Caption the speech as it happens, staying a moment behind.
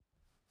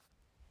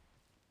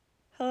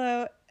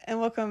Hello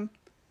and welcome.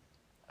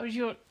 Oh,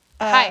 you.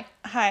 Hi.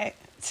 Hi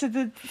to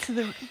the.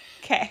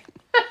 Okay.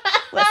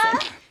 Listen.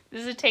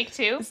 This is a take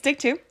two. It's take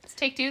two. It's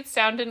take two. The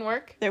sound didn't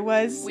work.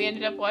 We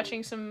ended up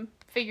watching some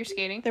figure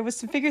skating. There was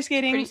some figure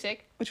skating. Pretty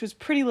sick. Which was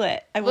pretty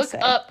lit, I will say.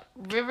 Look up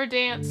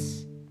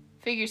Riverdance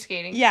figure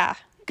skating. Yeah.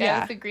 Guy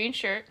with the green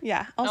shirt.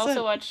 Yeah.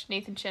 Also watch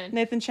Nathan Chen.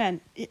 Nathan Chen,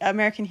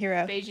 American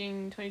hero.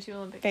 Beijing 22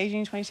 Olympics.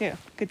 Beijing 22.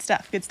 Good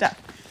stuff. Good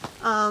stuff.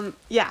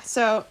 Yeah.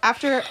 So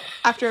after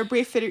a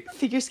brief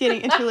figure skating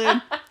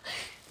interlude,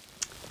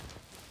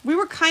 we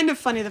were kind of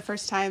funny the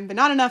first time, but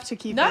not enough to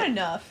keep Not it.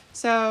 enough.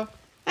 So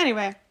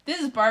anyway.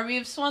 This is Barbie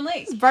of Swan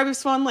Lake. This is Barbie of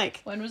Swan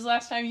Lake. When was the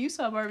last time you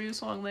saw Barbie of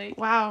Swan Lake?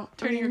 Wow.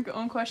 Turning your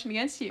own question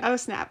against you. Oh,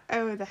 snap.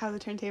 Oh, how the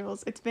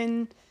turntables. It's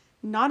been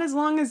not as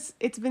long as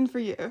it's been for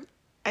you.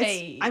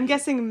 Hey. I'm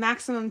guessing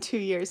maximum 2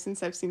 years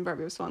since I've seen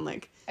Barbie of Swan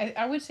Lake.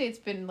 I would say it's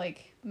been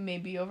like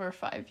maybe over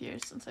 5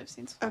 years since I've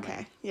seen Swan Lake.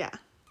 Okay, yeah.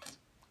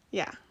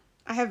 Yeah.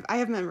 I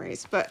have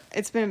memories, but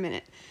it's been a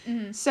minute.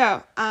 Mm-hmm.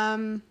 So,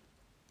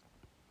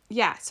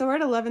 yeah. So we're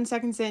at 11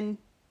 seconds in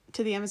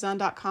to the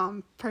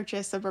Amazon.com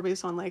purchase of Barbie of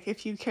Swan Lake.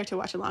 If you care to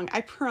watch along,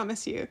 I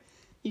promise you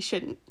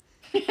shouldn't.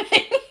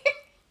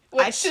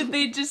 Should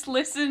they just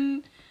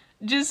listen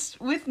just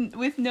with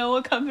no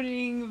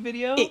accompanying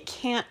video? It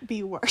can't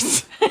be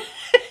worse.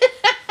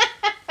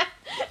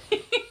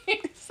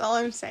 That's all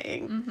I'm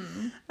saying.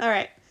 Mm-hmm. All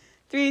right.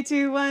 3,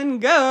 2, 1,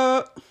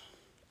 go.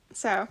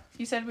 So.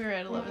 You said we were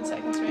at 11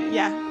 seconds, right?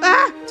 Yeah.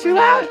 Ah! Too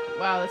loud!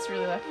 Wow, that's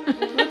really loud.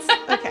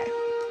 Okay.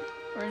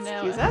 We're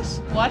now. Excuse us?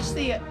 Watch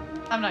the.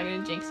 I'm not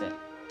gonna jinx it.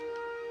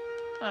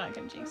 I'm not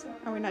gonna jinx it.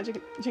 Are we not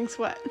jinx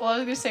what? Well, I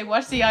was gonna say,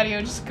 watch the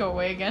audio just go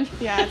away again.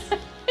 Yeah.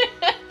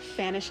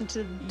 Vanish into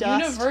the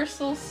dust.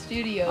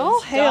 UniversalStudios.com.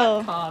 Oh,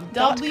 hell.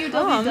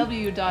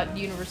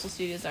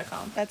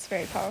 www.universalstudios.com. That's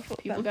very powerful.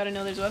 People gotta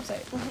know there's a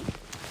website.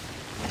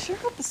 I sure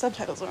hope the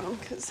subtitles are on,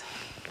 because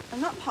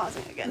I'm not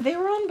pausing again. They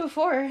were on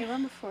before. They were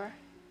on before.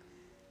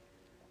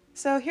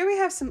 So here we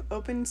have some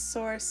open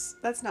source.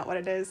 That's not what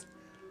it is.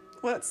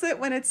 What's it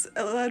when it's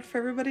allowed for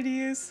everybody to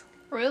use?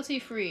 Royalty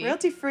free.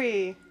 Royalty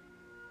free.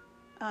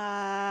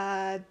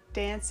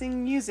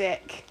 Dancing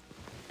music.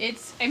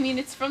 It's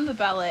from the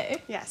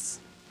ballet.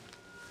 Yes.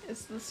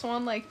 It's the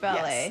Swan Lake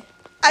Ballet. Yes.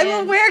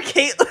 I'm aware,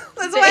 Kate.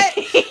 That's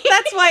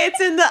why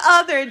it's in the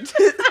other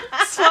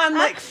Swan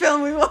Lake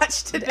film we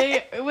watched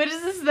today. What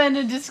is this then?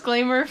 A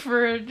disclaimer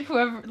for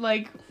whoever,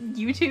 like,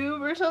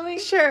 YouTube or something?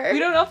 Sure. We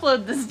don't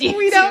upload this to YouTube.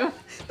 We don't.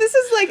 This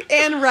is like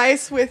Anne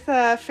Rice with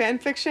fan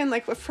fiction.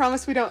 Like, with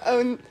Promise We Don't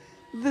Own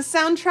the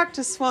soundtrack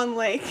to Swan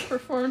Lake.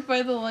 Performed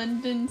by the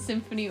London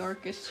Symphony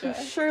Orchestra.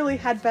 Surely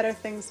had better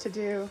things to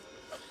do.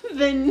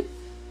 Then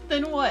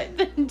what?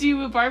 Then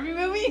do a Barbie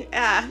movie?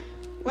 Yeah.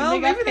 Well,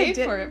 they got maybe paid they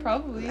did. for it,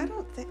 probably. I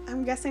don't think.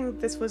 I'm guessing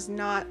this was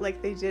not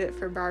like they did it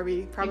for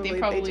Barbie. Probably like they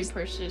probably just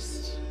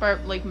purchased.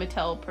 Like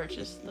Mattel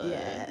purchased the.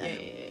 Yeah.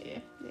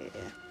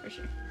 For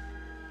sure.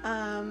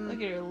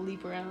 Look at her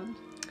leap around.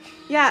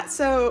 Yeah.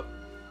 So,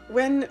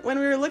 when we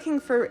were looking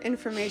for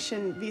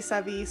information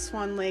vis-a-vis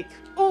Swan Lake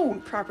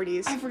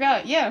properties, I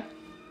forgot. Yeah.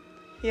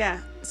 Yeah.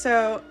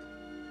 So,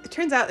 it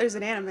turns out there's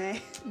an anime.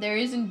 There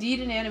is indeed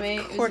an anime.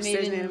 Of course, it was made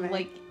there's an in anime.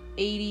 like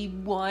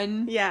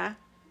 81. Yeah.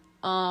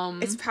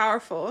 It's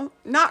powerful.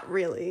 Not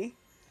really.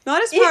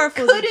 Not as It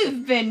powerful could as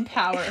have been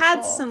powerful. It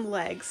had some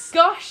legs.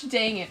 Gosh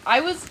dang it.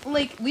 I was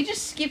like, we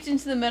just skipped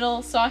into the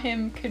middle, saw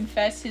him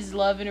confess his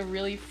love in a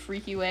really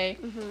freaky way,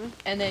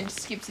 and then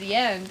skipped to the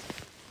end.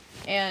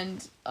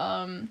 And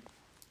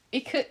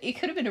it could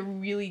have been a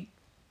really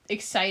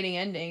exciting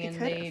ending, and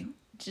they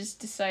just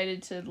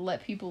decided to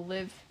let people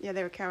live. Yeah,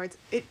 they were cowards.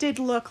 It did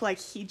look like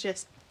he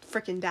just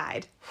freaking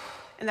died.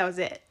 And that was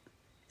it.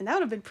 And that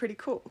would have been pretty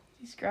cool.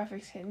 These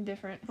graphics hitting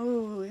different.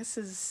 Oh, this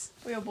is...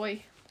 Oh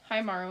boy.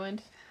 Hi, Morrowind.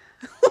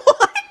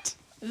 What?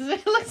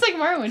 It looks like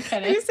Morrowind,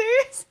 kind Are of. you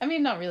serious? I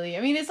mean, not really. I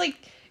mean, it's like...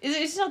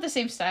 It's not the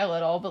same style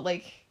at all, but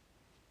like...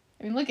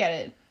 I mean, look at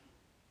it.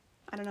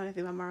 I don't know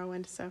anything about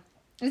Morrowind, so...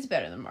 It's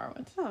better than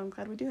Morrowind. Oh, I'm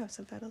glad we do have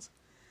subtitles.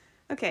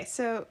 Okay,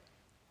 so...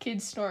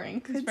 Kids snoring.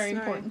 It's Kids very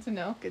snoring. important to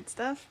know. Good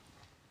stuff.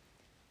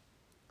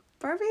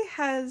 Barbie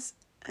has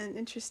an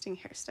interesting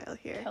hairstyle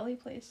here. Kelly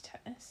plays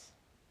tennis.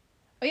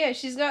 Oh yeah,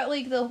 she's got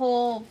like the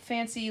whole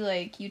fancy,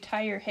 like, you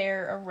tie your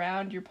hair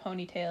around your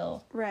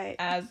ponytail. Right.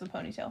 As the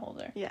ponytail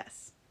holder.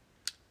 Yes.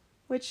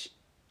 Which...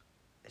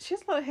 She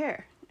has a lot of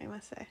hair, I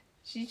must say.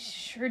 She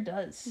sure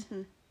does.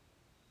 Mm-hmm.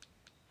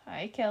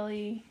 Hi,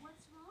 Kelly.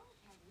 What's wrong,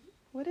 Kelly?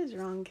 What is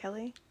wrong,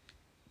 Kelly?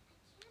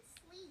 I can't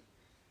sleep.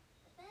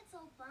 The bed's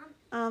all bumpy.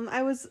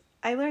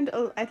 I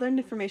learned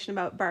information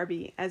about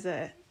Barbie as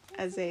a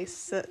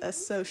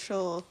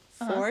social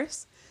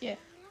force. Yeah.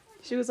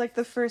 She was like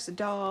the first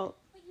doll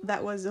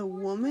that was a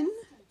woman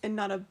and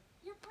not a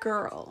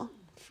girl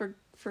for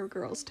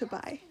girls to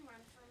buy.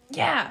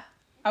 Yeah.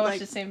 I watched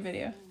Like- the same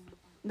video.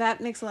 That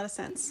makes a lot of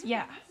sense.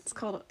 Yeah. It's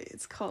called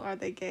Are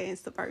They Gay?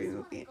 It's the Barbie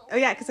movie. Oh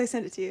yeah, because I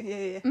sent it to you.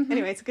 Yeah. Mhm.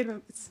 Anyway, it's a good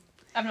movie.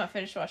 I've not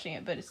finished watching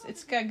it, but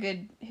it's got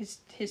good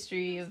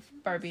history of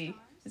Barbie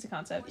as a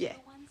concept. Yeah,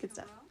 good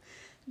stuff.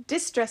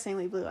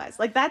 Distressingly blue eyes.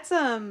 Like that's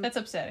That's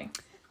upsetting.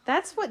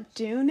 That's what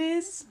Dune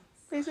is,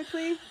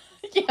 basically.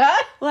 Yeah?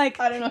 Like,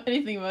 I don't know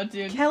anything about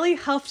Dune. Kelly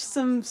huffed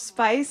some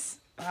spice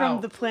Wow.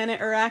 from the planet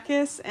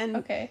Arrakis, and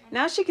Okay.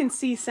 now she can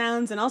see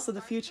sounds and also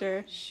the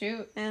future.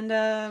 Shoot. And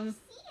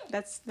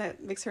that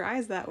makes her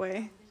eyes that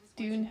way.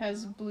 Dune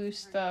has blue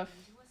stuff.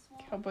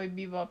 Cowboy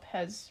Bebop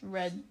has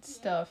red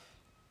stuff.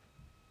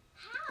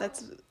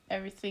 That's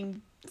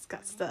Everything, it's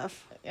got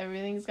stuff.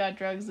 everything's got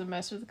drugs that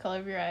mess with the color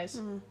of your eyes.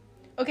 Mm.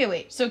 Okay,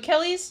 wait. So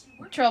Kelly's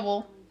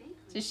trouble.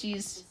 So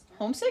she's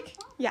homesick?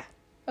 Yeah.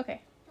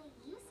 Okay. But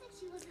you said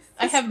she was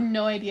a I have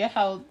no idea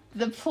how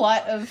the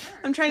plot of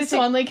I'm trying to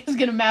Swan Lake is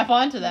gonna map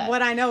onto take that.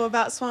 what I know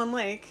about Swan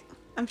Lake.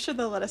 I'm sure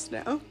they'll let us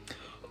know.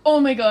 Oh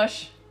my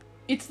gosh.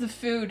 It's the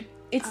food.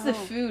 It's the Oh.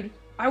 food.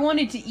 I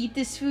wanted to eat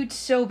this food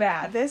so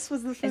bad. This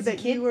was the food As a that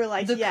kid, you were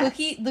like, the yes.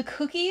 the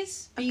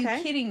cookies? Are you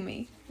Okay. kidding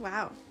me?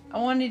 Wow. I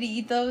wanted to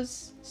eat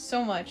those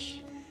so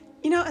much.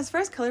 You know, as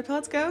far as color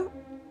palettes go,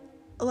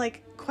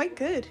 like quite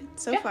good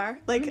so Yeah. far.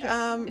 Like It's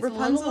a little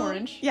Rapunzel,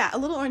 orange. Yeah, a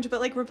little orange,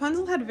 but like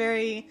Rapunzel had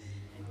very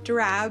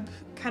drab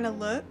kind of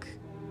look.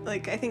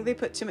 Like I think they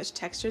put too much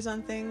textures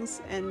on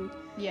things, and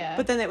Yeah.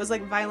 but then it was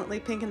like violently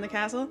pink in the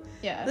castle.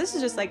 yeah. This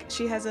is just like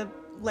she has a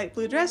light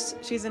blue dress.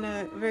 She's in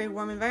a very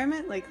warm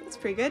environment. Like it's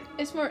pretty good.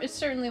 It's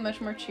certainly much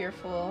more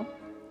cheerful,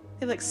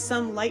 They have like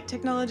some light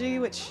technology,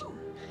 which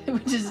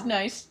which is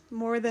nice.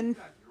 more than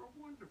Dad, you're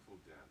a wonderful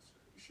dancer.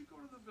 You should go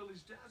to the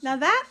village dance. now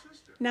with your that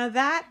sister. now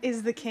that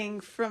is the king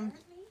from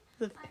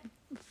the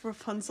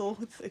Rapunzel,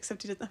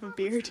 except he doesn't have a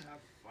beard, Have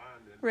fun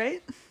and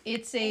right?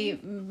 It's a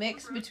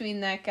mix between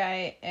that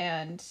guy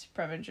and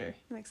Preminger,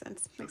 Makes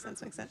sense. Makes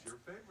sense. Makes sense. your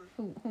favorite.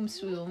 whom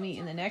we will meet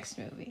in the next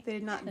movie, They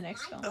did not. the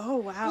next film. Oh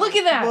wow! Look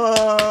at that!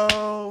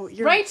 Whoa!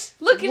 You're, Right?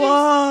 Look at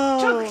Whoa!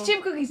 his chocolate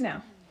chip cookies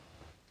now.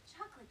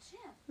 chocolate chip.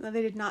 No,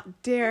 they did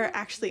not dare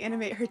actually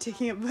animate her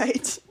taking a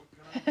bite.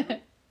 What can I do?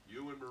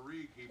 You and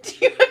Marie keep. Do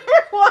you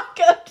ever walk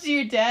up to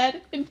your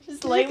dad and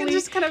just You lightly can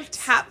just kind of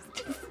tap.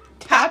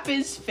 tap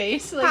his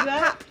face like Tap, that?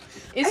 tap.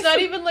 It's I not for-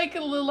 even like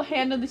a little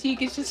hand on the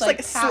cheek. It's just Just like like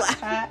a tap, slap.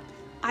 tap.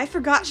 I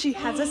forgot she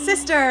has a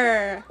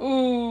sister.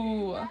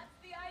 Ooh.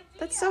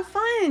 That's so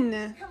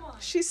fun.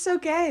 She's so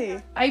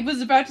gay. I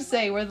was about to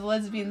say, where the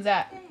lesbians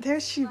at? There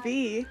she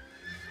be.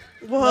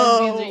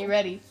 Lesbians, are you Whoa!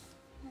 ready?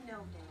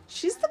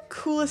 She's the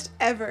coolest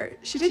ever.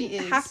 She didn't She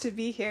is. have to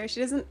be here.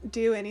 She doesn't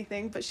do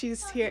anything, but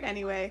she's here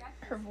anyway.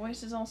 Her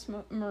voice is all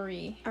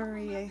Marie.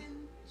 Marie.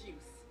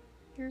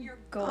 You're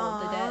gold,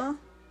 Aww. Dadette.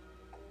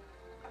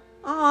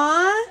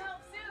 Aww.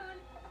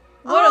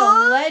 What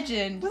Aw. a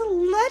legend. What a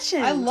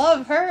legend. I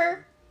love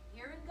her.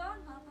 Here and gone,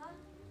 Papa.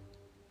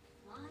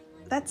 Flying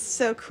like That's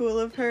so cool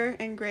of her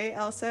and great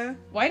also.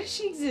 Why does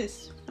she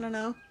exist? I don't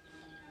know.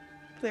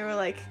 They were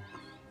like,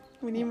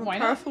 we need more Why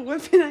not? powerful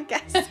women, I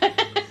guess.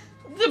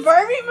 The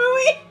Barbie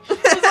movie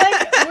was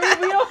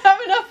like, we don't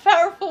have enough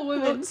powerful Well,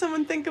 women.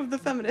 someone think of the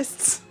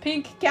feminists.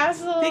 Pink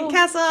Castle. Pink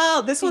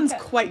Castle. This Pink one's Ca-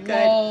 quite good.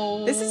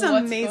 Whoa, This is what's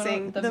going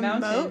amazing. on? The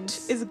moat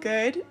mountains. is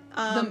good.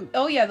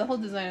 Oh yeah, the whole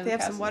design of They the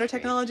have some castle water is great.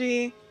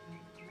 technology.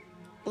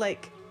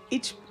 Like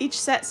each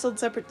set sold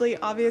separately,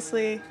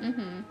 obviously.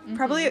 Mhm,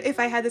 Probably if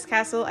I had this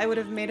castle, I would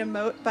have made a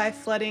moat by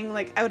flooding.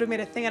 Like I would have made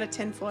a thing out of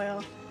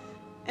tinfoil,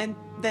 and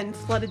then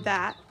flooded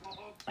that.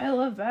 I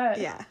love that.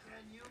 Yeah,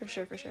 for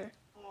sure, for sure.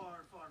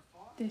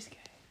 This guy.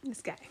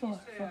 This guy.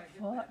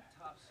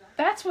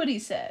 That's what he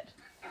said.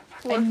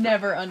 I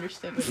never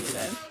understood what he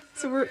said.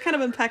 So we're kind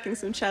of unpacking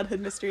some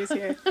childhood mysteries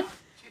here.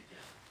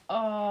 Oh,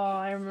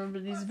 I remember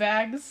these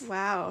bags.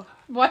 Wow.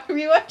 Why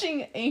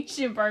rewatching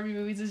ancient Barbie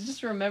movies is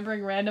just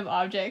remembering random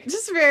objects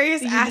Just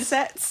various You just-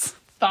 assets.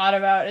 thought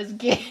about as a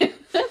kid.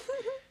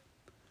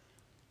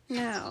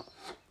 Now,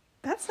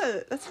 that's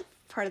a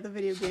part of the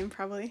video game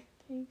probably.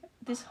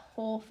 This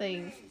whole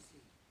thing,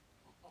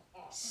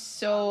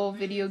 so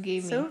video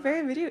gaming. So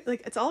very video,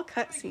 like it's all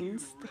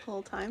cutscenes the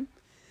whole time.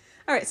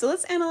 All right, so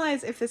let's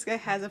analyze if this guy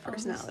has a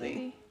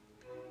personality.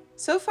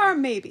 So far,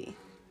 maybe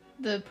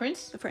The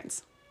prince? the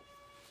prince.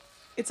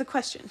 It's a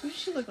question. What does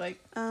she look like?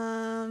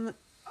 Helen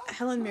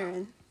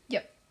Mirren.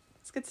 Yep.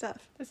 It's good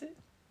stuff. That's it.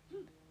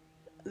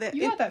 The-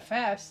 You got that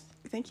fast.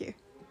 Thank you.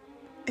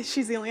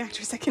 She's the only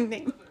actress I can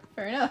name.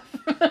 Fair enough.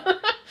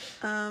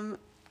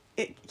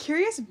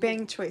 Curious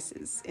bang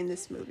choices in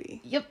this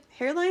movie. Yep.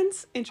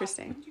 Hairlines,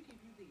 interesting.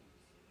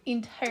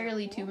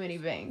 Entirely too many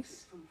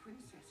bangs,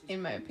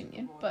 in my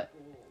opinion. But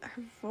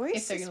Her voice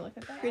if they're is gonna look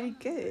at that. pretty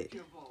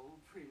good.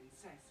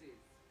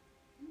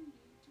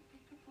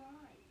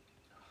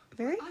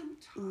 Very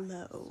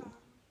low.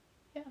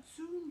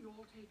 Soon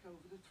you'll take over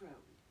the throne.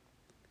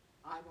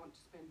 I want to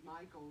spend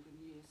my golden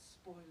years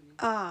spoiling.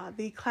 Ah,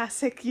 the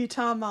classic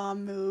Utah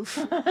mom move.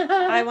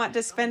 I want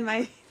to spend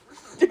my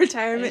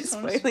retirement just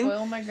wanna spoiling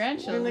spoil my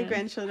grandchildren. my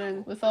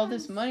grandchildren With all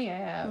this money I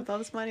have with all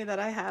this money that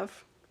I have.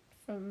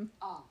 from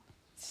Ah,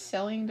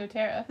 selling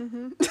doTERRA.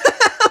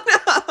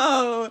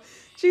 Oh no!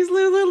 She's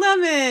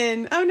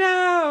Lululemon! Oh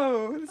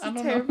no! This I is don't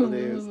know terrible who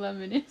news.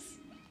 Lululemon is.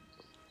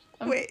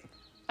 Wait,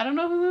 I don't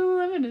know who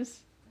Lululemon is.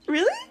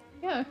 really?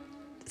 Yeah.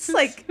 It's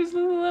like Who's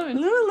Lululemon?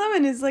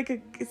 Lululemon is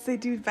like they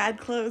do bad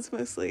clothes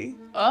mostly.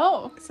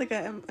 Oh. It's like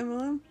a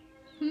MLM.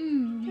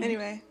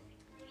 Anyway,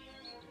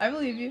 I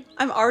believe you.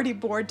 I'm already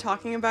bored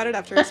talking about it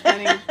after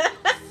explaining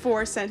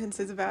 4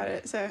 sentences about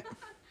it. So,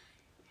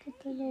 Get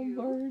that little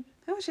bird.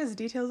 oh, she has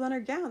details on her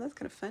gown. That's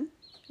kind of fun.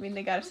 I mean,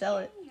 they gotta sell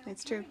it.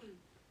 It's true.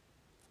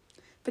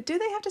 But do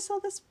they have to sell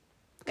this?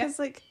 Because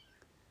like,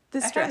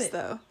 this I have dress it.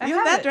 though. I You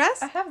have have that it.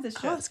 dress? I have this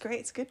Oh, dress. that's great.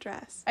 It's a good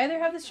dress. I either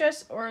have this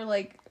dress or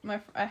like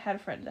I had a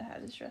friend that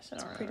had this dress. I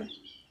don't remember.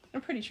 Pretty.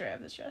 I'm pretty sure I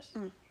have this dress.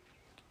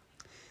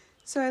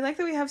 So I like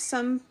that we have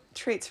some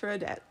traits for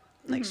Odette.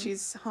 Like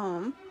she's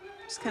home.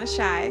 She's kind of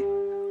shy.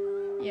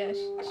 Yeah,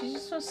 she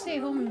just wants to stay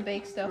home and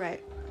bake stuff.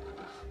 Right.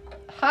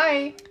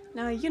 Hi.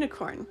 Now a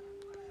unicorn.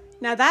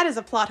 Now that is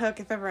a plot hook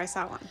if ever I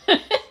saw one.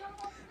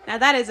 Now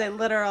that is a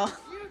literal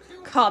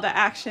call to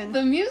action.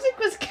 The music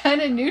was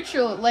kind of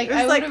neutral. Like It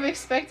was I like- would have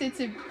expected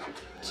to.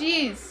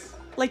 Jeez.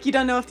 Like you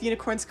don't know if the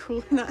unicorn's cool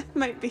or not. It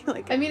might be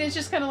like. I mean, it's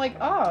just kind of like,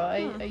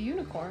 oh, a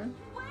unicorn.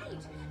 Wait,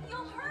 you'll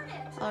hurt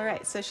it. All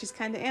right, so she's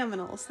kind of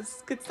aminals. This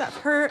is good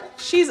stuff.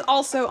 She's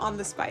also on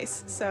the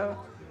spice, so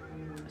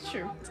It's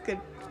true. it's good.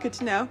 Good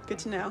to know. Good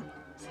to know.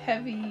 It's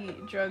heavy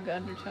drug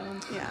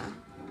undertones. Yeah.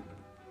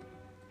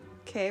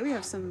 Okay, we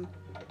have some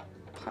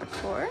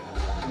parkour.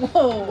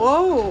 Whoa.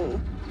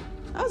 Whoa,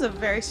 that was a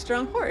very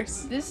strong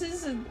horse. This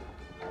is a.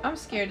 I'm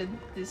scared of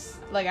this.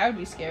 Like I would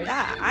be scared.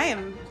 Yeah, I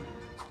am.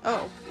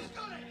 Oh.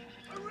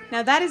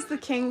 Now that is the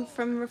king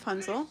from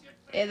Rapunzel.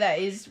 That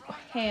is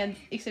hand,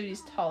 except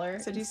he's taller.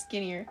 So And he's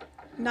skinnier.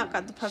 Not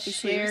got the puffy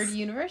Shared sleeves.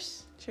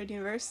 universe. Shared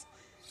universe.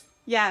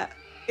 Yeah,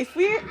 if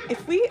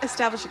we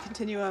establish a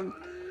continuum,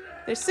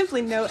 there's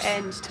simply no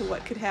end to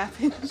what could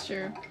happen.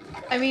 Sure.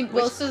 I mean,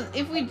 well, so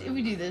if we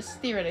do this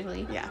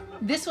theoretically, Yeah,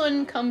 this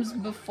one comes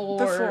before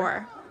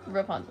before.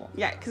 Rapunzel.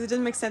 Yeah, because it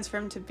doesn't make sense for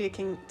him to be a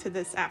king to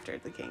this after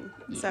the king.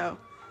 Yeah. So,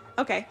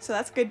 okay, so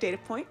that's a good data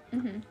point.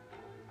 Mhm.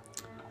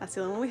 That's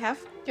the only one we have.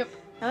 Yep.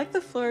 I like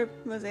the floor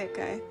mosaic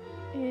guy.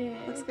 Yeah.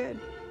 Looks good.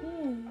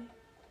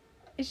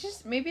 It's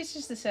just maybe it's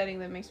just the setting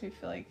that makes me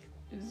feel like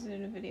this is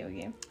in a video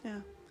game. Yeah.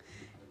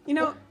 You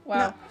know,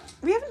 Wow. no,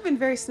 we haven't been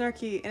very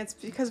snarky, and it's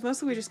because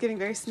mostly we're just giving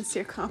very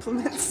sincere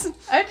compliments.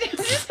 I'm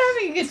just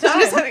having a good I'm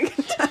time. just having a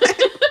good time.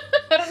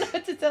 I don't know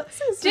what to tell. is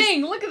just-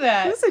 Dang, look at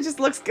that. This just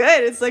looks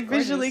good. It's like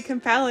Gorgeous. visually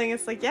compelling.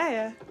 It's like,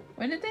 yeah,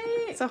 When did they?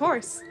 it's a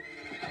horse.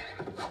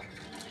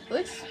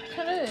 Looks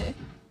kind of.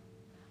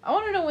 I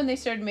want to know when they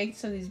started making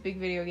some of these big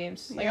video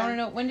games. Like, Yeah. I want to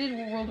know when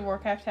did World of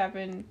Warcraft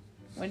happen?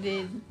 When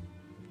did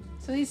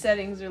some of these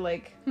settings are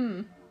like,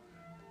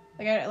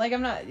 Like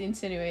I'm not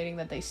insinuating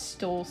that they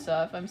stole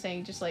stuff. I'm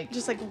saying just like.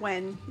 Just like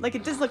when, like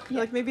it does look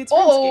like maybe it's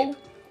Oh,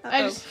 RuneScape.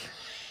 I Uh-oh. just.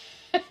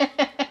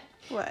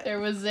 What? There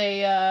was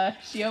a.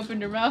 She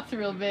opened her mouth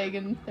real big,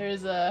 and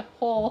there's a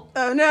hole.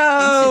 Oh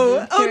no!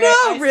 into Oh it.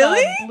 no! I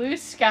Really? saw blue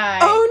sky.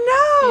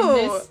 Oh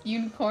In no! this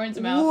unicorn's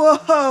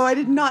mouth. Whoa! I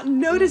did not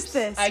notice Oops.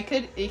 this.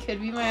 It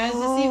could be my eyes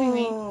deceiving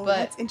me, Oh, but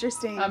that's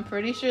interesting. I'm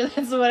pretty sure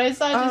that's what I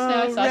saw just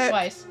now. I saw it rip,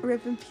 twice.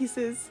 Rip in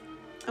pieces.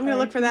 I'm gonna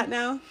look for that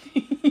now.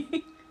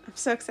 I'm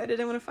so excited.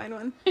 I want to find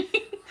one.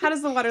 How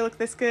does the water look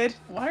this good?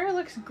 Water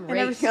looks And great.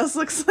 everything else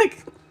looks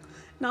like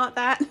not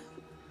that.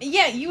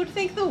 Yeah, you would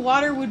think the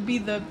water would be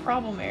the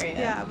problem area.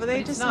 Yeah, but they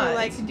it's just not. were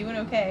like- It's doing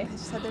okay. I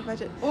just had their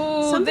budget.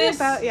 Oh, Something this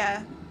about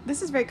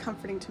this is very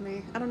comforting to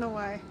me. I don't know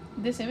why.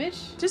 this image.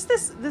 Just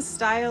this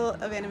style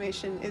of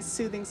animation is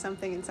soothing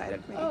something inside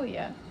of me. Oh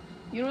yeah.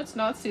 You know what's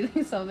not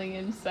soothing something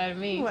inside of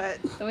me? What?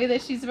 The way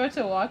that she's about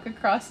to walk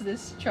across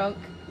this trunk,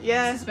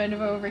 Yeah. suspended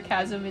over a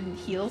chasm in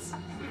heels.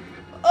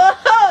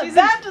 Oh, She's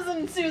that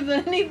doesn't soothe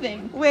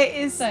anything Wait,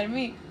 is inside of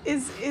me.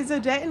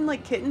 Odette in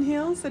like kitten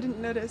heels? I didn't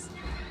notice.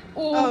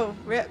 Oh,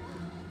 rip.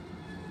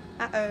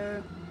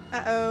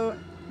 Uh-oh.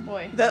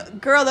 boy.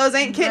 Those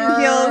ain't kitten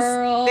heels.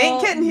 They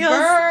ain't kitten heels.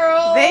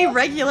 Girl. They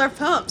regular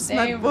pumps, They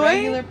my boy.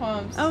 regular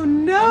pumps. Oh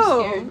I'm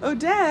no, scared. I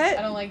Odette.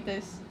 don't like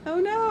this. Oh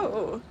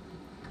no.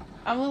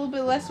 I'm a little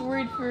bit less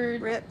worried for.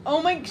 Rip.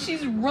 Oh my!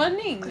 She's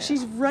running.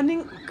 She's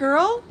running,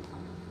 girl.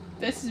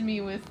 This is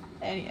me with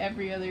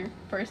every other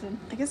person.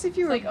 I guess if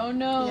you It's were like, oh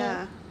no.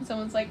 Yeah. And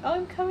someone's like, oh,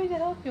 I'm coming to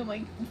help you. I'm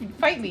like,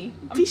 fight me.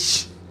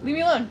 Beesh. Leave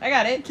me alone. I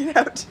got it. Get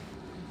out.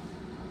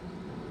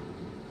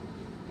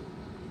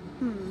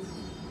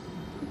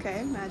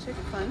 Okay, magic,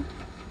 fun,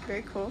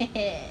 very cool.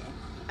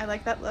 I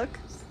like that look.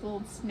 Just a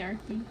little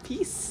snarky.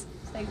 Peace.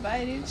 It's like,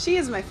 bye, dude. She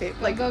is my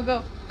favorite. Like, Go, go,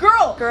 go.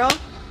 Girl! girl.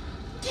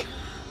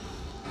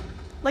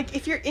 Like,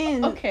 if you're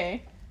in.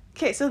 Okay.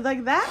 Okay, so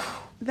like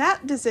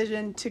that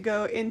decision to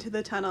go into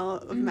the tunnel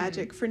of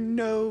magic for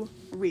no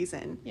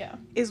reason Yeah.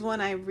 is one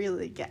I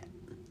really get.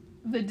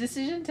 The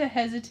decision to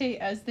hesitate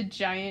as the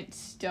giant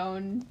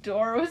stone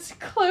door was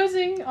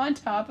closing on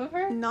top of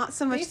her. Not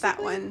so much that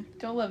Basically, one,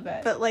 Don't love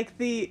that. but like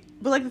the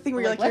thing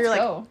where Like, you're let's like,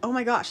 go. oh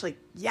my gosh, like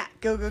yeah,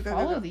 go go go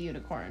Follow go go. the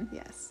unicorn.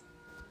 Yes.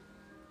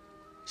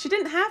 She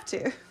didn't have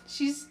to.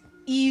 She's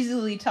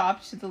easily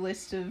topped the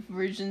list of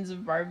versions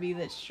of Barbie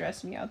that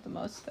stress me out the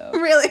most, though.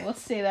 Really? We'll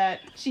say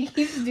that. She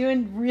keeps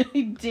doing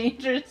really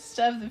dangerous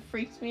stuff that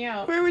freaks me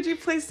out. Where would you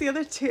place the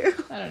other two?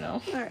 I don't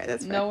know. All right,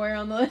 that's fine. Nowhere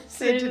on the list.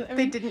 They, I they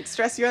mean, didn't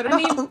stress you out at I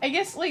mean, all. I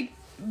guess, like,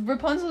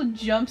 Rapunzel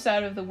jumps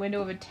out of the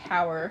window of a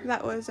tower,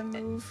 That was a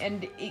move.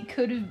 and they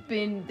could have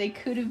been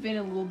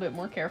a little bit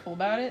more careful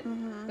about it.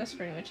 Mhm. That's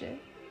pretty much it.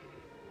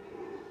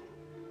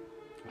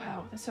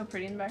 Wow, that's so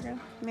pretty in the background.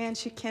 Man,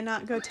 she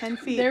cannot go 10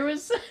 feet. There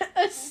was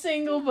a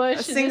single bush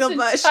A single in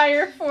bush. this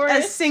entire A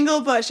forest.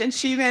 single bush, and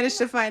she managed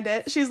to find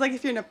it. She's like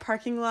if you're in a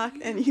parking lot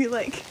and you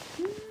like,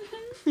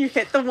 you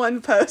hit the one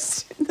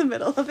post in the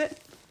middle of it.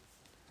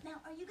 Now,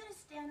 are you gonna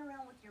stand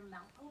around with your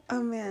mouth open?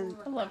 Oh man,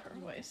 I love her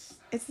voice.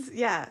 it's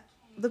yeah.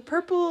 The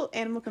purple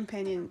animal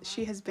companion.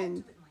 She has been. Do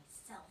it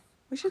myself.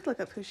 We should look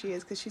up who she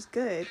is because she's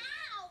good.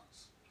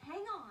 Ouch! Hang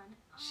on.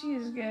 She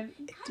is good.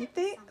 Did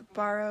they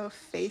borrow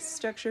face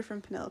structure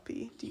from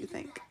Penelope? Do you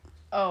think?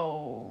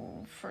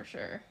 Oh, for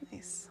sure.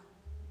 Nice.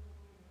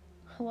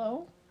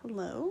 Hello?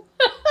 Hello.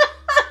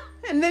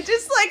 And they're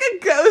just like a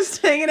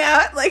ghost hanging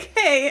out. Like,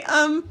 hey,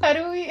 How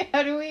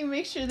do we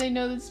make sure they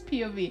know this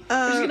POV? We're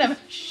just gonna have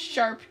a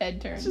sharp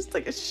head turn. just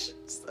like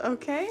a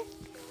okay.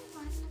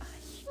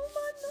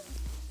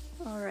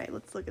 All right,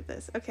 let's look at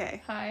this.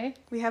 Okay, Hi.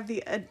 we have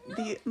the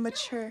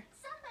mature.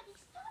 Somebody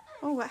stop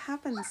her. Oh, what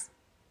happens?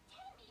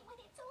 Tell me when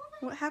it's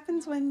over. What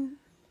happens when?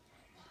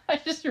 I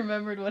just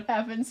remembered what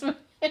happens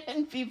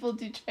when people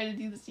do try to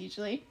do this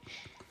usually.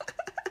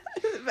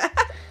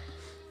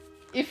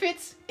 If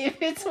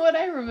it's what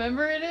I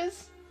remember it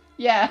is,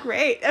 yeah.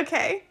 Great.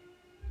 Okay.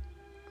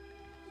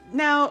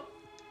 Now,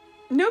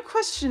 no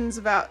questions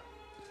about.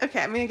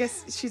 Okay, I mean, I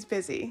guess she's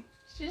busy.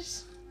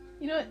 Just,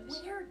 you know what?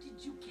 Where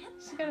did you get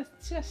She that?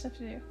 got stuff to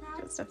do.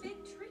 That's stuff. a big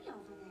tree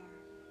over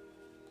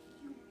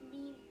there. You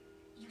mean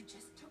you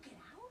just took it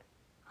out?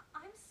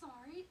 I'm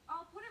sorry.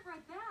 I'll put it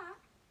right back.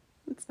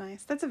 That's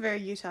nice. That's a very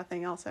Utah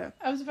thing, also.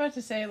 I was about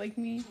to say, like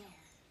me.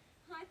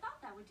 There. I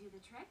thought that would do the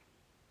trick.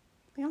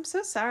 I'm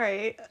so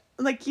sorry.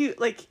 Like you,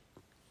 like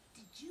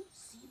Did you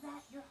see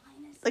that, Your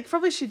Highness?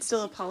 probably she'd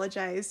still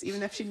apologize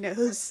even if she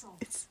knows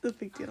it's a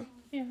big deal.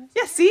 Yeah.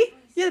 Yeah. See?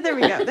 Yeah. There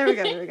we go. There we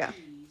go. There we go.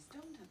 Please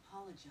don't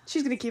apologize.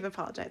 She's gonna keep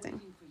apologizing.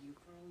 Waiting for you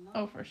for a long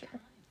Oh, for sure. time.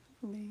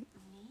 Wait, Me?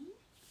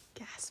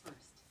 gasp. First,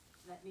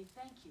 let me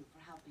thank you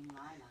for helping Lila.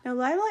 Now,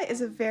 Lila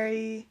is a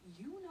very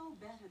You know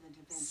better than to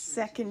venture into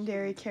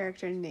secondary human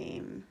character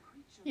name.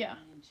 creature Yeah. in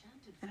an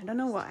enchanted And I don't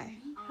know forest. why.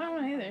 I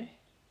don't know either.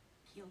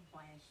 Killed by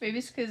a Maybe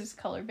it's because it's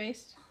color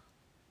based.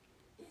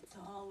 It's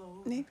all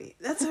over. Maybe.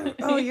 That's a.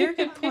 Oh, you're a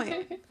good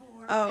point.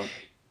 For Oh.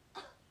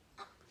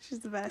 She's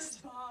the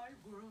best. goodbye,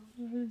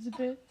 world. It's a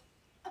bit.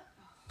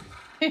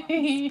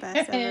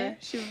 Best ever.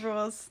 She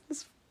rules.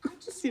 This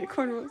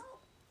unicorn rules.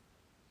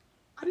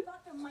 I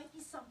thought there might be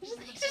something. in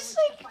the It's just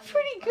village like to fight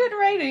pretty with. good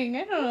writing.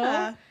 I don't know.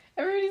 Yeah.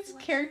 Everybody's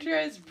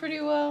characterized pretty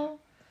well.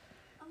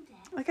 Oh,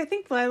 Dad. Like, I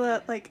think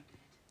Lila, like,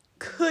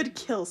 could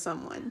kill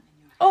someone.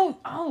 Oh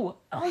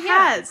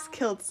yeah. Has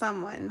killed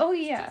someone. Oh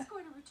yeah. She's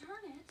going to return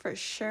it. For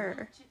sure.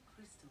 Magic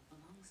crystal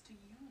belongs to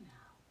you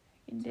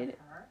now. You did it.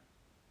 Her?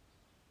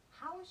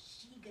 How is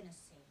she gonna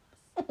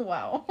save us?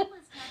 Wow. You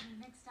must have me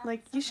mixed up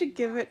Like, with you should somebody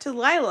give else. it to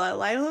Lila.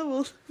 Lila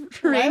will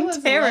reign Lila's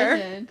a terror.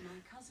 legend.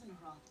 My cousin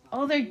Rothwell.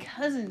 Oh, they're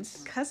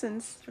cousins.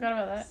 Cousins. Forgot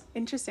about that.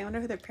 Interesting. I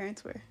wonder who their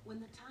parents were. When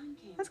the time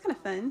came That's for kinda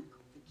our fun. uncle,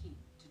 the king,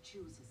 to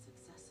choose his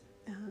successor,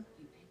 Uh-huh.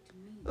 he picked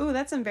me. Ooh,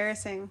 that's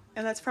embarrassing.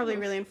 And that's probably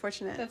really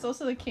unfortunate. That's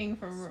also the king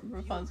from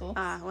Rapunzel.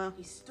 Ah, well.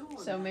 He stored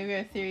So that maybe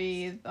our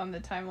theory on the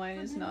timeline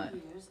for is many not.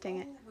 years, Dang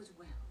it. all was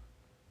well.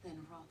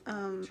 Then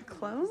Rothwell returned with his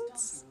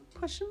Clones? daughter,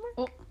 Question mark?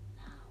 Oh,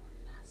 now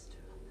master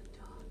of the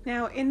dark.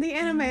 Now, in the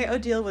anime,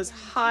 Odile was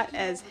hot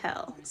as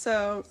hell.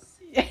 So,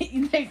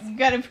 you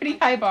got a pretty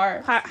high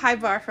bar. high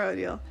bar for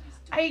Odile.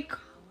 I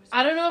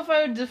don't know if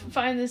I would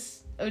define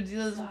this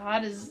Odile as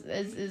hot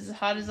as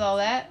hot as all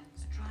that,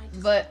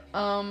 but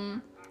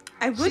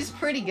I would she's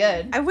pretty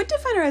good. I would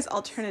define her as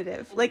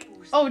alternative. Like,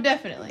 Oh,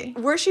 definitely.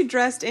 were she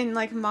dressed in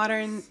like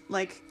modern,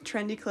 like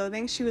trendy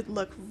clothing, she would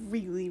look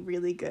really,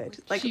 really good.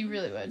 Like, She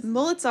really would.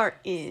 mullets are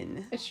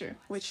in, It's true.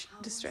 which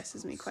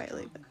distresses me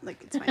quietly, but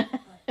like it's fine.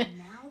 But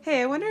now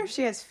Hey, I wonder if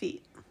she has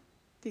feet.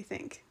 Do you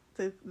think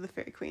the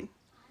fairy queen?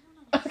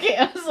 Okay,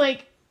 I was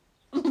like,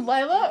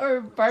 Lila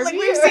or Barbie? Like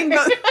we've or- seen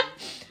both.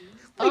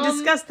 We Um,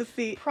 discussed the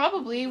feet.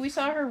 Probably. We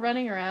saw her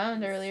running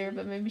around earlier,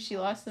 but maybe she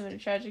lost them in a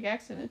tragic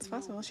accident. It's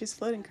possible. She's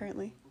floating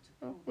currently.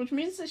 Oh, which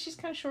means that she's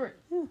kind of short.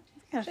 Kind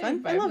of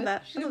Shouldn't fun. I vibe love with.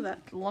 that. She's I love a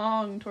that.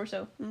 Long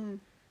torso.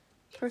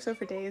 Torso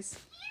for days.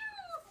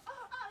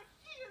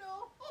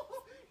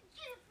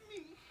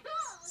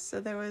 So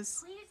there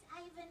was. Please,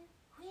 Ivan,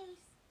 please.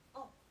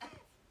 Oh,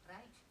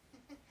 right.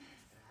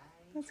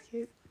 That's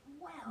cute.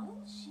 Well,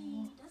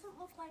 she doesn't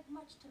look like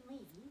much to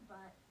me,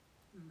 but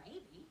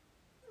maybe.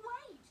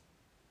 Wait,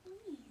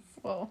 please.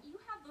 Whoa. You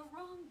have the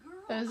wrong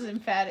girl. That was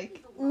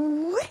emphatic.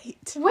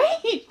 Wait,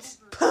 Wait!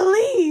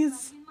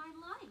 please. In my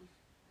life.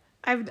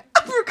 I've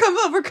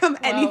overcome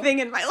anything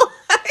in my life.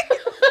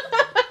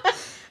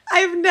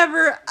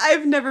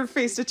 I've never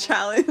faced a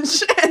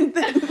challenge and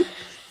then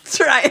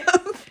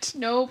triumphed.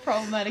 No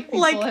problematic people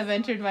Like- have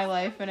entered my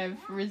life and I've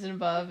risen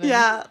above. And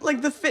Yeah,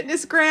 like the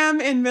fitness gram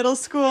in middle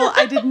school,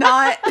 I did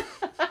not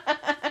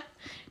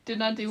Did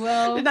not do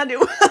well. do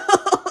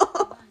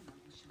well.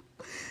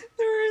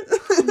 There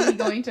were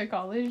going to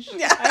college.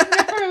 Yeah. I've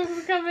never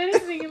overcome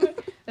anything.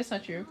 That's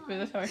not true, but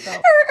that's how I felt.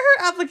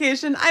 Her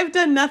application. I've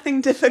done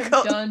nothing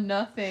difficult. Done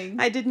nothing.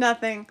 I did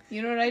nothing.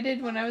 You know what I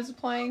did when I was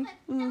applying?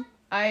 Mm.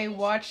 I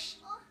watched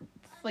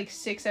like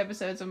 6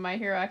 episodes of My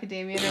Hero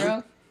Academia in a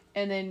row,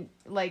 and then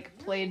like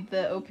played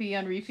the OP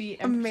on repeat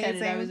and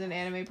pretended I Amazing. was an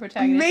anime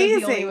protagonist. That's the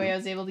only Amazing. way I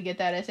was able to get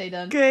that essay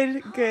done.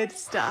 Good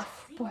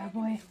stuff. Boy, oh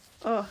boy.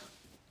 Oh,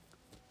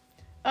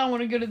 I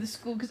want to go to the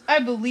school because I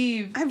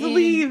believe. I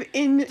believe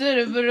in in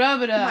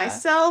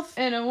myself.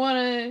 and I want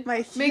to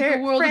My make the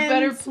world a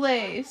better friends.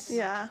 place.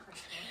 Yeah.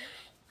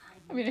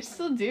 I mean, I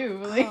still do.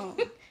 But like, Oh.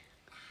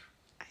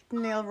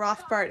 Neil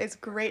Rothbart is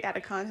great out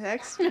of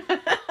context.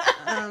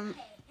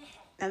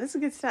 Now this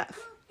is good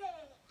stuff.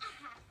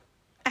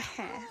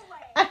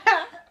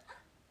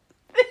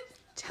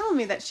 Tell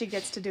me that she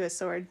gets to do a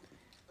sword.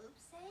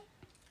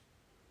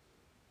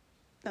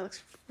 That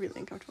looks really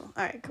uncomfortable.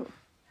 All right, cool.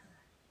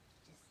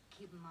 Just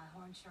keeping my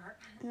horn sharp.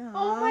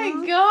 oh my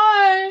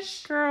Aw,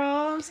 gosh.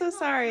 girl, I'm so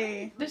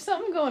sorry. There's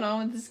something going on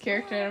with this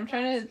character, and I'm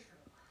trying to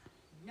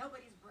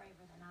Nobody's braver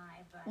than I,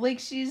 but like.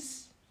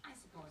 She's I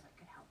suppose I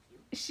could help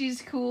you.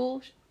 she's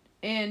cool,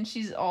 and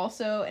she's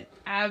also an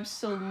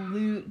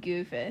absolute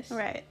goofus.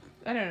 Right.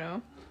 I don't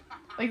know.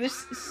 Like there's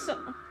so.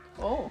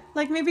 Oh.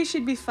 Like maybe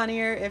she'd be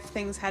funnier if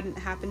things hadn't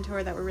happened to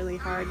her that were really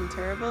hard and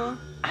terrible.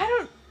 I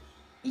don't.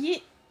 Yeah.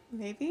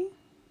 Maybe.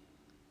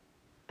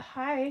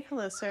 Hi.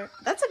 Hello, sir.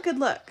 That's a good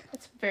look.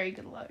 That's very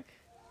good luck.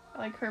 I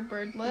like her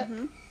bird lip.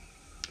 Mhm.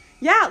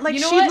 Yeah, like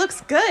You know she what?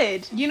 looks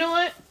good. You know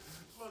what?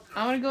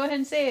 I'm gonna go ahead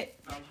and say it.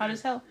 Hot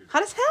as hell.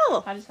 Hot as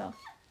hell. Hot as hell.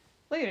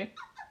 Look at her.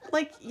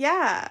 Like,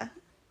 yeah.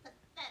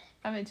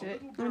 I'm into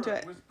it. I'm into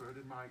it. Whispered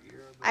in my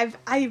ear that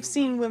I've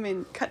seen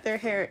women cut their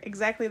hair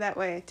exactly that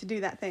way to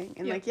do that thing,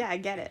 and Yeah. like, yeah, I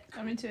get it.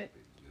 I'm into it.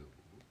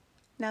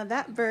 Now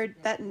that bird,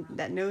 that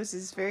nose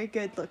is very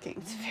good looking.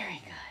 It's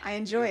very good. I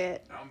enjoy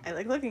it. I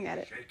like looking at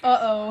it.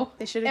 Uh-oh.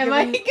 They should have Am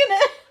I given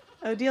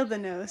gonna... Odile the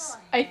nose.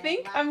 I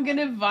think I'm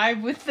gonna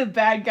vibe with the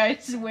bad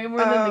guys way more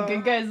than the Oh.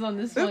 good guys on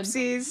this one.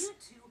 Oopsies.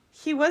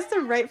 He was the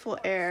rightful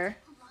heir,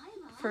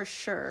 for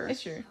sure.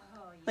 It's true.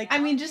 Like, I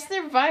mean, just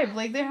their vibe.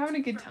 Like, they're having a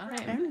good I'm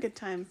time. having a good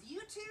time. You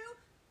two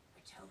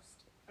are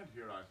toast. And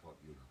here I thought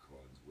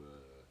unicorns were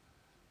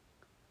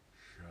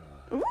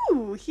shy.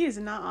 Ooh, he is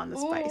not on the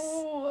spice.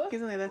 Ooh.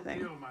 He's on the other thing.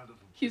 Feel my little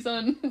He's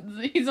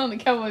on the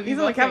Cowboy Bebop He's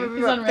on the cover. thing.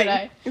 He's on Red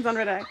Eye. He's on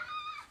red eye.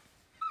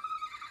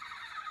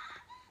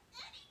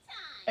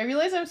 I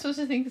realize I'm supposed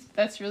to think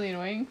that's really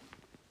annoying,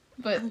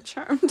 but I'm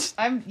charmed.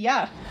 I'm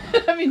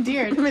I'm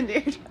endeared. I'm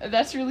endeared.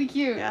 That's really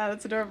cute. Yeah,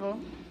 that's adorable.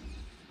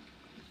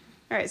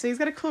 All right, so he's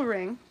got a cool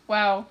ring.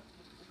 Wow.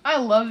 I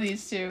love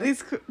these two.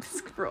 These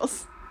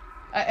girls.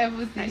 I am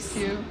with Nice.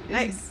 these two. This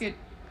Nice. is good.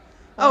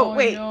 Oh,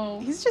 wait, No.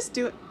 he's just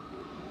doing.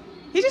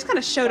 He just kind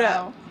of showed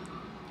Wow. up.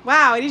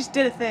 Wow, he just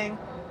did a thing.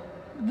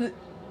 The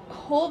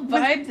whole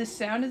vibe, the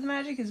sound of the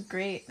magic is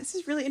great. This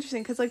is really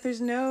interesting because like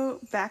there's no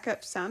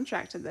backup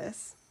soundtrack to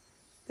this.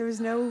 There was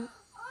no.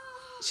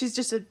 She's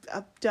just a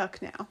duck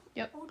now. Oh,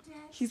 Dad.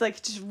 He's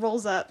like just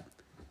rolls up,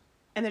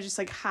 and they're just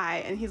like hi,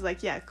 and he's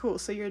like yeah cool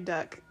so you're a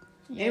duck.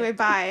 Yeah. Anyway,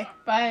 bye.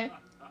 Bye.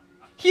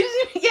 He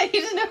doesn't. Yeah, he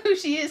doesn't know who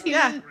she is. He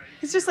Yeah, doesn't-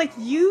 he's just like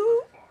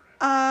you.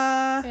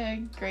 Yeah,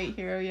 great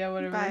hero. Yeah,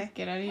 whatever. Bye.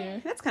 Get out of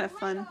here. That's kind of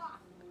fun.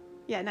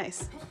 Yeah,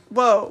 nice.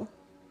 Whoa.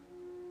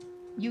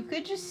 You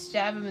could just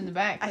stab him in the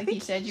back, I like think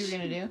you said you were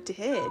gonna do.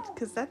 Did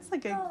because that's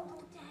like a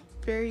Oh, Dad.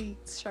 very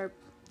sharp.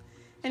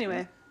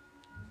 Anyway,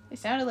 It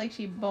sounded like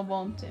she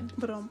bumped him.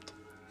 but all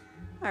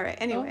right.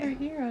 Over Anyway,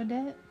 here,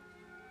 Odette.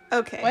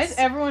 okay. Why is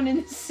everyone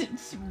in the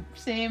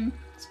same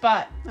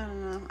spot? I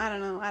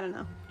don't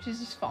know. She's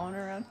just following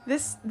her around.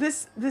 This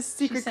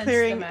secret sensed the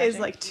clearing is magic.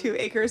 like 2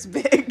 acres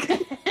big.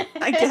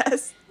 I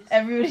guess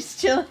Everybody's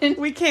chilling.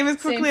 we came as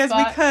quickly Same as we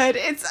spot. could.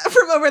 It's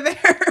from over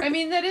there. I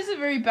mean, that is a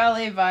very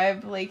ballet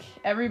vibe. Like,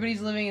 everybody's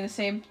living in the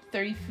same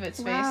 30-foot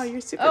space. Wow,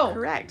 you're super Oh.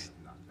 correct.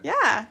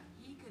 Yeah.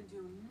 He can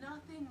do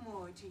nothing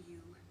more to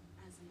you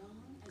as long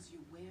as you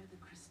wear the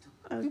crystal.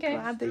 I'm Okay.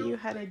 glad that you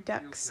had a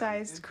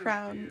duck-sized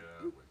crown.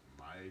 interfere with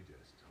my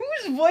destiny.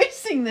 Who's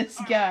voicing this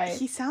guy?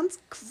 He sounds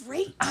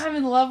great. I'm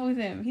in love with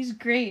him. He's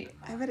great.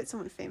 I bet it's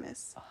someone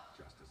famous.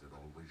 Just as it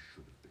always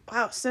should have been.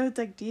 Wow, so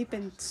like deep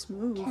and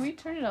smooth. Can we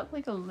turn it up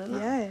like a little?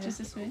 Yeah. Just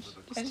a smidge.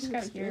 I just to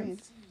gotta hear him.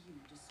 experience. See you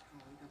destroy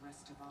the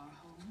rest of our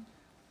home?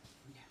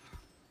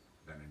 Never.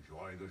 Then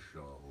enjoy the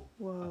show.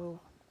 Whoa.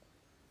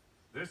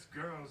 This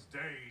girl's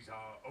days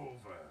are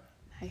over.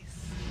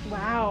 Nice.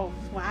 Wow.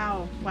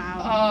 Wow.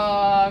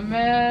 Wow. Oh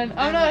man,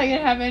 I'm not gonna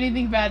have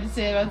anything bad to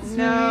say about this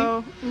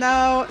movie.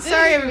 No. This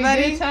Sorry, is gonna be a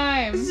everybody. Good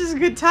time. This is just a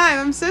good time.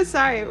 I'm so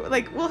sorry.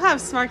 Like we'll have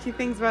snarky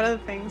things about other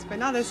things, but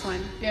not this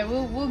one. Yeah,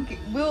 we'll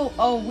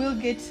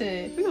get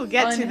to We will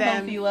get to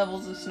unhealthy them.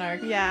 levels of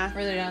snark Yeah.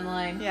 further down the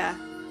line. Yeah.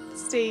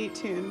 Stay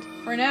tuned.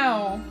 For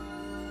now,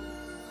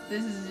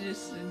 this is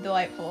just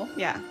delightful.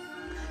 Yeah.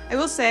 I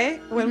will say,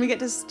 when we get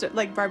to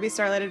like Barbie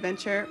Starlight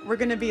Adventure, we're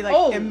gonna be like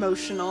Oh.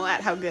 emotional at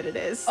how good it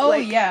is. Oh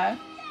like, yeah.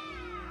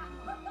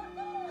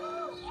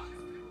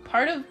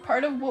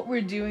 part of what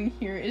we're doing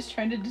here is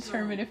trying to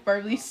determine if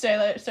Barbie's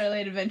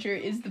Starlight Adventure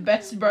is the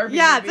best Barbie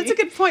Yeah, movie. that's a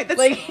good point. That's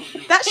Like-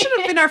 that should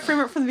have been our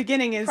framework from the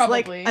beginning. Is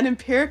like Probably. an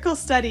empirical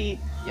study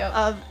Yep.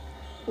 of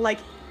like,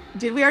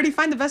 did we already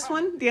find the best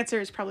one? The answer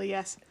is probably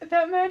yes.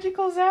 That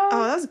magical sound.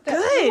 Oh, that was That-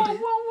 good. wah, wah,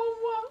 wah,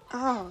 wah.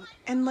 Oh,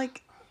 and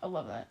like I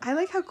love that. I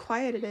like how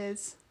quiet it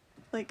is.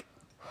 Like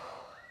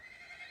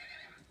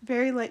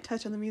very light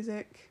touch on the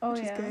music, Oh,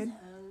 which yeah. is good.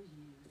 Oh,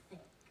 you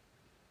think.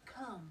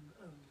 Come,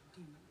 oh,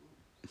 you.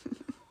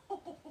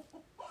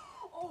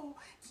 Oh,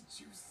 did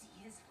you see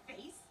his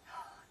face?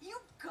 You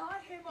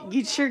got him, Odette.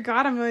 You sure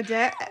got him,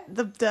 Odette,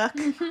 the duck.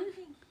 I think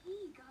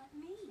he got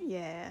me.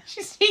 Yeah.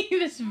 She's singing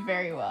this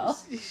very well.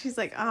 She's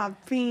like, ah,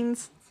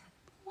 beans.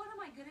 What am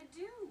I gonna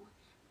do?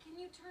 Can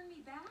you turn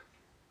me back?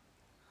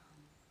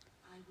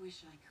 I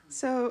wish I could.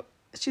 So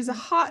she's a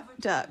hot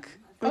duck,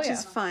 which yeah.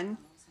 is fun.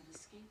 Animals had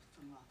escaped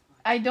from Rothwell.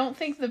 I don't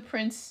think the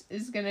prince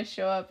is gonna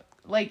show up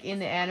like in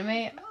the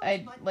anime.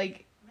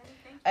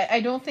 I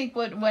don't think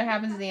what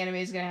happens in the anime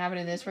is gonna happen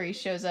in this, where he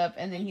shows up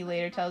and then he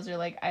later tells her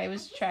like, I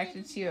was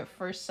attracted to you at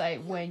first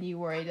sight when you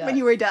were a duck. When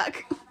you were a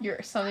duck.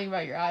 You're something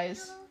about your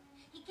eyes.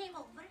 He came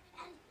over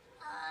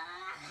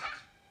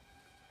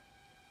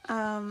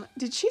and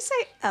Did she say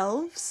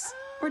elves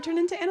were turned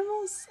into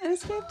animals and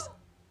escaped?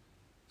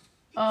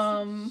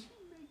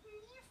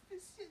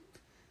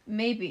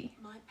 Maybe.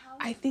 My power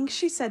I think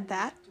she said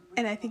that,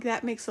 and I think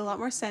that makes a lot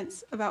more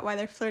sense about why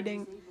they're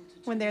flirting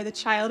when they're the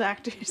child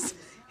actors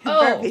in Oh.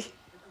 Barbie.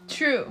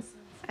 True.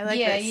 I like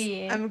Yeah, this.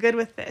 yeah. I'm good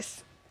with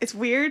this. It's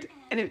weird,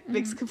 and it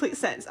makes complete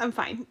sense. I'm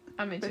fine.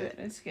 I'm into it.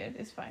 It's good.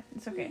 It's fine.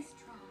 It's okay.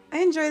 I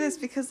enjoy this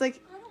because,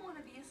 like, I don't want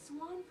to be a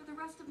swan for the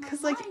rest of my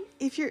because life.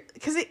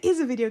 because it is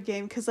a video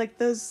game, because like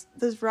those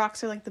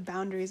rocks are like the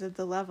boundaries of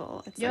the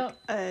level. It's Yep.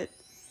 like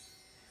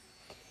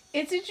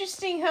It's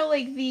interesting how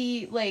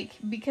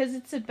because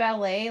it's a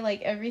ballet,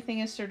 like everything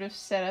is sort of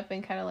set up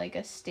in kind of like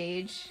a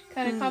stage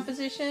kind of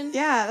composition.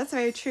 yeah, that's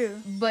very true.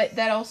 But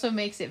that also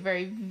makes it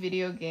very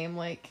video game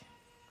like.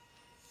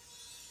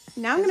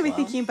 Now I'm gonna be well.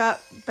 thinking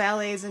about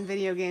ballets and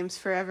video games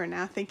forever.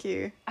 Now, thank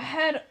you. I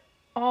had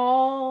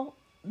all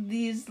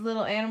these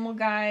little animal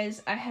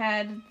guys. I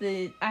had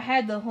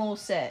the whole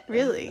set.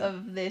 Really?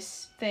 Of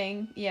this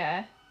thing.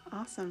 Yeah,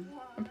 Awesome.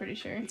 I'm pretty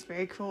sure. It's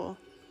very cool.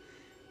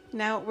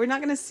 Now, we're not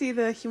going to see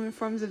the human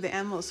forms of the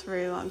animals for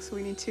very long, so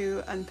we need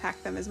to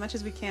unpack them as much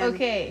as we can.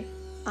 Okay.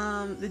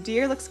 The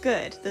deer looks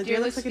good. The deer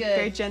looks like looks a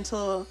very good.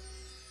 gentle,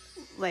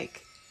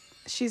 like,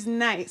 she's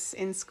nice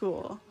in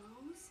school.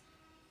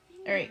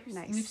 All right.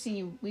 Nice. We've seen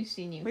you. We've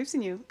seen you.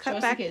 Show Cut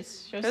us back. the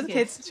kids. Show us Show the the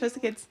kids. kids. Show us the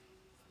kids.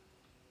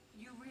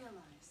 You realize.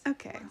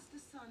 Okay. Once the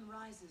sun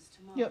rises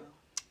tomorrow. Yep.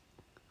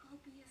 I'll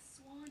be a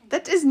swan again.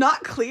 That is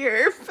not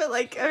clear, but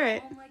like, all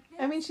right. Home like this.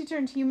 I mean, she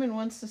turned human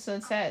once the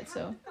sun set,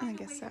 so I Find a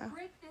guess way so. to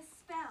break this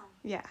spell.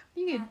 Yeah.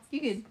 you could. That's the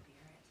spirit.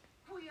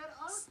 We are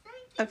all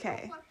thanking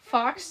Okay. you for what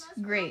Fox,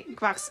 happened last great.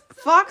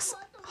 Fox,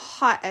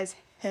 hot as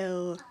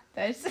hell.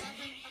 That's Of our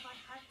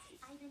hearts,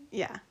 Ivan.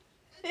 Yeah.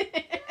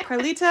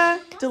 Carlita,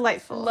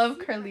 delightful. love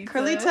Carlita.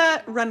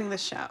 Carlita running the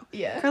show.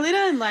 Yeah.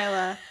 Carlita and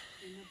Lila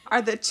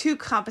are the two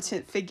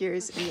competent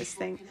figures in this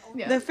thing.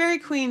 Yeah. The Fairy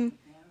Queen,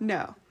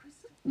 no.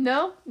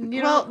 No,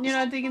 you're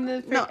not digging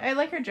the. No. I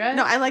like her dress.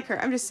 No, I like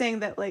her. I'm just saying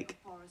that, like,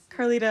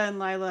 Carlita and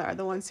Lila are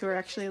the ones who are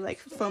actually, like,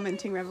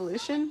 fomenting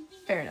revolution.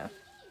 Fair enough.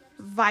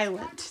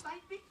 Violent.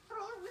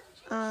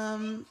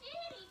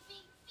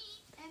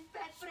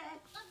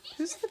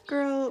 Who's the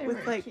girl They're with,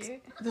 very like,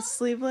 cute. the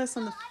sleeveless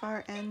on the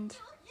far end?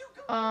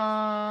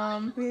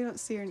 We don't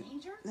see her.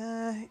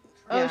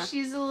 Oh, Yeah.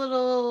 she's a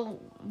little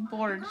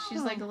bored.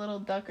 She's like a little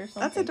duck or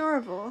something. That's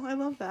adorable. I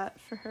love that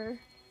for her.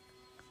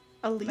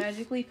 A leaf.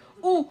 Magically.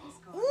 Ooh!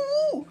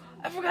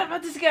 I forgot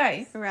about this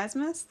guy.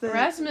 Erasmus? The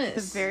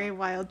Erasmus. very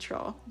wild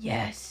troll.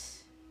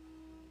 Yes.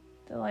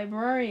 The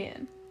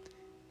librarian.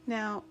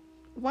 Now,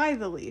 why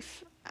the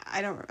leaf?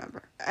 I don't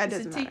remember. It It's a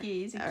doesn't matter.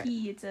 tiki. It's a Alright.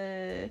 key. It's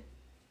a.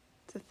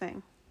 It's a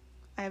thing.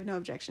 I have no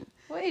objection.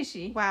 What is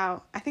she?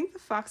 Wow. I think the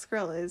fox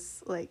girl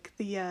is like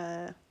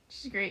the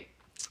She's great.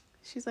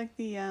 she's like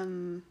the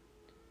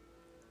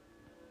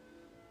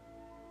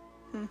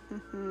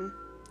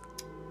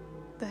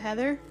the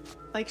Heather?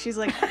 Like she's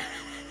like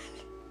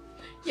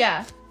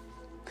Yeah.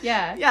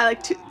 Yeah. yeah,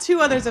 like two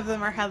others of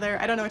them are Heather.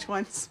 I don't know which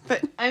ones,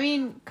 but I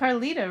mean,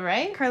 Carlita,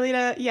 right?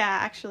 Carlita, yeah,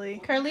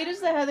 actually.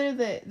 Carlita's the Heather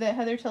that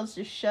Heather tells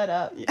to shut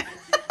up Yeah.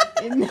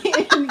 in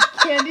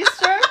Candy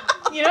Store.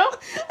 You know?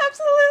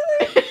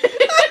 Absolutely.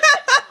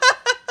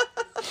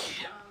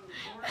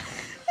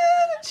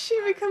 She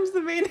becomes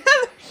the main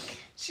Heather.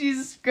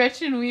 She's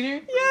Gretchen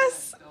Wiener.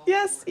 Yes.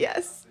 Yes,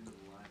 yes.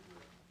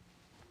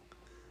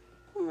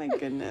 Oh my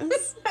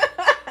goodness.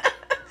 I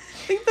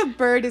think the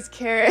bird is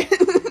Karen.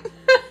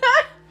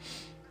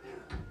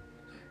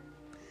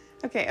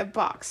 Okay, a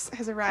box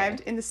has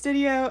arrived in the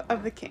studio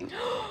of the king.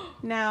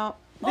 Now,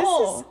 this is I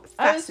was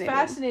fascinating.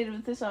 fascinated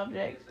with this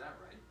object.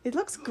 It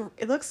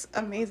looks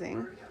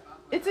amazing.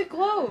 It's a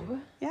globe.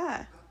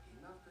 Yeah.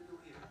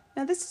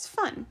 Now this is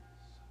fun.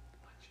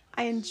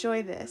 I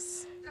enjoy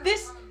this.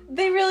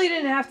 They really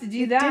didn't have to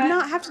do that. Did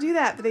not have to do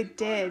that, but they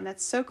did. And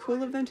that's so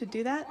cool of them to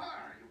do that. Why?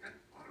 You can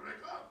butter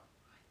it up.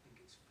 I think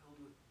it's filled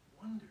with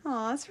wonders.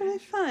 Aw, that's really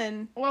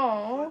fun.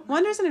 Aww.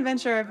 Wonders and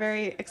adventure are a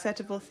very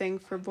acceptable thing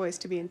for boys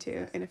to be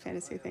into in a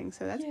fantasy thing,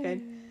 so that's good.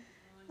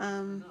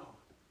 No.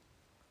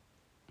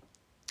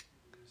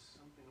 There's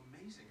something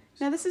amazing.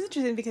 Now this is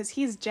interesting because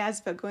he's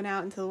jazzed about going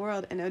out into the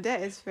world, and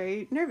Odette is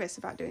very nervous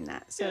about doing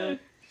that. So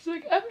She's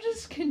like, I'm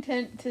just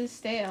content to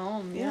stay at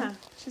home. yeah,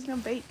 she's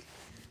gonna bake.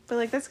 But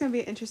like that's gonna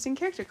be an interesting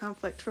character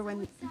conflict for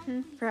when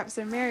perhaps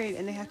they're married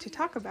and they have to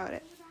talk about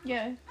it.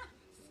 Yeah.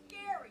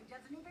 Scary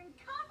doesn't even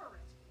cover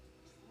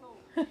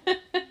it.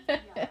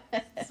 Slow.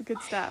 It's good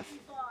stuff.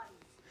 Bodies.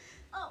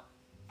 Oh,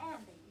 and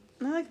they.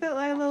 And I like that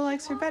Lila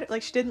likes her better.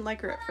 Like she didn't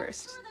like her at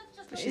first, Sure, that's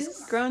just but a she's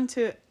Is- grown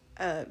to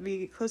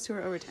be close to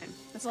her over time.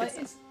 That's good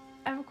stuff.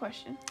 I have a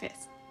question.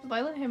 Yes. Is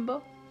Lila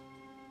himbo?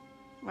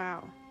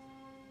 Wow.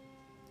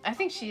 I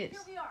think she is. Here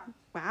we are.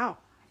 Wow.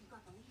 Have you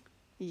got the leaf?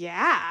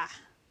 Yeah.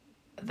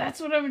 That's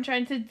what I'm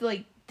trying to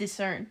like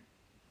discern.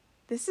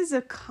 This is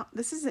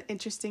this is an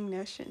interesting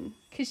notion.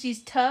 Cause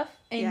she's tough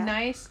and Yeah.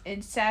 nice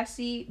and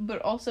sassy,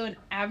 but also an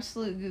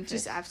absolute goofus.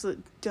 Just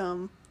absolute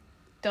dumb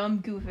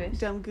Goofus.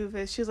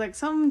 goofus. She's like,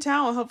 some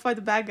town will help fight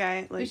the bad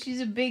guy. But Like, she's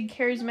a big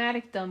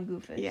charismatic dumb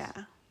goofus. yeah.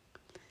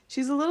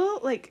 She's a little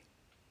like,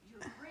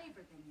 You're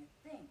braver than you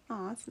think.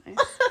 oh, that's nice.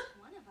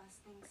 One of us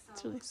thinks so.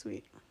 It's really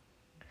sweet.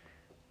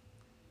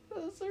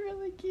 That's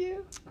really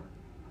cute.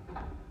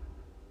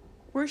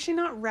 Were she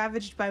not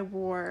ravaged by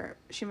war,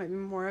 she might be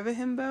more of a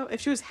himbo. If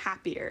she was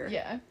happier.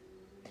 Yeah.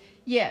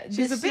 Yeah.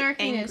 She's the a bit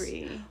snarkiness.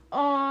 angry.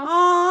 Aw.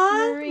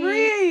 Aww, Marie.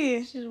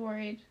 Marie. She's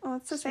worried. Oh,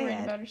 it's so She's worried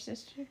sad. about her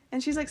sister.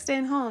 And she's like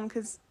staying home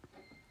because,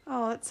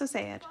 oh, that's so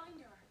sad. Find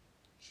her.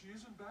 She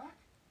isn't back?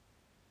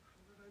 How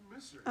did I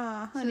miss her?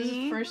 Aw, This is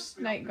honey. his first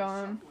night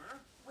gone. Somewhere.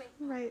 Wait,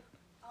 Right.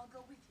 I'll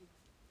go with you.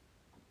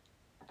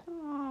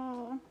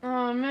 Oh.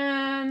 Oh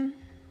man.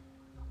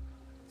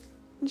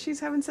 And she's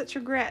having such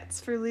regrets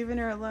for leaving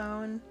her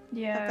alone.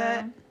 Yeah.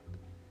 bet.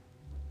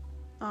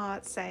 Oh,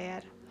 it's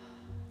sad.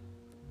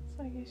 It's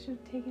like I should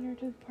have taken her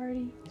to the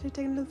party. Should have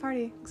taken her to the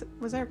party.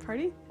 Was there a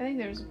party? I think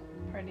there was a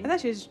party. I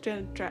thought she was just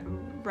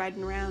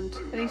riding around.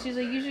 I think she's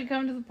like, you should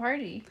come to the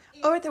party.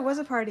 Oh, right, there was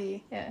a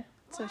party. Yeah.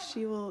 So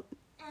she will.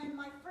 And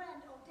my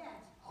friend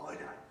Odette. I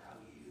don't know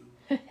you.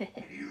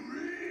 And you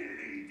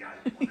really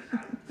don't want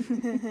to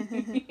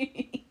know.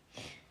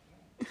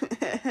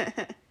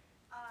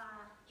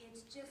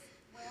 It's just,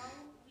 well,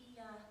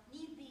 we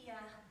need the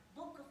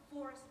Book of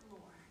Forest Lore.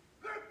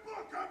 The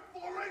Book of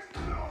Forest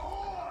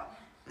Lore!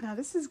 Now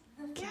this is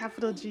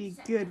capital G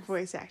good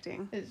voice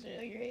acting. It's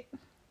really great.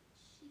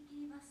 She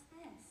gave us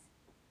this.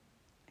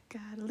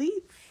 Got a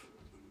leaf.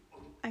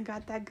 I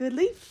got that good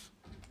leaf.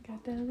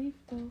 Got that leaf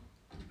though.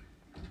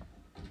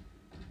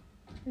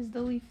 Is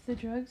the leaf the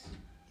drugs?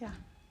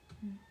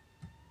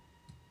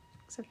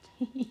 Except,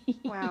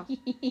 wow.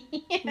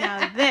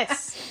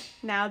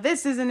 Now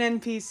this is an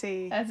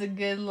NPC. That's a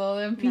good little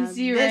Now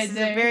NPC right This is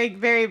there. a very,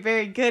 very,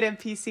 very good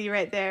NPC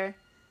right there.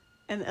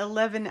 An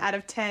 11 out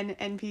of 10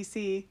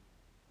 NPC.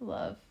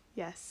 Love.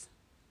 Yes.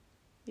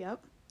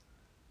 Yep.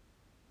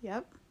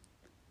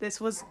 This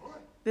was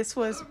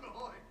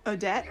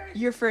Odette,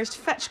 your first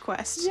fetch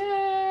quest.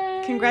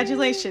 Yay!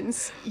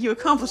 Congratulations. You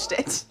accomplished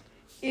it.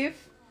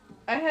 If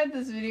I had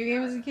this video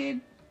game as a kid,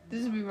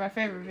 this would be my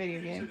favorite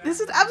video game. This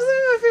is absolutely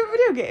my favorite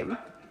video game.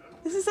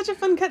 This is such a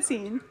fun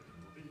cutscene.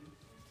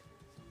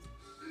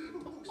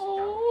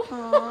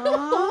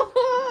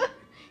 Oh.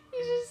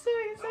 He's just so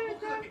excited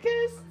to have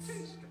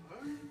guests.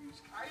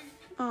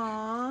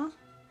 Aww.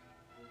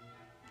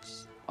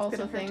 Also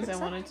gonna hurt things to I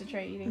accept. wanted to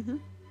try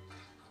eating.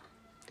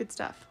 Good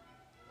stuff.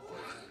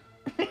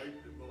 Right in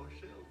my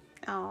shelf.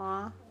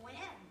 Aww. When?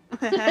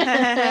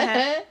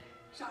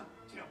 So, tell me,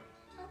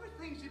 how are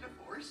things in the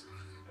forest?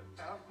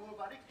 Found more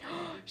about it?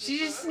 She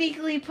just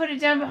sneakily put it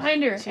down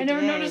behind her. I never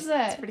She did. noticed It's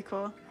that. pretty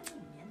cool.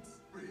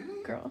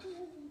 Really? Girl.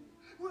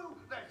 Well,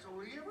 that's all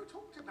he ever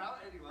talked about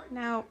anyway.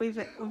 Now we've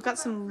got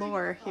some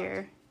lore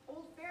here.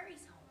 Old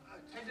Fairy's home.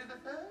 Tender the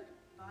third?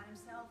 Bought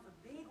himself a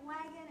big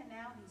wagon and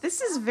now he's.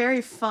 This is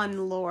very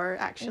fun lore,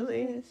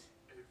 actually. It is.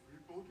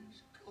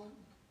 Everybody's gone.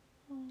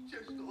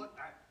 Just like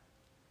that.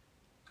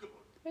 God.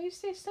 Why you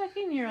stay stuck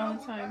in here all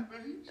the time?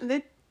 That means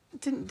They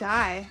didn't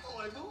die,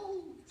 I'm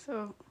old.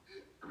 so.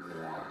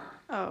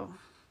 Oh.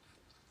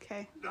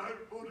 Okay. Nobody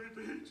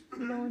needs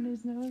me. No one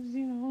knows,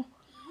 you know.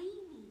 We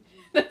need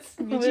you. That's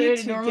Need what you it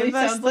to normally give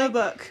us sounds the like.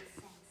 book. Says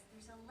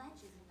there's a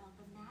legend about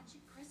the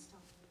magic crystal.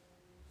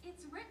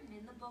 It's written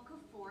in the Book of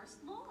Forest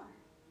Lore.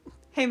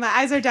 Hey, my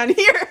eyes are down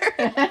here.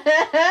 Is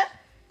that?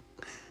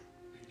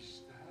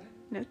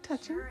 No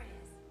touching. Sure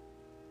is.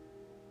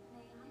 May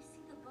I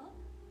see the book?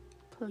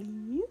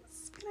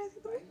 Please. Can I see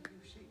the book?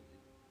 You see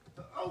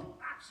it? Oh,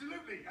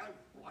 absolutely.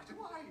 Right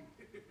away.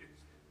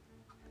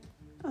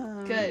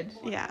 Good.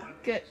 Yeah,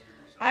 Good.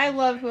 I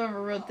love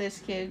whoever wrote this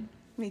kid.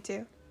 me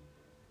too.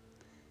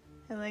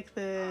 I like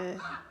the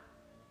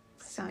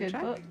It's a good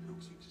soundtrack. book. It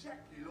looks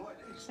exactly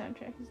like this.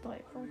 Soundtrack is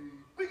delightful.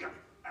 Bigger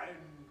and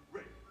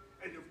red.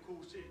 And of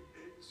course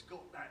it's It's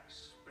got that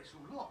special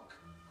lock.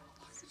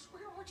 I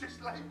swear I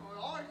just laid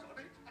my eyes on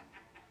it.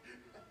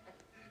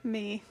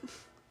 Me.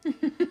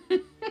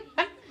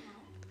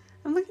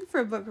 I'm looking for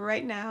a book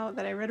right now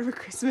that I read over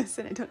Christmas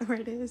and I don't know where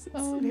it is. It's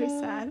Oh, very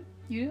no. sad.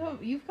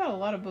 You've got a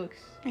lot of books.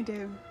 I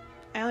do.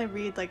 I only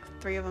read like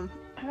 3 of them.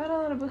 I got a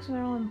lot of books that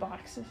are all in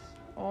boxes.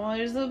 Oh,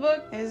 there's the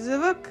book. There's the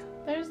book.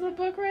 There's the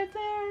book right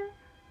there.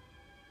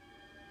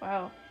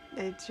 Wow.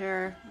 It's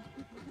sure.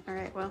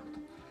 Alright, well.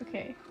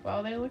 Okay.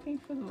 While they're looking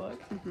for the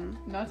book,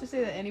 Mm-hmm. not to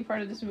say that any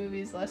part of this movie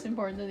is less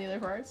important than the other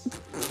parts,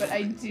 but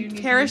I do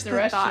need Perish to use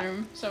the the thought.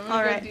 restroom, so I'm gonna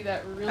Alright. go do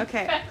that real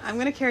Okay, fast. I'm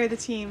gonna carry the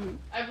team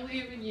I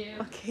believe in you.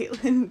 while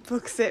Caitlin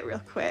books it real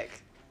quick.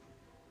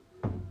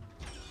 Hey!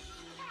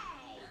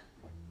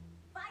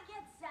 If I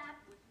get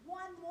zapped with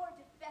one more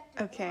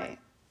defective Okay. one,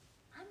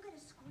 I'm gonna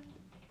scream.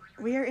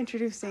 We are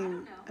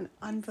introducing an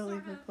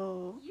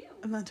unbelievable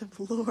amount of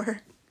lore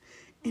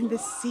in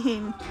this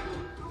scene.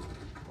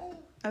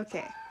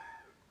 Okay.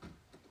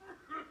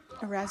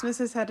 Erasmus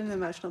has had an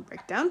emotional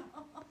breakdown.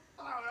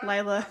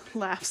 Lila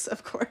laughs,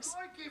 of course.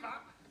 I give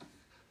up.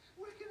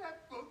 Where can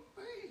that book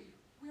be?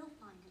 We'll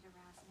find it,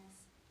 Erasmus.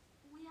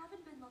 We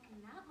haven't been looking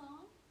that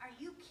long. Are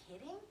you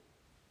kidding?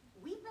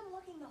 We've been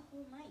looking the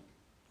whole night.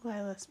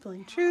 Lila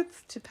spilling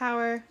truth to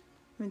power.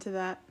 I'm into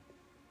that.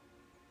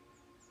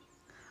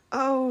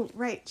 Oh,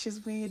 right.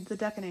 She's made the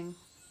duckening.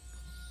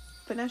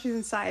 But now she's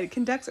inside.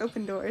 Can ducks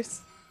open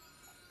doors?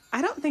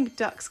 I don't think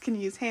ducks can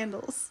use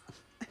handles.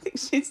 I think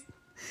she's...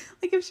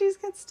 Like, if she's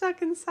got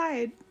stuck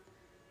inside,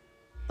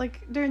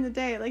 like, during the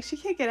day, like, she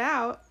can't get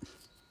out.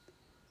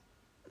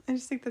 I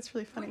just think that's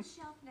really funny. Which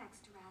shelf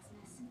next,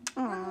 Erasmus?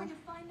 Aw. We're going to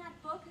find that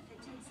book if it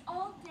takes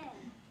all day.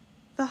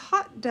 The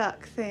hot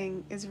duck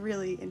thing is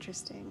really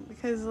interesting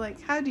because, like,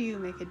 how do you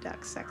make a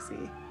duck sexy?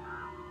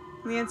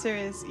 And the answer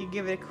is you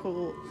give it a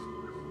cool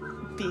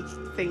beak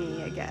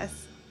thingy, I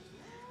guess.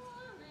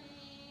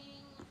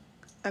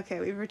 Okay,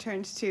 we've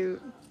returned to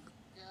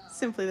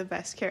simply the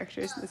best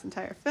characters in this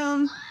entire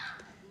film.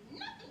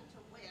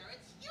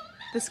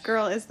 This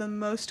girl is the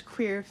most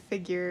queer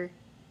figure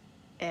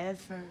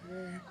ever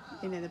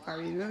in a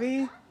Barbie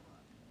movie.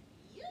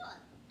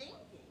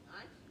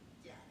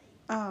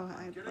 Oh,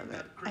 I love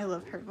it. I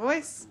love her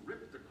voice.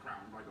 Rip the crown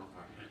right off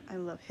her head. I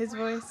love his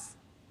voice.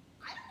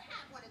 I don't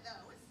have one of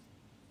those.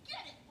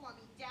 Get it for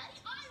me, Daddy.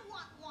 I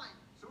want one.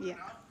 Soon Yeah.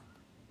 enough,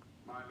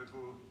 my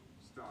little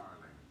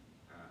starling.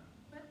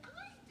 But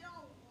I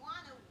don't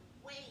want to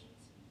wait.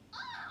 Oh,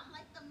 I'm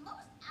like the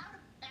most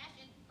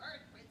out-of-fashion bird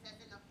princess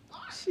in the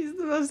forest. She's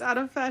the most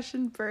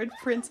out-of-fashion bird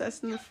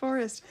princess in the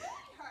forest.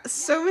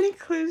 So many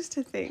clues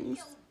to things.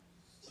 No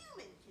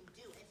human can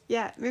do it.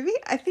 Yeah, maybe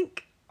I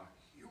think A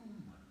human.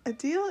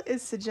 Adil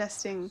is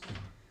suggesting.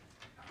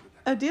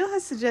 Adil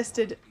has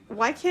suggested,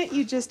 why can't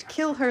you just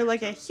kill her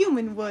like a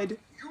human would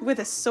with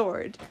a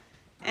sword?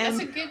 And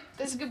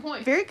That's a good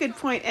point. very good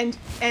point.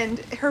 And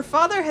her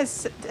father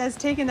has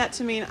taken that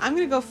to mean I'm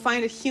gonna go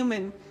find a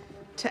human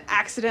to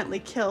accidentally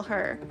kill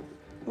her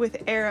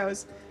with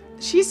arrows.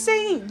 She's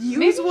saying use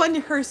Maybe-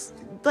 one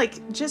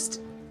like just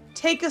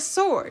take a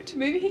sword.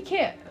 Maybe he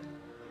can't.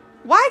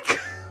 Why?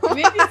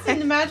 Maybe it's in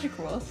the magic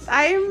rules.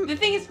 I'm The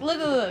thing is,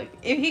 look.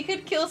 If he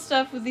could kill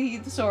stuff with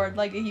the sword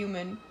like a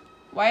human,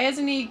 why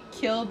hasn't he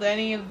killed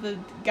any of the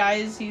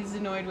guys he's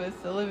annoyed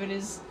with that live in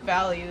his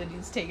valley that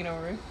he's taken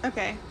over?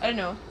 okay. I don't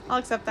know. I'll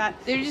accept that.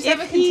 They just If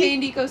have a he-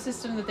 contained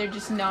ecosystem that they're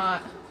just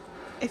not.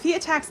 If he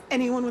attacks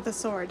anyone with a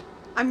sword,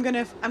 I'm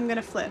gonna flip. I'm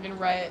gonna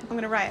riot. I'm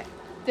gonna riot.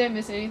 Did I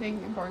miss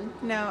anything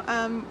important? No,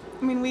 I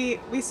mean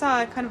we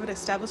saw kind of an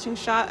establishing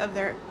shot of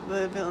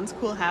the villain's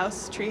cool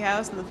house, tree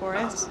house in the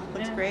forest.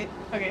 Looks Yeah. great.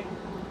 Okay.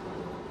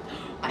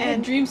 I had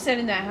And- dreams set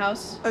in that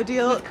house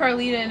Odile with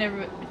Carlita and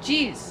everybody.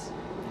 Jeez.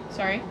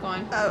 Sorry, go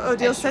on.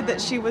 Odile said that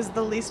Extra. she was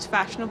the least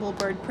fashionable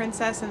bird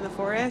princess in the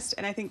forest,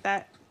 and I think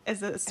that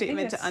is a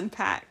statement to that's-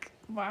 unpack.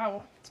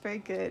 Wow. It's very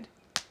good.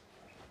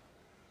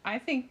 I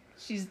think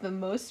she's the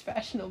most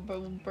fashionable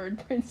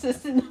bird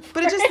princess in the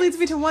But it just leads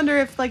me forest. to wonder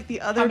if like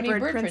the other many bird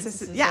bird princesses,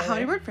 princesses yeah, are how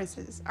many there? bird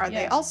princesses are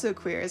they Yeah. also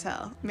queer as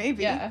hell?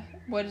 Maybe. Yeah.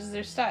 What is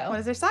their style? What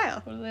is their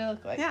style? What do they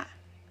look like? Yeah.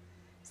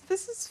 So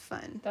this is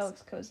fun. That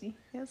looks cozy.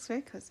 Yeah, it's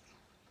very cozy.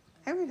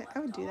 I would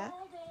do that.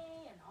 All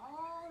day and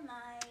all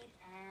night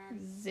and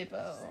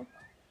Zippo.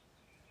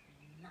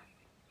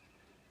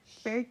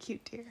 Very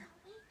cute deer.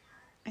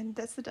 And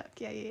that's the duck.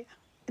 Yeah, yeah, yeah.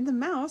 And the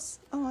mouse.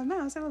 Oh, a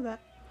mouse. I love that.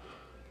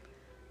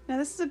 Now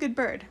this is a good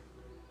bird.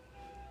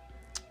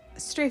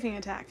 Strafing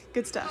attack.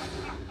 Good stuff.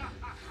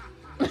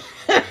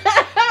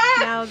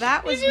 Now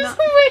that was He just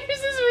not.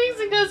 waves his wings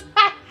and goes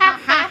ha ha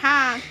Ha ha.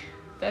 ha.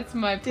 That's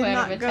my Did plan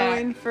not of go attack.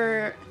 in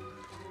for.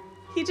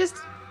 He just.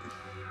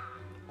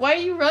 Why are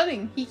you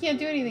running? He can't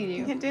do anything to He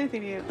you. can't do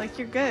anything to you. Like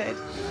you're good.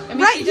 I mean,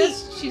 Right,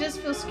 she does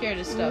feel scared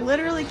of stuff.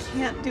 Literally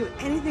can't do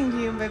anything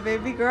to you, my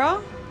baby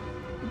girl.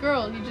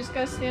 Girl, you just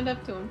gotta stand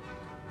up to him.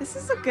 This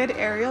is a good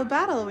aerial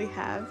battle we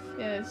have.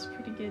 Yeah, it's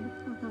pretty good.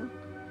 Mhm.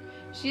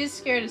 She is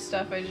scared of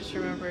stuff, I just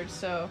remembered,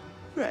 so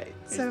Right.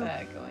 there's So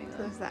that going on.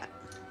 there's that.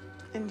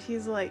 And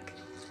he's like,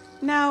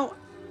 now,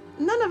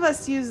 none of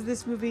us use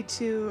this movie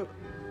to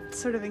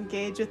sort of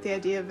engage with the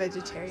idea of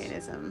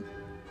vegetarianism.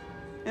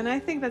 And I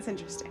think that's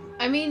interesting.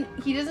 I mean,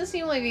 he doesn't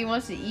seem like he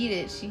wants to eat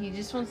it. He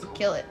just wants to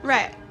kill it.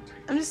 Right.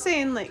 I'm just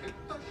saying, like,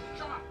 The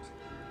shot.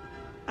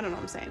 I don't know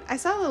what I'm saying. I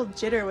saw a little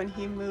jitter when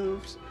he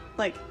moved.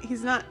 Like,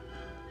 he's not,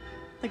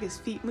 like, his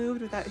feet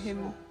moved without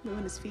him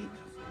moving his feet.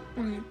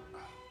 What are you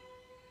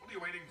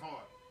waiting for?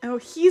 Oh,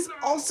 he's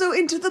also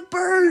into the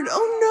bird.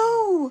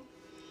 Oh, no.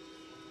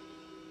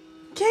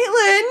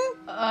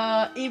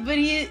 Caitlin! But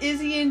is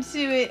he into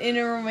it in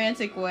a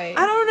romantic way?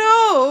 I don't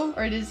know.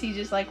 Or does he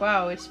just like,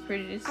 wow, it's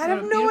pretty, it's I what have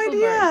a no beautiful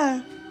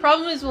idea. bird.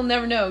 Problem is, we'll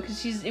never know,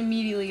 because she's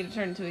immediately gonna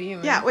turn into a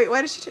human. Yeah, wait,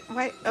 why does she...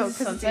 why? Oh, It's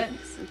because sunset.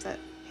 it's sunset.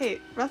 Hey,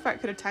 Rothbart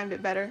could have timed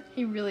it better.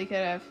 He really could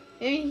have.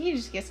 I mean, he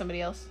just get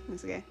somebody else.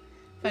 It's okay.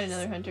 Find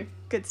another hunter.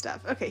 Good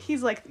stuff. Okay,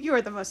 he's like, you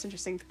are the most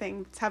interesting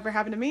thing that's ever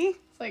happened to me.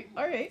 It's like,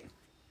 alright.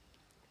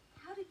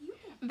 How did you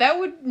get That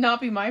would not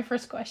be my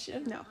first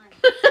question. No.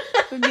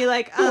 Would be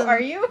like, Who are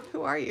you?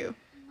 Who are you?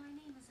 My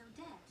name is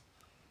Odette.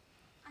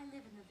 I live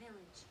in the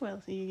village.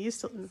 Well, you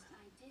used to... I did.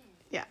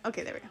 Yeah,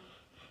 okay, there we go.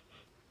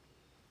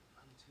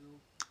 Until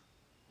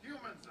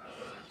humans are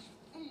such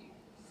fools.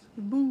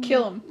 Boom.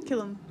 Kill him.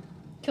 Kill him.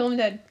 Kill him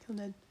dead. Kill him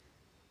dead.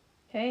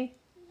 Okay.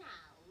 Now,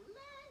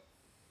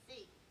 let's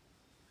see.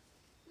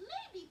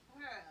 Maybe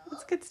Pearl.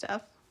 That's good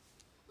stuff.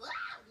 Wow,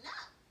 no.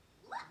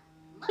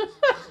 Wow,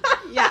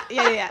 much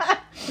Yeah.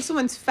 This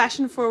woman's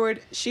fashion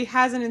forward. She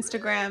has an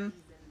Instagram.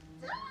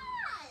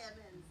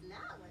 diamonds. Now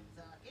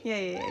we're talking.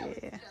 Yeah.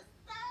 Just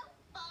so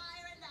fire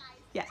and ice.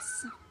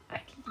 Yes.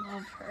 I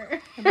love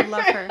her. I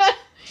love her.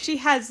 She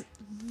has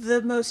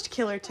the most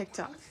killer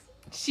TikTok.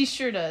 She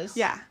sure does.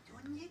 Yeah.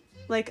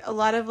 Like a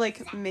lot of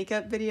like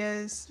makeup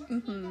videos.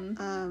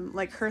 Mm-hmm.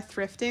 Like her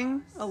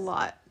thrifting a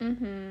lot.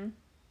 Mm-hmm. And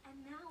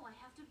now I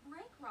have to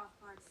break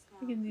Rothbard's spell.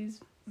 Look at these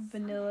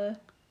vanilla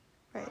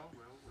Right.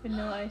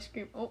 vanilla ice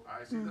cream. Oh.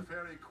 I see the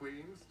Fairy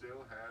Queen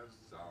still has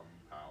some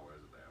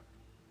powers left.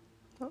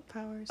 What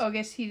powers? Oh, I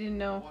guess he didn't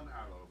know. One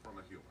arrow from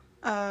a human.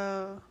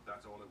 Oh.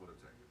 That's all it would have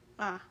taken.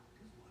 Ah.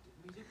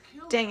 Me to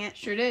kill Dang it.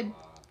 Sure did.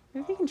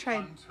 Maybe we can try a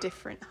Hunter.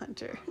 different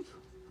hunter.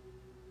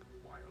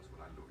 Why else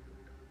would I lure you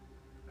here?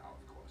 Now,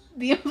 of course,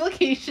 The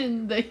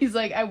implication that he's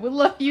like, I would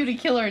love you to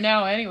kill her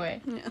now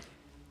anyway. Yeah.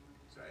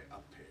 say a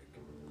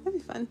pig. That'd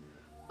be fun.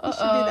 Uh should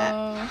do that.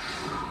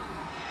 oh.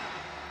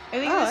 I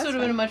think Oh, this that's would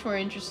have been a fun. much more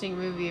interesting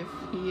movie if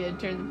he had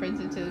turned the prince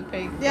into the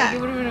pig. Yeah. Like,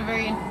 it would have been a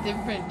very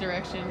different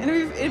direction. And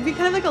it'd be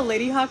kind of like a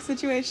Lady Hawk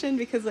situation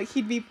because like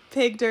he'd be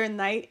pig during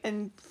night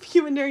and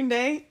human during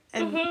day.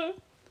 And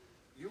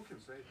You can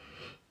save him.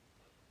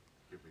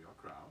 Give me your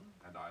crown,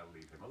 and I'll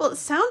leave him alone. well, it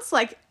sounds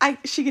like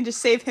she can just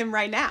save him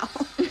right now.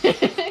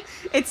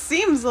 It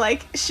seems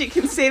like she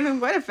can save him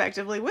quite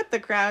effectively with the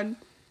crown.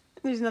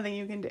 There's nothing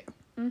you can do.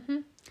 Mm-hmm.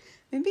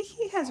 Maybe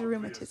he has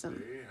rheumatism,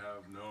 Obviously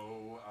have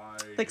no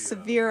idea. like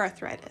severe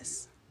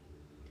arthritis.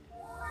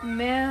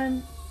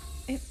 Man,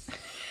 This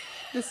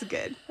is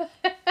good.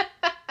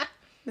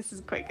 This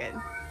is quite good.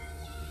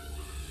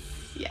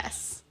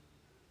 Yes.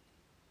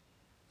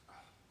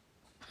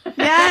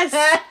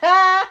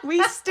 Yes!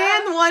 We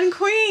stand one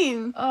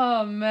queen!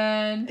 Oh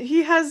man,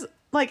 He has,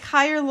 like,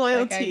 higher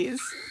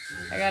loyalties.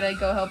 I gotta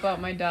go help out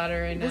my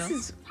daughter right now. This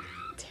is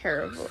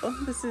terrible.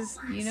 This is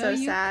you know, so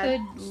you sad.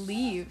 could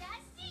leave.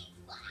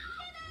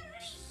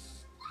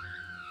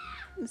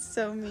 It's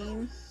so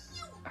mean.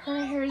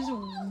 Her hair's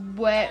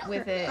wet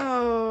with it.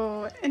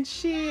 Oh, and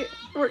she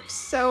worked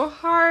so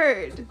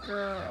hard.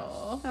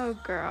 Girl. Oh,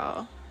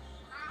 girl.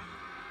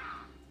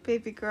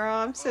 Baby girl,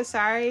 I'm so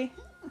sorry.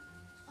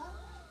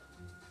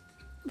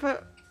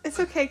 But it's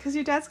okay, because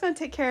your dad's going to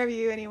take care of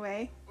you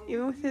anyway.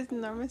 Even with his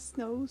enormous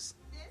nose.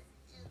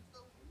 This is the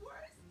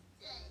worst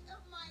day of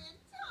my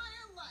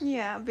entire life.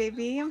 Yeah,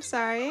 baby, I'm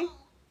sorry. Now.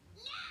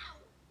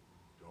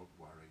 Don't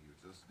worry,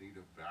 you just need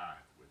a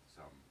bath with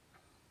some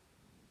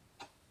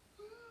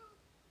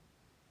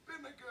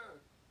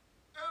vinegar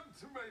and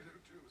tomato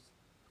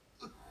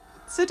juice.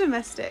 So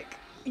domestic.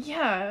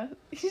 Yeah,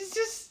 he's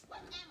just. What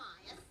am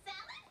I, a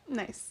salad?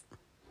 Nice.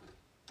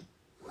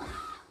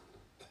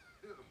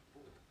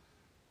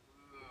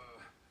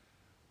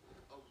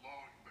 A long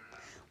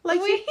bath. Like,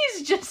 Well,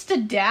 he's just a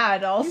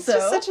dad, also. he's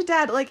just such a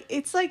dad. Like,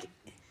 it's like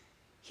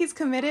he's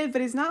committed,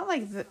 but he's not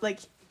like,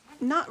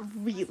 not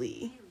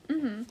really.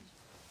 Mm-hmm.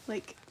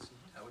 Like,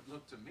 How it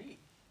looked to me.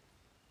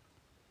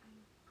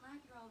 Glad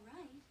you're all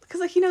right. because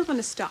like he knows when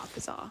to stop.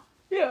 Is all.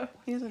 Yeah.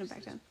 He knows when to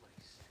back down.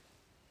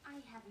 I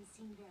haven't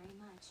seen very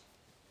much.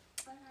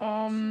 But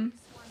I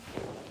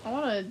I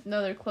want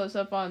another close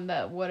up on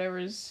that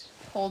whatever's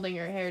holding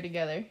her hair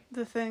together.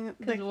 The thing,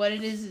 Because like, what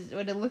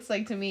it looks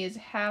like to me is a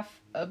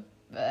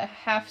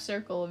half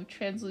circle of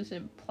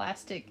translucent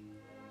plastic.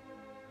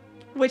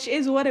 which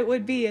is what it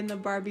would be in the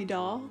Barbie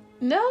doll.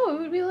 No, it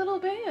would be a little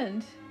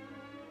band.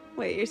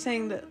 Wait, you're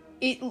saying that?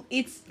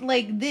 It's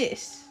like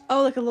this,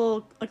 Oh, like a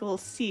little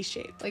C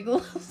shape. like a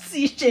little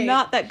C shape.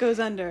 Not that goes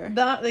under.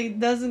 Not like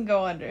doesn't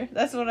go under.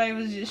 That's what I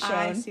was just shown.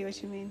 I see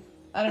what you mean.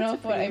 I don't know That's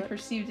if a what pretty I look.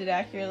 perceived it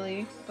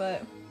accurately, but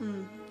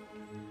Hmm.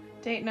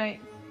 date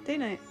night. Day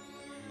night.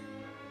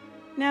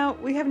 Now,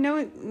 we have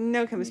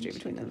no chemistry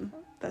between them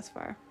thus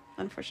far,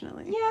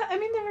 unfortunately. Yeah, I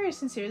mean, they're very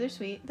sincere. They're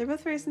sweet. They're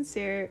both very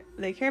sincere.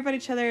 They care about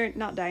each other,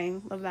 not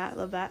dying. Love that,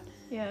 love that.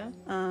 Yeah.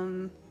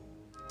 Um,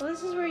 Well,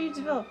 this is where you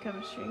develop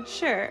chemistry.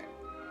 sure.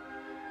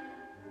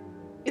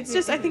 It's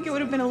just, I think it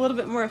would have been a little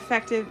bit more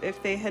effective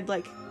if they had,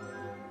 like,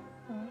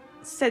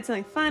 said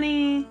something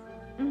funny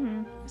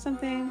Mm-hmm. or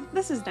something.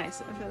 This is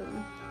nice of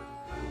them.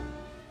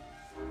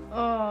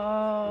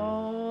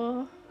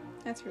 Oh,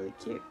 That's really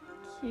cute.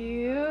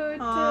 cute. Aww.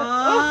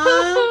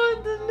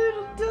 Oh, the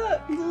little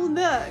duck. Little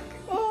duck.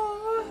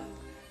 Oh,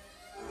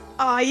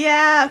 Oh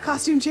yeah,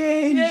 costume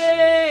change.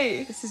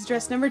 yay! This is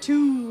dress number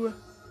 2,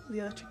 the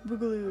Electric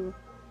Boogaloo.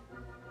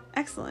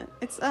 Excellent.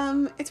 It's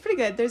pretty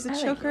good. There's a I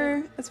like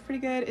choker that's pretty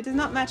good. It does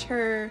not match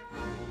her.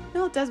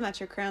 No, it does match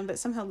her crown, but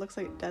somehow it looks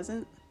like it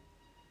doesn't.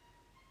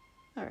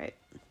 All right.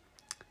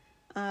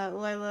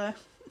 Lila,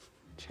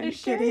 trying They're to get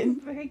sharing in.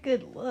 very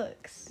good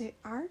looks. They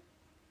are.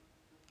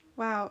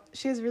 Wow,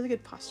 she has really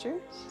good posture.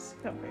 She's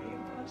got very good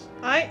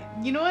posture.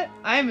 You know what?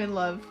 I'm in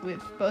love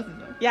with both of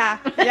them. Yeah,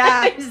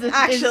 yeah. It's the-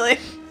 actually,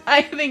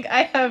 I think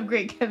I have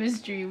great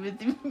chemistry with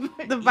the each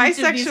of these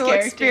bisexual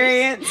characters.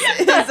 experience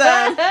is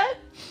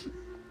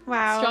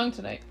wow. Strong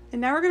tonight.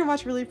 And now we're gonna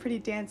watch really pretty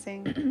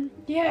dancing,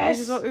 Yes.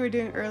 which is what we were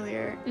doing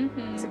earlier.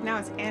 Mm-hmm. Except now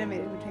it's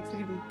animated, which makes it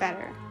even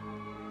better.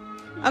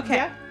 Okay,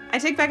 Yeah. I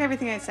take back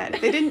everything I said.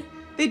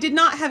 They did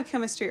not have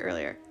chemistry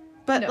earlier,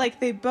 but No. like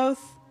they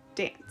both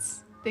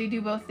dance. They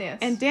do both dance.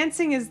 And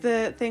dancing is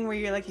the thing where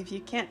you're like, if you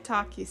can't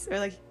talk, or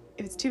like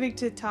if it's too big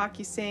to talk,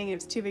 you sing. If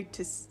it's too big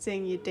to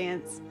sing, you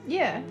dance.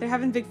 yeah. They're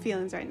having big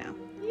feelings right now.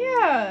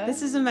 Yeah.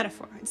 This is a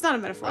metaphor. It's not a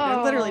metaphor. They're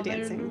Oh, literally they're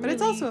dancing, but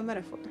it's really- also a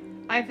metaphor.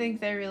 I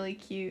think they're really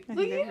cute. I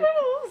Look think at they're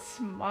that little A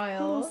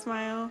smile. little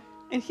smile,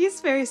 and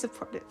he's very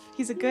supportive.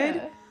 He's a good,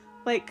 Yeah.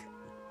 like,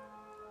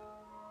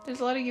 There's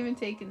a lot of give and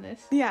take in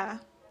this. yeah.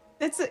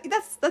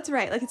 That's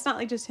right. Like it's not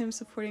like just him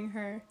supporting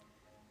her.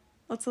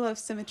 That's a lot of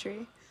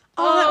symmetry.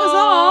 Oh, that was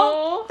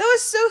all. That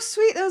was so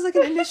sweet. That was like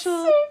an initial.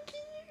 So cute.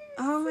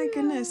 Oh my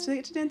goodness. Do they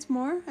get to dance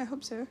more? I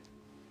hope so.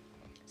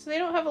 So they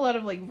don't have a lot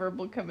of like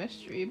verbal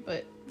chemistry,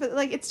 but But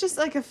like it's just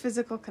like a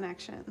physical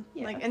connection.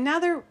 Yeah. Like and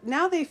now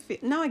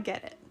I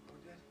get it.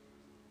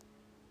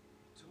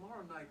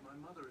 Tomorrow night,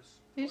 my mother is.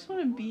 they just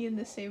want to be in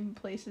the same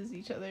place as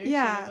each other.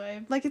 Yeah. Sort of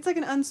vibe. Like it's like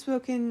an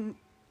unspoken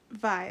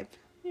vibe.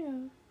 Yeah.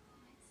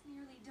 It's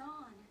nearly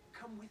dawn.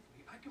 Come with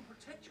me. I can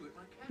protect you at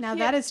my castle. Now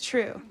Yeah. that is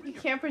true. You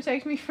can't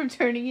protect me from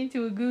turning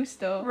into a goose,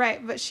 though.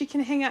 Right, but she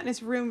can hang out in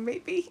his room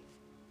maybe.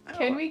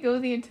 Can we go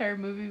the entire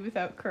movie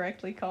without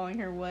correctly calling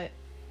her what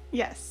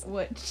Yes.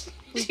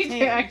 We she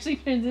can. actually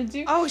turns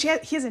into? Oh, he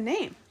has a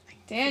name.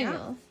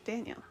 Daniel.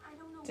 Daniel. I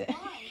don't know Da-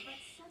 why, but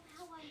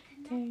somehow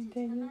I'm connected to the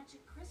Daniel.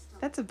 magic crystal.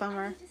 That's a I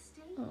bummer. need to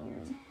stay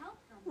here to help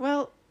them.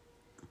 Well,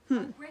 I'll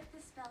break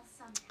the spell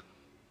somehow.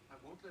 I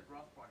won't let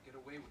Rothbard get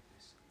away with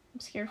this. I'm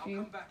scared I'll for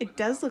you. come back it with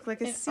does the look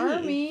like a An sea.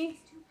 army. He's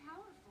too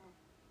powerful.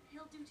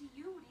 He'll do to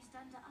you what he's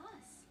done to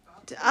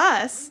us. To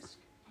us? risk.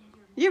 And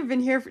you're You've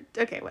been here for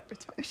okay. What?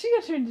 It's fine. She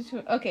got turned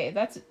into. Okay,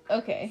 that's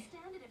okay.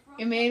 stand it if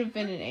It may Rothbard have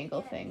been an hurt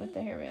angle me, thing with the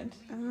hairband.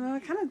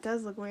 It kind of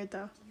does look weird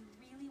though. Do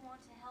you really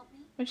want to help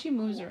me? When she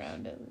moves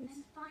around, at least.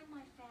 Then find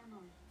my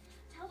family.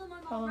 Tell them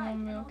I'm Tell them alright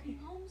I'm and I'll okay. be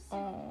home soon.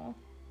 Aww.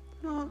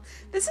 Oh,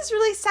 this is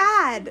really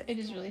sad It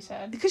is really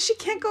sad. because she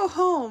can't go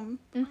home,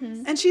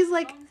 Mm-hmm. and she's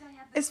like, As long as I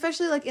have the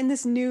especially like in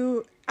this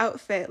new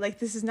outfit. Like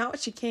this is not what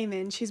she came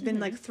in. She's been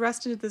Mm-hmm. like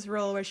thrust into this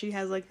role where she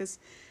has like this,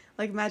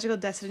 like magical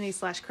destiny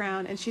 /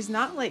 crown, and she's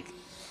not like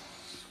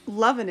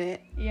loving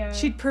it. Yeah.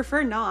 She'd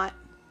prefer not.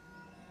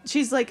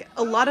 She's like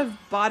a lot of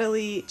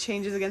bodily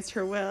changes against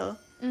her will,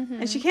 Mm-hmm.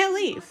 and she can't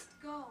leave. Let's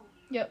go.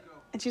 Yep.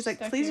 And she's like,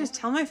 Stuck please here. just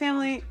tell my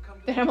family Come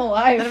That with I'm me.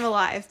 alive. that I'm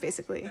alive,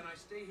 basically. Then I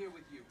stay here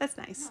with you. That's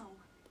nice. No.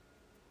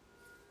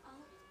 I'll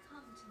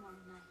come tomorrow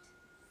night.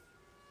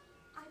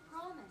 I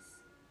promise.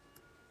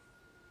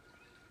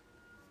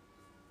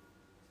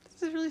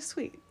 This is really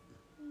sweet.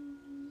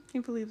 He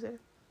believes her.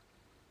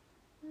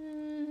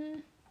 Mm-hmm.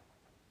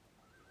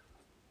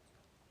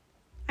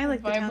 I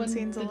like the Vibe town when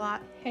scenes a the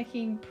lot.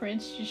 Hecking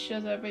prince just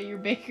shows up at your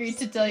bakery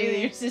to tell you that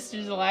your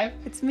sister's alive.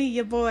 It's me,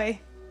 your boy.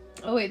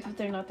 Oh wait, but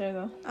they're not there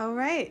though. All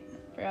right.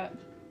 Forgot.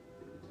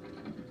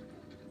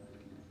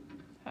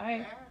 Hi.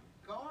 They're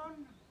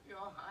gone, Your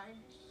Highness.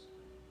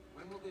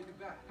 When will they be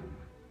back?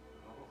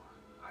 Oh,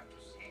 hard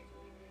to say.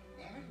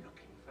 They're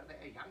looking for their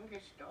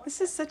youngest daughter.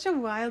 This is such a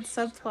wild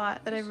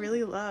subplot that I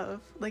really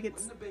love. Like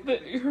it's, When the baby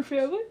But leaves her us,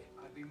 family?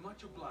 I'd be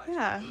much obliged.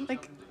 Yeah, if you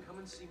like, tell them to come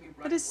and see me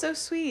right that is so away.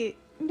 sweet.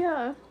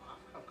 Yeah.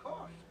 Of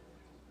course.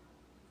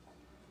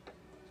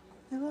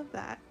 I love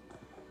that.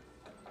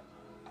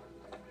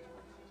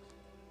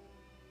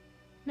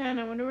 Man,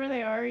 I wonder where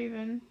they are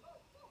even.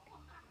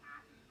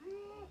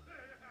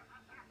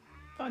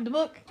 Found the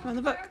book. On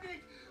the book. Found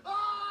it!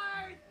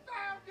 I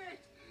found it!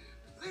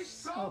 This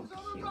So song's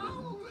on the cute.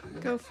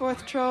 road! Go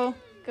forth, troll.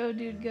 Go,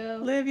 dude, go.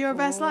 Live your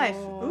best life.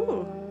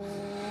 Ooh.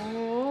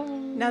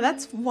 Now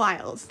that's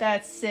wild.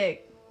 That's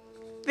sick.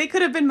 They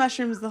could have been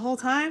mushrooms the whole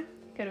time.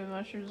 Could have been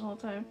mushrooms the whole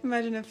time.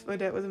 Imagine if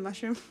Odette was a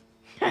mushroom.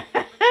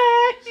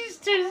 She's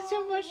turns into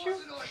a mushroom.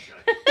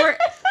 What did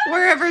I say?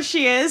 Wherever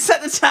she is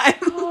at the time.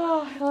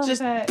 Oh, I love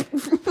Just- that. It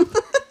was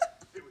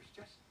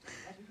just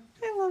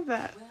a little I love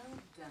that. Well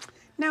done.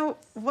 Now,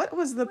 what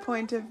was the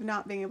point of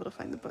not being able to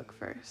find the book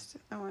first?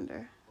 I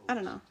wonder. I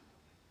don't know.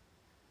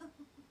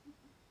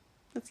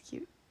 That's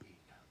cute.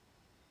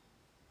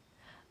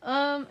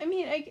 I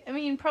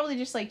mean, probably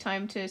just like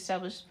time to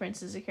establish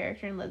Prince as a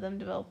character and let them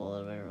develop a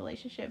little bit of a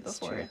relationship That's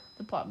before true.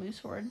 the plot moves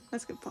forward.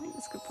 That's a good point.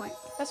 That's a good point.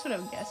 That's what I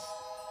would guess.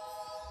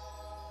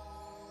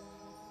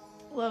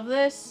 Love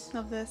this.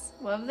 Love this.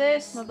 Love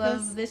this. Love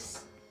Love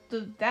this.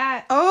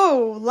 That.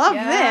 Oh, love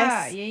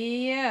yeah, this.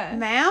 Yeah.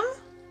 Ma'am?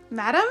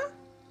 Madam?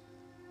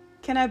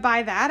 Can I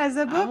buy that as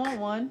a I book? want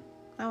one.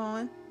 I want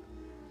one.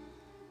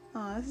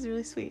 Oh, this is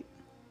really sweet.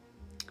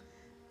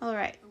 All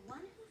right. The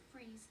one who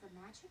frees the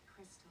magic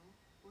crystal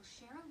will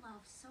share a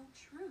love so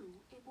true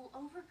it will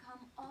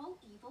overcome all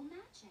evil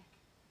magic.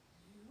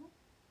 You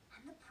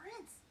and the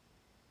prince.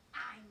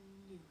 I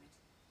knew it.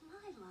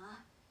 Lila,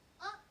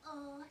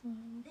 Uh-oh.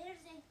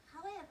 There's a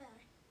however.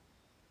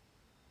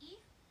 If,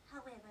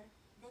 however,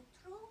 the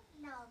true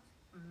love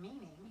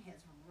Meaning his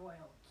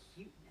royal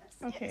cuteness.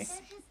 Okay.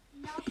 attaches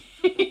love to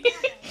the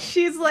other,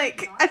 She's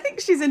like, I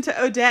think she's into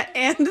Odette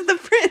and the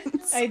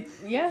prince.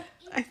 Yeah.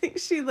 I think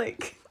she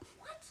like,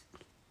 What?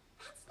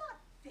 That's not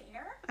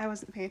fair. I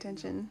wasn't paying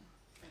attention.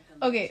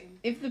 Okay,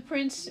 if the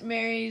prince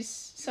marries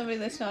somebody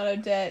that's not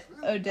Odette,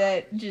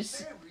 Odette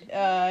just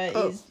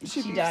is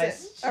she she beeps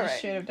dies. it. She All just right.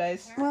 straight up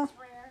dies. Well- That's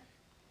rare.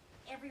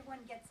 Everyone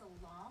gets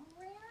along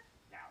rare.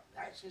 Now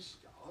that's a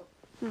start.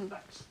 Hmm.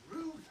 But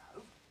true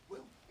love,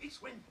 well,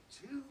 it's when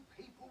two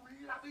people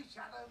love each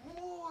other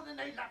more than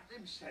they love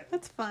themselves.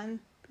 That's fun.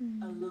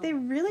 Alone. They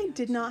really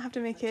did not have to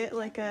make it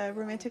like a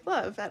romantic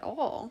love at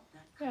all.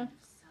 That Yeah. kind of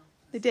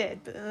selfless They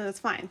did, but that's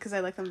fine because I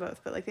like them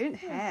both. But like they didn't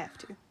have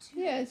to.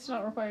 Yeah, it's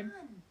not required.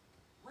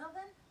 Well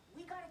then,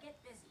 we gotta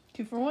get busy.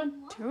 2 for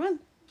 1. Two one.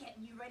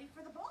 Getting you ready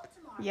for the ball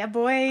tomorrow. Yeah,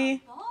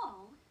 boy.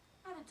 ball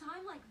at a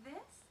time like this?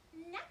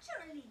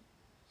 naturally.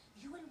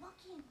 You will walk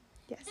in.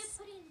 The Yes. prince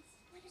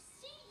will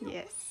see you.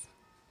 Yes.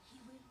 He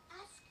will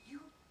ask you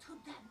to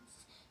dance.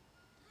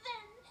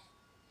 Then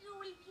you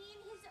will be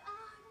in his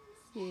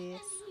arms.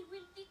 Yes. And he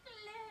will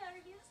declare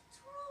his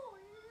true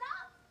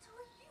love to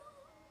you.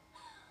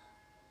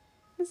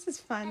 This is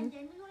And fun.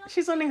 then you will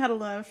She's learning how to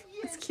love.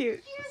 It's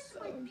cute. Yes,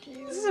 my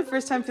This is her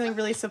first time feeling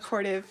really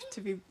supportive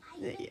to be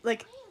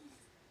like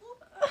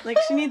prince.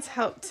 she needs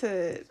help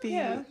to be.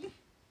 Yeah.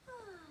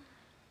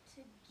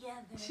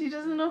 Together. She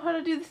doesn't know how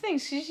to do the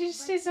things. She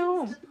just stays at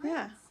home.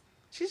 Yeah.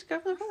 She's a girl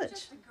from the She's village.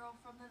 just a girl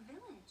from the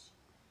village.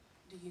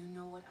 Do you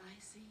know what I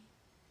see?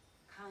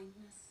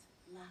 Kindness,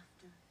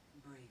 laughter,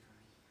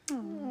 bravery. Aw.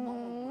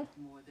 All worth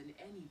more than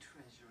any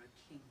treasure a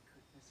king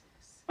could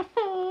possess.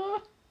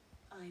 Aww.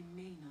 I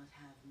may not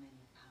have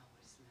many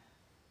powers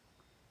left,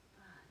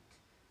 but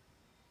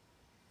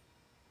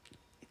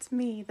It's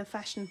me, the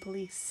fashion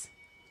police.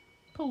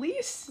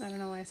 Police? I don't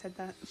know why I said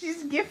that.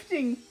 She's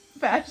gifting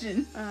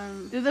fashion.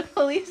 Um, Do the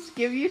police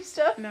give you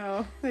stuff?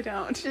 no, they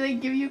don't. Do they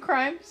give you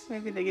crimes?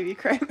 Maybe they give you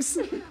crimes.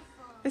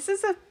 This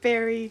is a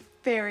very,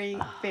 very,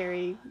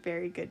 very,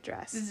 very good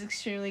dress. This is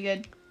extremely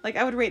good. Like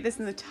I would rate this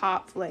in the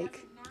top like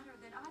Doesn't matter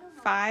that I don't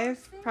know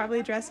 5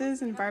 probably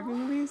dresses in Barbie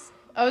movies.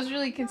 I was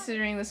really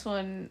considering this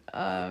one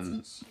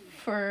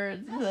for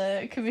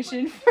the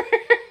commission for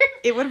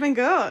It would have been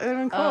good. It would have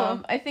been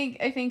cool. I think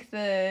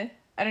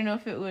I don't know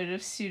if it would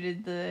have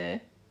suited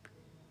the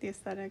The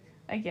aesthetic.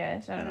 I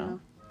guess. I don't don't know.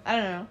 I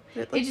don't know.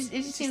 It It looks-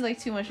 just seemed like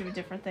too much of a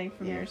different thing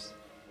from Yeah. yours.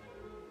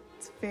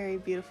 It's very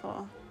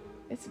beautiful.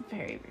 It's a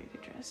very, very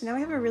good dress. So now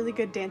we have a really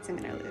good dancing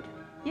interlude.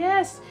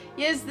 Yes,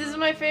 this is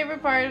my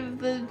favorite part of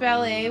the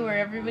ballet where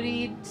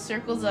everybody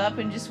circles up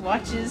and just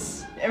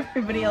watches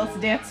everybody else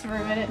dance for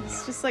a minute.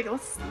 It's just like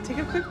let's take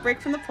a quick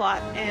break from the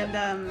plot and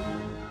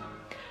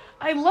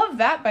I love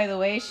that, by the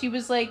way. She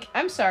was like,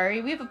 I'm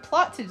sorry, we have a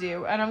plot to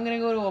do, and I'm gonna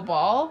go to a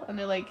ball. And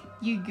they're like,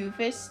 you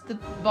goofus, the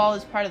ball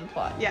is part of the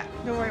plot. yeah,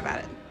 don't worry about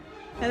it.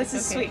 Now this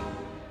is Okay.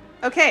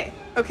 sweet.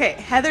 Okay,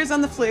 Heather's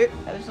on the flute.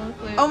 Heather's on the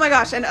flute. Oh my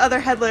gosh, and other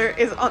Headler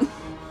is on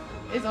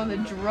Is on the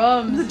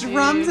drums. the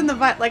drums dude. and the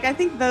like I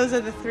think those are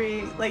the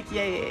three like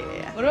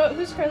yeah. What about,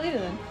 who's Carlita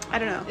then? I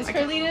don't know. Is I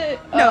can't- Carlita,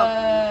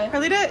 No.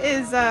 Carlita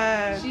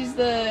is she's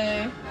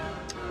the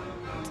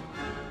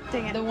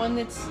dang it. one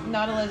that's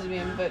not a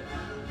lesbian, but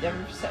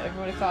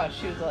everybody thought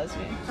she was a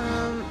lesbian.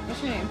 What's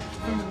her name?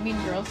 From Mean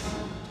Girls.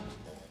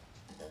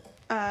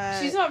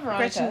 She's not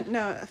Veronica. Gretchen,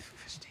 no.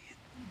 Gosh, dang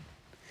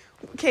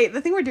it. Okay,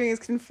 the thing we're doing is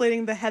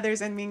conflating the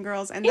Heathers and Mean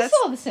Girls, and It's that's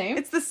all the same.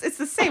 it's the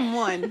same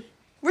one.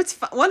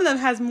 One of them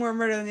has more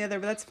murder than the other,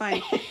 but that's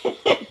fine.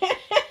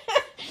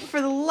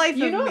 For the life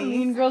You of know what me,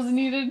 Mean Girls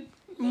needed?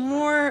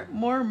 more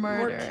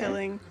Murder.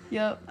 killing.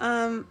 Yep.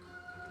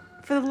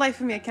 For the life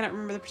of me, I cannot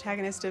remember the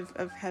protagonist of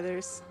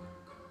Heathers.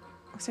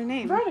 What's her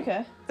name?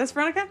 Veronica. That's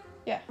Veronica?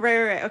 Yeah.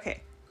 Right.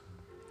 Okay.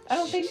 I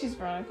don't think she's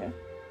Veronica.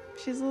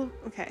 She's a little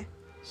okay.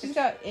 She's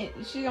got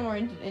more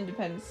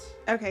independence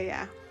Okay,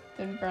 yeah.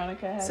 than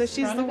Veronica has. So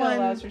she's the Veronica one-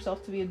 allows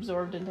herself to be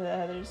absorbed into the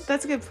Heathers.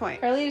 That's a good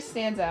point. Carlita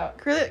stands out.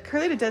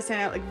 Carlita does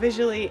stand out like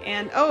visually,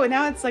 and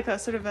now it's like a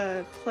sort of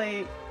a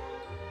play.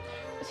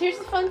 Here's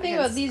the fun thing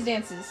about Against- these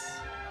dances.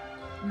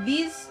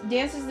 These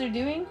dances they're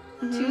doing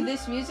to Mhm.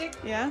 this music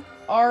Yeah.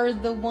 are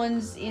the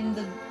ones in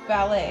the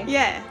ballet.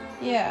 Yeah.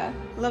 Yeah,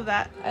 Love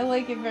that. I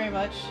like it very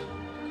much.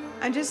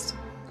 I'm just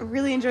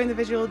really enjoying the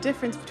visual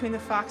difference between the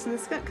fox and the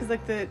skunk because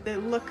like they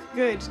look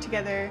good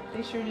together.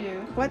 They sure do.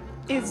 What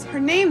is her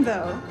name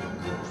though?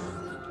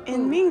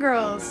 In Who? Mean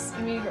Girls,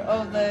 I mean,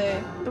 oh,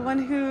 the the one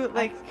who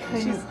like I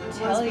she's couldn't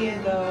tell you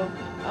lesbian. though.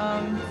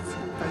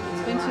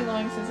 It's been too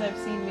long since I've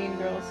seen Mean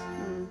Girls.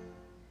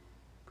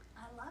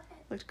 I love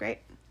it, Looked great.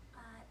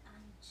 but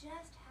I'm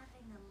just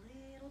having a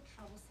little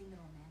trouble seeing the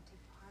romantic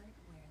part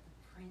where the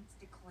prince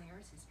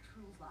declares his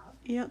true love.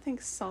 You don't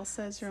think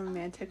salsa is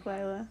romantic,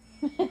 Lila?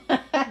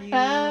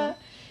 You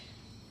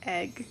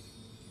egg.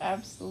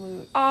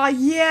 Absolute. Aw,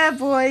 yeah,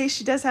 boy.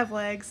 She does have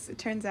legs, it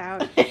turns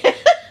out.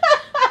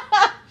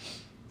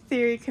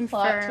 Theory Plot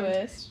confirmed.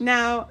 twist.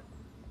 Now,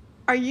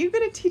 are you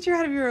going to teach her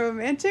how to be a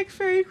romantic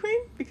fairy queen?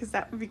 Because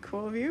that would be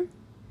cool of you.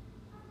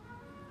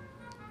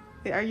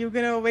 Are you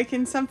going to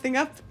awaken something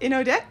up in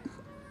Odette?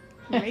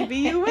 Maybe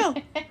you will.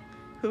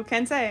 Who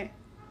can say?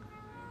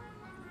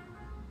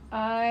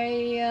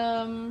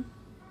 I'm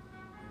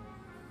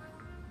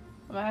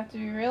gonna have to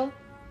be real.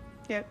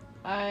 Yep.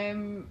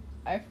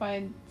 I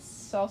find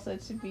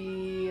salsa to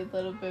be a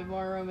little bit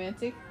more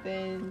romantic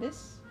than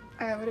this.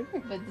 I would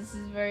agree. But this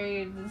is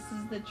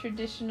the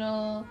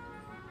traditional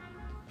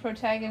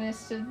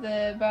protagonist of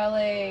the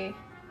ballet.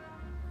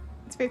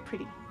 It's very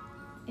pretty.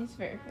 It's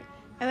very pretty.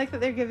 I like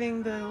that they're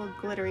giving the little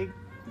glittery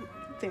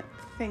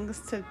things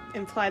to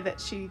imply that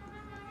she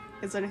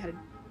is learning how to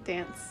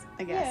dance,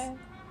 I guess. Yeah.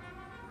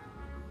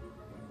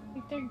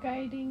 Like they're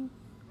guiding.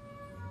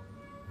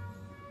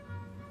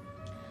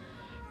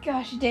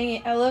 Gosh dang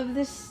it. I love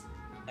this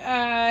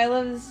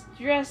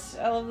dress.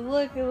 I love the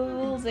look. I love the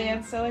little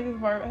dance. I like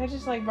the I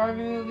just like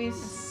Barbie movies.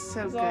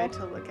 So It's good all-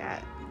 to look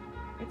at.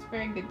 It's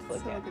very good to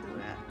look So at. good to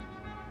look at.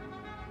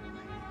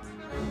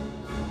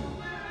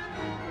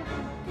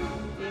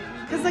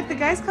 Because, like, the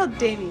guy's called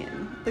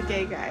Damien, the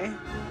gay guy.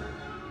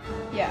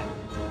 Yeah.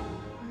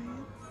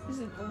 Is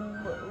it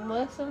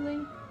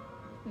something?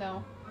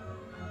 No.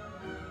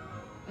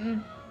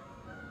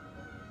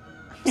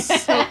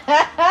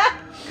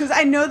 Because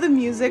I know the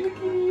music.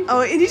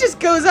 Oh, and he just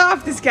goes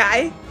off, this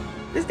guy.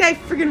 This guy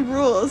freaking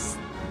rules.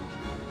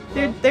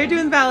 They're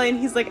doing ballet, and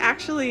he's like,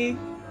 actually,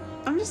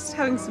 I'm just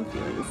having some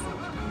feelings.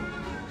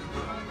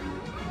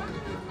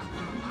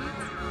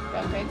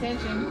 Gotta pay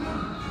attention.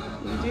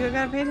 You do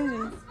gotta pay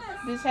attention.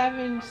 This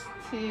happens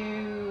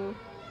to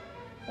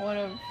one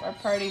of our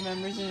party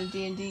members in a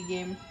D&D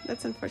game.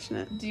 That's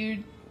unfortunate.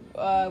 Dude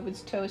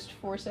was toast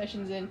 4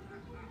 sessions in.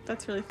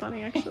 That's really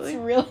funny, It's actually.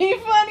 really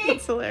funny.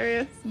 It's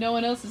hilarious. No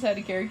one else has had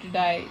a character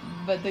die,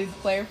 but the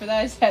player for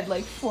that has had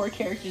like 4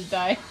 characters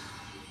die.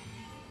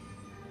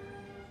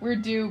 We're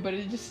due, but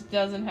it just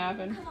doesn't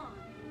happen. Come on.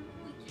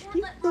 We can't Can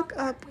you let look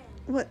Mom up win.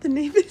 what the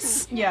name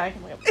is? Yeah, I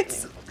can look up.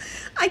 It's.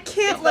 I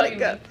can't let it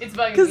go. It's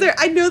bugging Because me.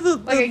 I know the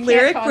Like, I can't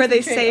lyric where they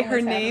concentrate say on her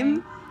what's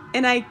name,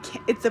 and I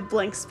can't, it's a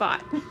blank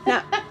spot.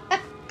 Now,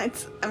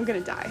 I'm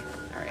gonna die.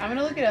 All right. I'm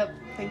gonna look it up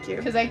Thank you.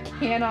 because I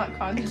cannot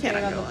concentrate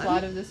cannot on go the on.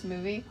 plot of this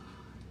movie.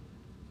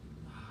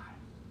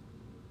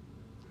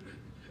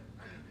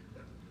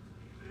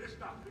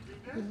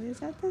 Who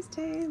is at this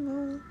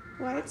table?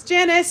 Why, it's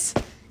Janice.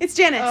 It's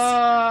Janice.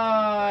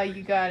 Oh,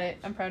 you got it.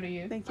 I'm proud of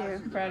you. Thank you.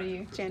 I'm proud of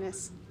you.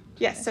 Janice.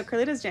 Yes. So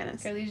Carlita's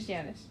Janice. Carly's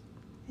Janice.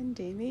 And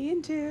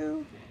Damien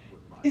too.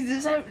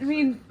 Does that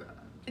mean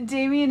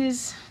Damien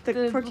is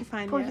The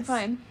porcupine.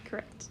 Porcupine. Yes.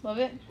 Correct. Love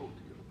it.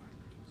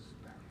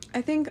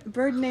 I think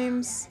bird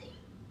names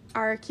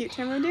are a cute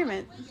term of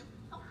endearment.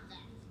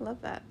 Love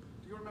that.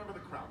 Do you remember the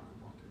crown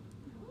we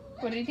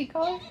wanted? What did he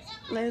call it?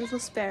 My little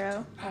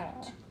sparrow.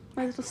 Oh.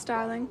 My little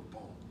starling.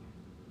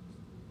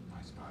 My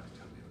spies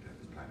tell me Odette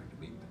is planning to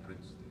meet the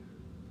prince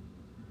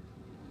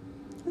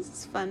there. This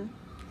is fun.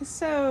 He's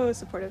so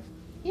supportive.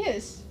 He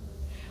is.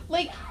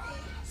 Like,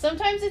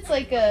 sometimes it's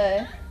like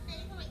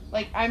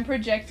I'm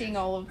projecting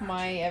all of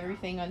my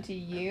everything onto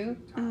you,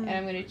 and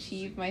I'm gonna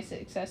achieve my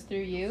success through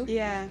you.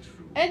 Yeah.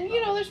 And you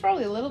know, there's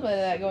probably a little bit of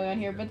that going on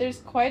here, but there's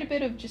quite a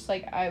bit of just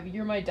like,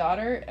 you're my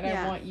daughter, and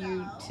Yeah. I want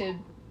you to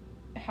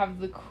have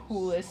the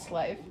coolest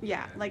life.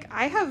 Yeah. Like,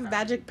 I have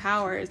magic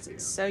powers,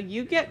 so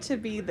you get to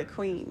be the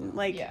queen.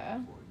 Like, Yeah.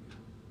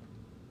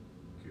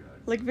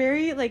 like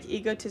very, like,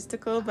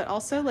 egotistical, but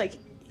also, like,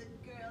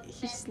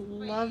 he just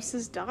loves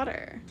his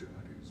daughter.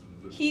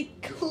 He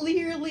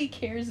clearly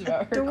cares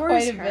about her Adores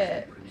quite a her.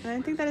 bit. And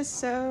I think that is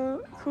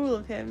so cool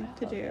of him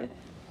to do.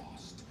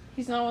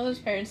 He's not one of those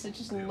parents that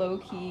just low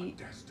key,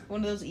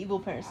 one of those evil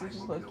parents that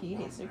just low key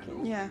hates their kids.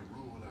 Yeah.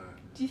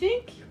 Do you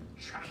think?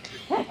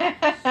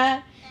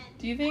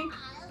 Do you think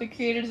the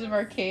creators of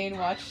Arcane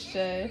watched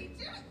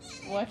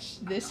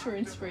this for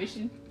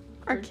inspiration?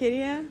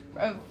 Arcadia?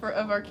 Have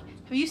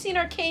you seen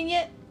Arcane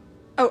yet?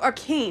 Oh,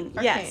 Arcane.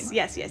 Yes, Arcane.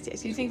 yes, yes,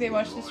 yes. Do you think they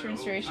watched this for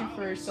inspiration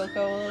for Silco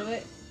a little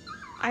bit?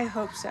 I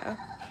hope so.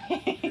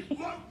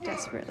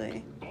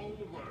 Desperately. All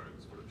the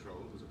words for a troll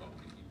was about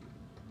me.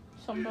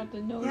 Something about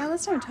the nose. Yeah,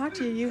 last time I talked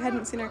to you, you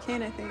hadn't seen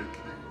Arcane, I think.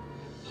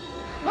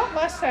 Not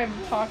last time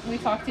we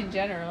talked in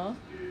general.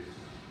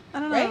 I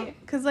don't know. Right?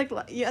 Because, like,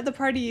 at the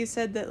party you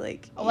said that,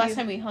 like... Oh, last you-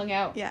 time we hung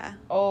out. Yeah.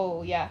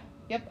 Oh, yeah.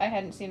 Yep, I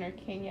hadn't seen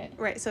Arcane yet.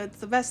 Right, so it's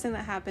the best thing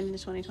that happened in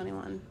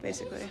 2021,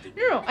 basically.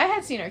 No, I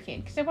had seen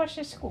Arcane because I watched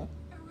it at school.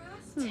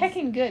 It's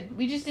heckin' good.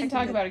 We just didn't Heckin'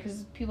 talk good. about it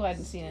because people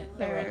hadn't seen it.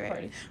 They were at the Right.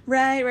 party.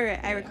 Right.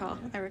 I recall.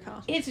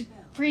 It's a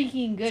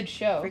freaking good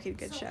show. Freaking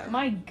good show.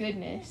 My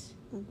goodness.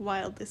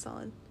 Wildly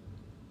solid.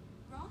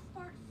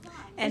 Rothbart flies.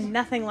 And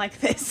nothing like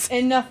this.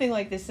 And nothing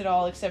like this at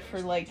all, except for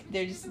like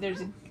there's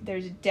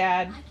a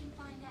dad I can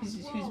find out.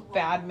 who's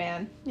bad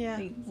man. Yeah,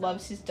 He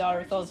loves his daughter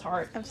with all his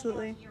heart.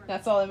 absolutely.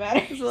 That's all that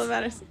matters. That's all that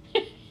matters.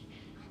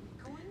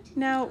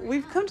 Now,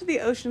 we've come to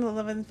the Ocean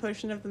 11th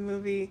portion of the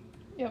movie.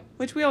 Yep.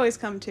 Which we always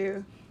come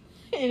to.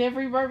 In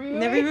every Barbie movie.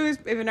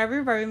 In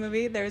every Barbie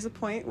movie, there is a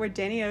point where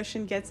Danny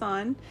Ocean gets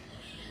on.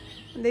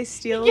 And they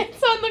steal...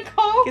 Gets on the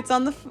call.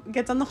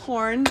 gets on the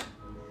horn.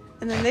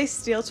 And then they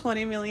steal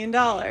 $20 million.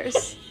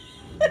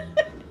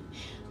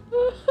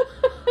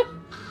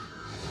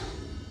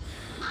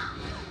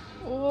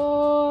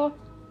 Oh.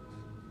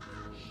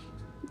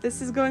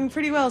 This is going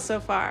pretty well so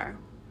far.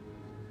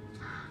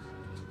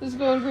 This is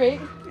going great.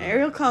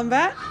 Aerial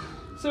combat.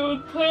 So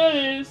the plan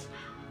is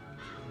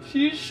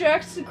she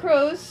distracts the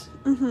crows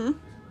Mm-hmm.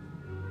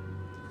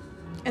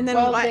 And then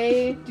while what?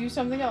 they do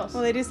something else.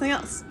 Well, they do something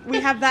else. We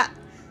have that.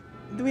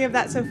 We have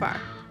that so far.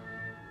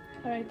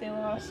 Alright, they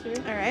lost her.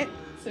 All right.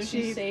 So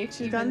she's safe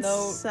She's even gone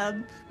though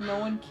sub. no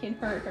one can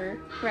hurt her.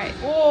 Right.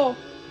 Oh!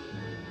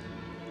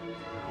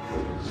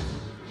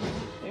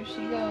 There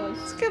she goes.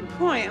 That's a good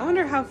point. I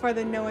wonder how far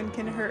the no one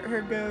can hurt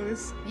her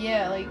goes.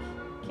 Yeah, like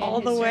can All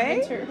his the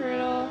way? servants hurt her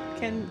at all?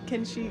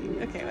 Can she?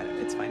 Okay, whatever.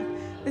 It's fine.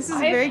 This is a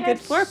I've very had good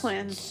floor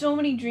plan. So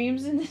many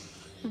dreams in this.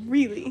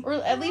 Really. Or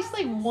at least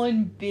like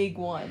one big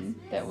one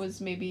that was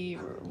maybe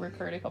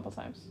recurred a couple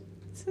times.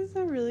 This is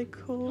a really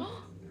cool.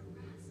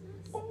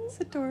 It's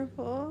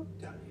adorable.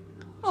 Aww.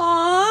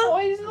 Oh,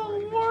 he's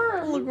the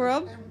worm. Little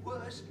grub. And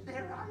worse,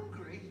 they're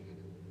hungry.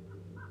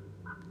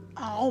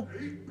 Oh.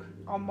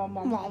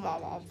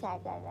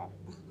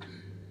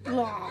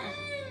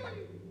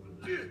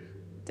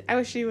 I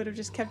wish she would have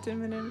just kept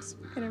him in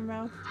her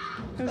mouth.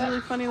 It was really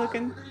funny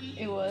looking.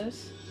 It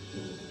was.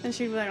 And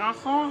she'd be like, Might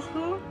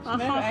have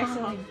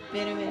accidentally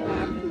bit him in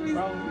half and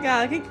thrown. Yeah,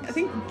 I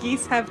think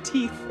geese have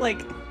teeth.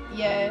 Like,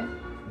 Yeah.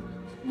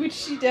 Which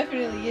she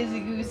definitely is a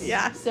goose.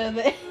 Yeah. So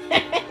that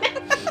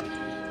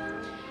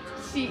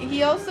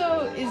he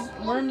also is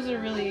worms are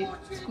really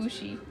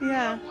squishy.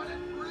 yeah.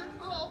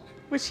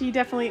 Which he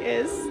definitely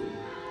is.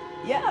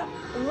 Yeah.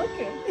 Look at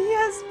him. He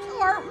has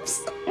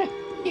arms.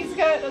 He's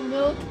got a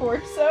little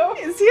torso.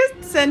 Is he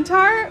a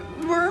centaur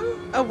worm?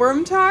 A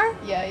wormtar?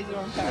 Yeah, he's a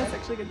worm tower. That's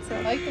actually good I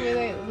stuff. like the way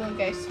that little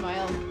guy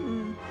smiled.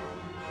 Mm.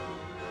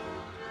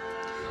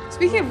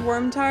 Speaking of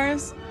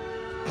wormtars,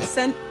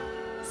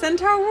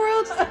 Centaur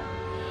World.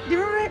 Do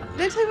you remember?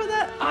 Did I tell you about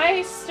that?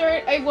 I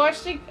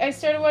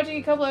started watching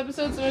a couple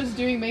episodes and I was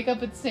doing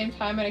makeup at the same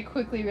time and I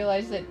quickly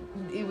realized that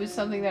it was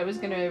something that was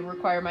gonna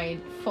require my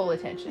full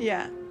attention.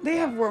 Yeah, they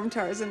have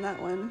wormtars in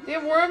that one. They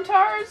have worm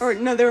towers? Or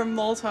no, they were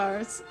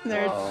moltars.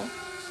 They're Whoa.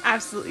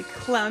 absolutely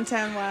clown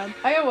town wild.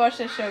 I gotta watch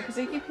that show because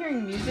I keep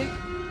hearing music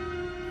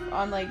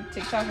on like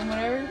TikTok and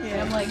whatever. Yeah.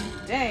 And I'm like,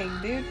 dang,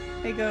 dude.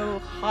 They go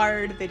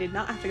hard. They did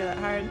not have to go that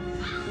hard.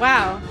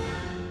 Wow.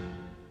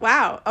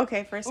 Wow.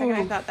 Okay, for a second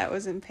I Ooh. thought that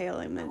was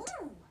impalement,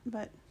 Ooh,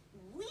 but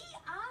we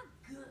are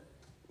good.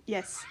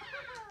 yes,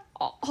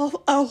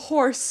 a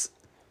horse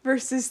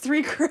versus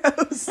 3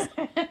 crows.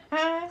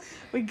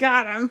 We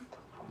got him.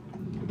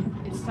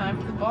 It's time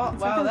for the ball.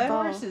 It's time Wow, for the that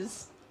ball. horse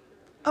is.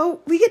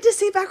 Oh, we get to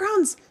see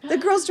backgrounds. The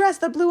girl's dress,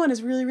 that blue one,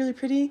 is really, really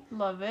pretty.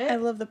 Love it. I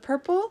love the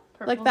purple.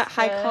 Like Purple's that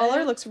high good.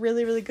 collar looks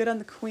really, really good on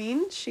the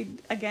queen. She,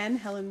 again,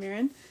 Helen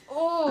Mirren.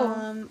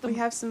 Oh. We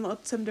have some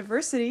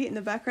diversity in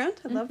the background.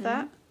 I love Mhm.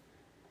 that.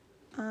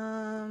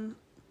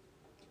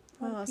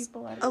 What Lot of else?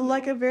 people, lot of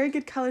Like people. a very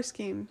good color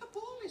scheme. The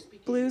ball is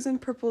beginning. Blues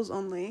and purples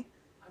only.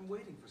 I'm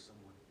waiting for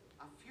someone.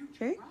 A future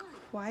Very bride.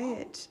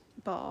 quiet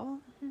ball.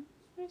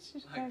 It's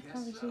just I quiet guess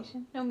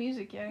conversation. No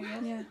music yet, I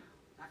guess. Yeah.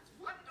 That's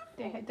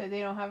wonderful. They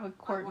don't have a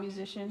court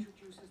musician.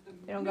 Introduces the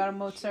They don't got a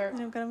Mozart. I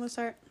don't got a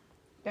Mozart.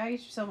 Gotta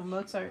get yourself a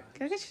Mozart.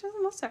 Gotta get yourself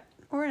a Mozart.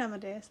 Or an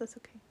Amadeus. That's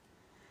okay.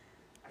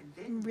 And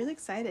then I'm really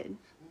excited.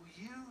 we'll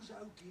use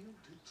Odile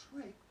to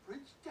trick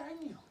Prince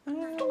Daniel.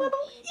 Little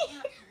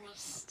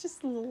ears.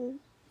 Just little.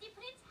 The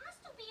prince has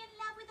to be in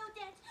love with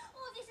Odette.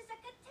 Oh, this is a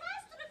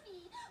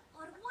catastrophe.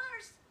 Or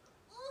worse.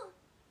 Oh,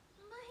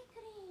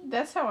 migraine.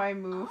 That's how I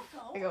move.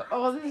 I go,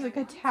 oh, this is a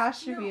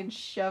catastrophe, and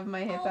shove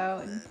my hip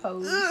out and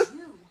pose.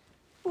 You.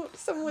 What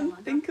does someone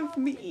think of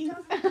me?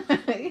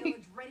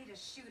 Village ready to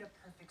shoot a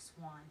perfect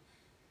swan.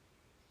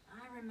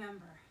 I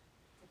remember.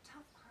 The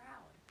tough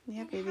crowd.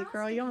 Yeah, baby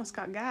girl, you almost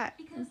got.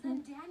 Because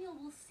then Daniel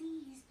will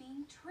see he's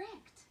being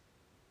tricked.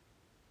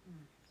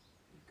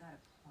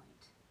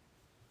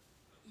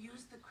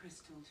 Use the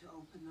crystal to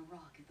open the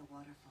rock at the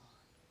waterfall.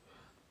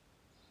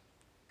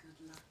 Good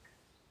luck,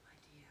 my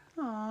dear.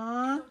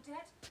 Aww.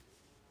 Odette,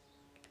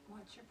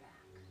 Watch your back.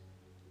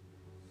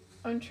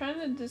 I'm trying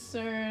to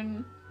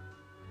discern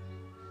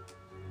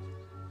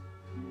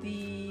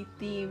the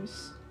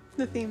themes.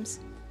 The themes.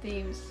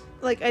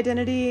 Like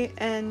identity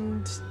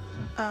and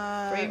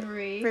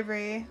Bravery.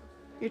 bravery,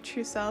 your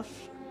true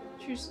self.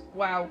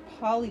 Wow,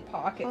 Polly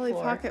Pocket Polly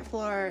Floor. Pocket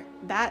Floor.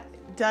 That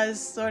does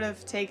sort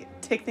of take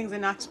things a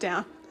notch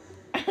down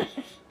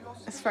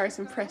as far as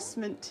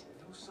impressment.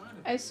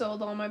 I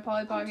sold all my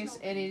Polly Pockets,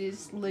 and it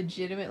is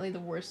legitimately the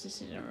worst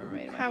decision I've ever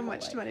made in my How whole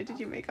much life. money did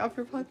you make off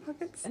your Polly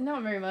Pockets?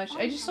 Not very much.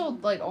 I just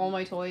sold like all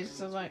my toys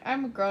because I was like,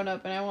 I'm a grown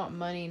up and I want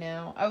money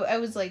now. I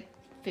was like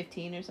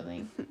 15 or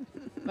something.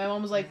 My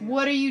mom was like,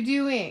 "What are you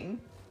doing?"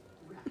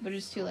 But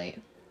it's too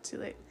late. Too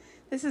late.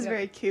 This is a Yep.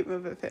 very cute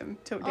move of him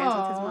to dance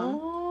with his mom.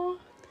 Aww.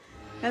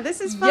 Now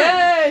this is fun.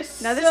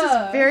 Yes. Now this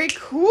is very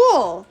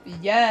cool.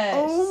 Yes.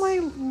 Oh my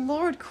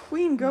lord,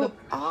 Queen, go The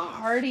off.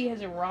 party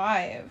has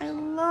arrived. I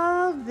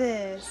love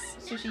this.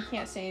 So she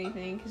can't say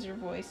anything because her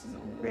voice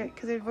isn't. Right,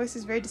 because her voice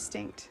is very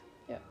distinct.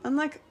 Yep.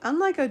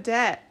 Unlike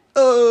Odette.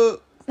 Are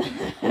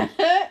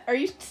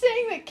you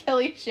saying that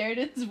Kelly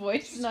Sheridan's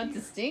voice is not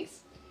distinct?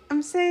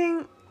 I'm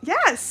saying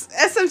yes.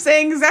 Yes, I'm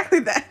saying exactly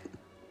that.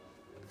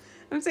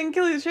 I'm saying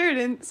Kelly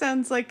Sheridan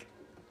sounds like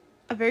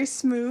a very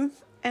smooth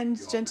and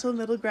gentle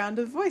middle ground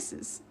of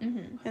voices,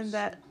 Mm-hmm. and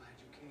that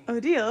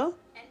Odile.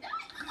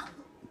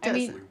 I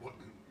mean, doesn't.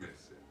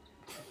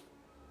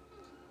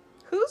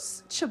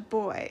 Who's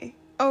Chaboy?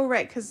 Oh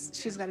right, because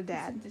she's got a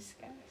dad.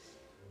 disguise.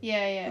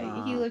 Yeah,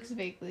 he Aw. looks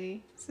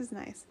vaguely. This is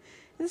nice.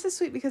 And this is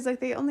sweet because like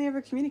they only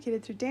ever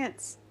communicated through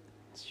dance,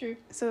 It's true.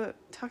 so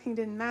talking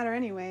didn't matter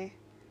anyway.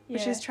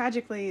 Which Yeah. is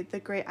tragically the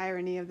great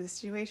irony of the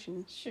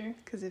situation. Sure.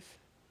 Because if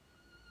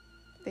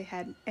they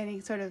had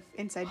any sort of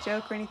inside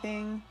joke or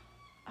anything,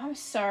 I'm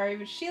sorry,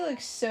 but she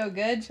looks so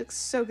good. she looks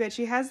so good.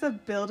 She has the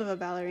build of a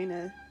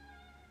ballerina.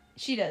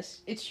 She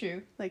does. It's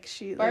true. Like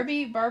she.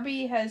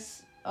 Barbie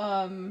has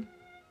a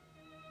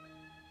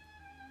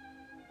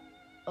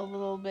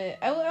little bit.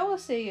 I will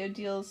say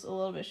Odile's a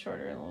little bit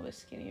shorter and a little bit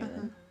skinnier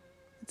than.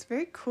 It's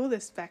very cool,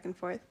 this back and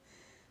forth.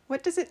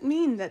 What does it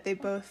mean that they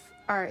both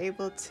are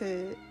able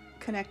to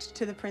connect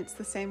to the prince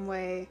the same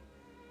way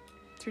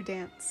through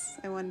dance?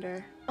 I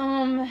wonder.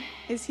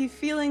 Is he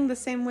feeling the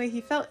same way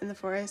he felt in the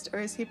forest, or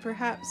is he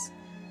perhaps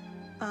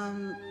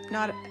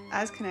not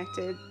as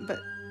connected, but...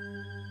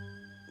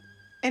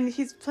 And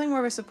he's playing more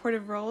of a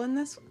supportive role in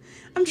this?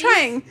 I'm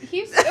trying!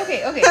 He's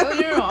okay. Oh,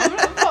 no.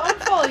 I'm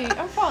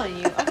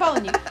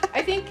following you.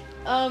 I think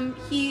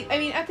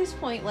at this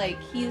point, like,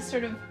 he's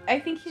sort of, I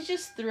think he's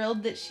just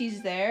thrilled that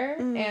she's there,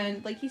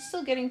 and like he's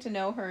still getting to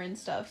know her and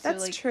stuff. So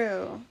That's like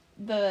true.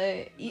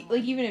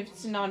 even if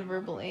it's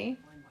non-verbally.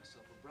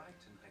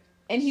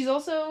 And he's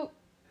also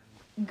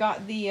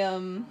got the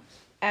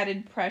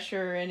added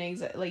pressure and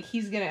anxiety. Like,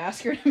 he's gonna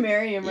ask her to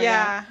marry him right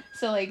Yeah. now.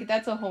 So like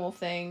that's a whole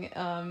thing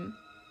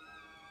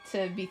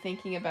to be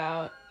thinking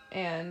about.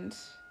 And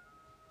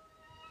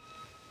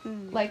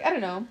like, I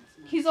don't know.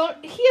 He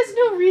has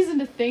no reason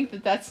to think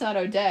that that's not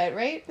Odette,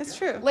 right? That's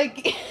true.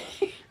 Like,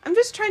 I'm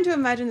just trying to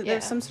imagine that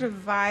there's Yeah. some sort of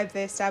vibe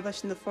they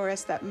established in the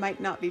forest that might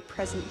not be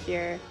present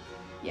here,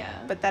 yeah.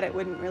 but that it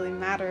wouldn't really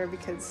matter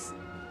because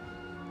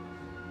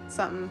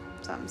something.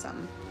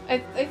 I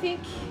think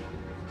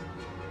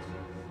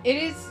it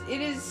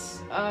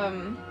is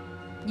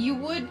you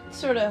would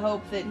sort of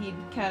hope that he'd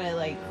kind of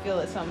like feel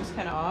that something's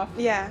kind of off,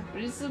 Yeah.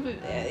 but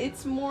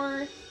it's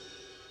more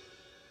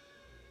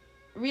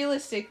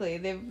realistically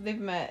they've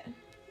met.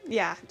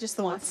 Yeah, just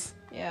the once.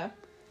 Yeah.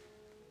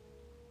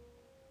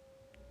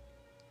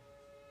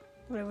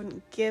 What I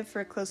wouldn't give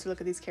for a closer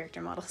look at these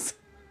character models.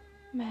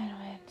 Man,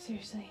 oh man,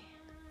 seriously.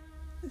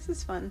 This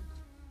is fun.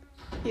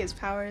 He has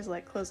powers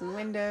like closing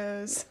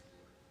windows,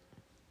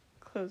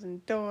 closing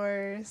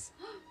doors.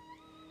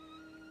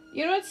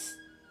 You know what's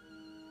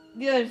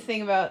the other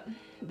thing about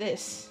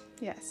this?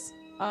 Yes.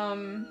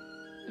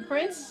 The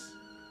prince,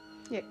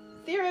 Yeah.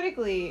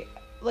 theoretically,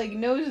 like,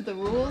 knows the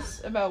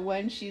rules about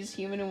when she's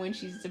human and when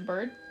she's a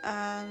bird.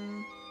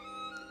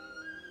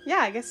 Yeah,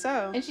 I guess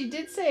so. And she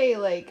did say,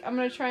 like, I'm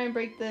gonna try and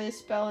break the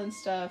spell and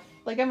stuff.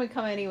 Like, I'm gonna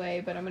come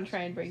anyway, but I'm gonna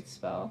try and break the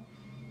spell.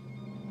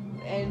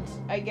 And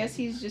I guess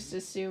he's just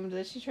assumed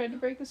that she tried to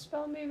break the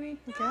spell, maybe?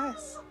 I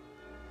guess.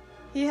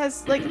 He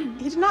has, like,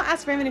 he did not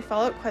ask very many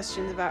follow-up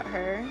questions about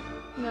her.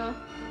 No.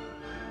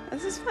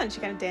 This is fun. She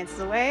kind of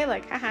dances away,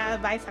 like, haha,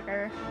 bye,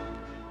 sucker.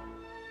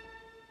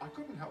 I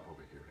couldn't help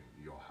overhearing,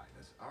 Your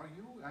Highness. Are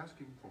you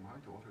asking for my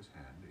daughter's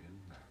hand in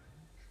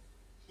marriage?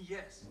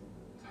 Yes.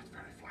 That's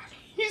very flattering.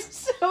 He's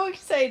so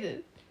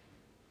excited.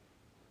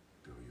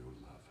 Do you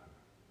love her?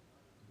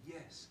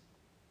 Yes.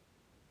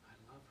 I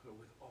love her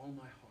with all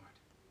my heart.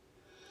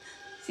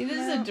 See, this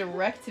is a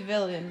direct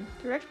villain.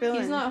 Direct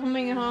villain. He's not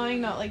humming and hawing,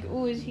 not like,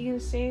 oh, is he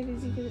gonna say it?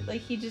 Is he gonna... Like,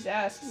 he just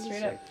asks He's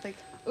straight just up. like,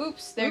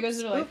 Oops, there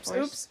goes the life oops,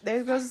 force. oops,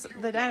 there goes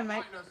the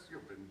dynamite. Highness,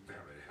 you've been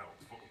very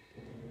helpful.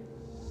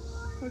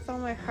 with all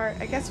my heart,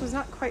 I guess was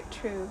not quite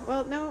true.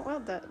 Well, no,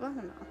 well, I don't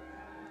know.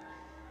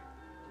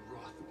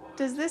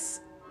 Does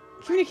this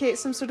communicate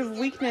some sort of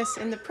weakness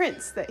in the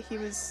prince that he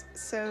was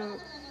so...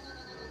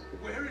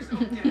 Where is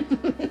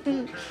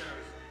Odette?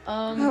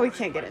 Oh, we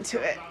can't get into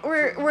it.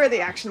 We're the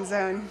action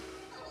zone.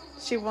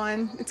 She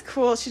won. It's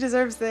cool. She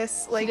deserves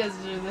this. Like, she does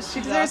deserve this. she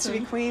She's deserves to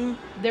awesome. be queen.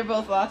 They're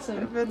both awesome.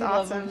 They're both We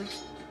love awesome. them.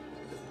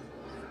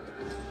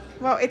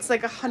 Well, it's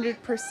like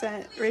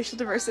 100% racial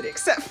diversity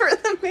except for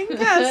the main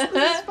cast.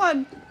 This is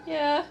fun.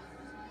 Yeah.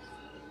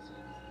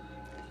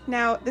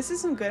 Now, this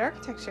is some good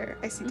architecture.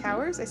 I see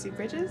towers. I see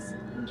bridges.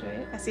 Enjoy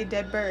it. I see a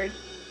dead bird.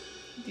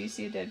 Do you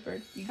see a dead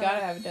bird? You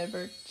gotta have a dead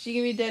bird. She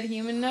gonna be a dead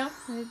human now?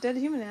 A dead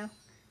human now.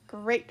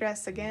 Great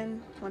dress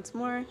again. Once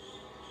more. What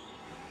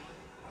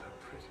a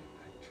pretty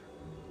picture.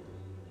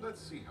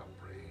 Let's see how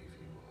brave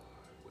you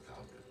are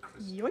without the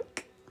crystal.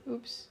 Yoink.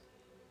 Oops.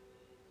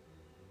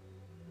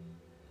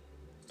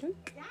 Yoink.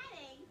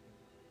 Daddy,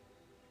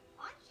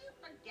 aren't you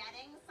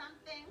forgetting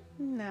something?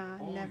 Nah,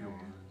 All never. yours,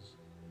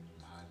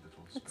 my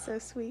little That's so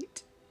sparrow.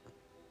 sweet.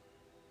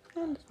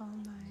 And all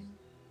mine.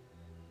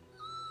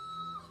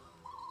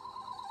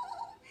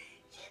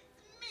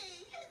 It's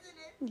me, isn't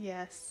it?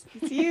 Yes,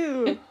 it's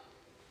you.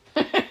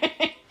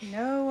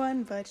 No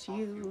one but you.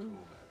 Beautiful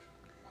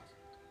version,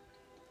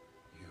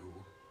 wasn't it? You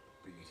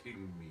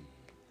beating me.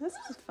 This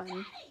is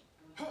fun.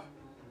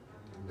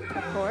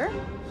 Parkour.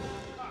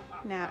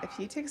 Now, if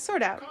you take a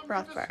sword out, Come to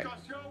Rothbard,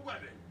 discuss your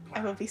wedding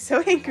I will be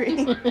so angry.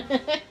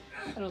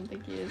 I don't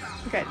think he is.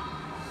 Good.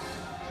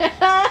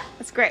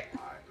 That's great. I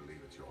believe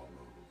it's your move.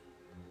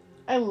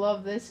 I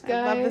love this guy.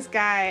 I love this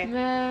guy.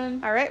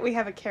 Man. All right, we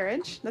have a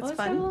carriage. That's Oh, it's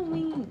got fun. little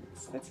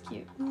wings. That's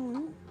cute.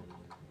 Mhm.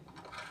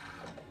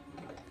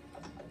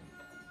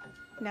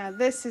 Now,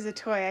 this is a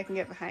toy I can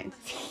get behind.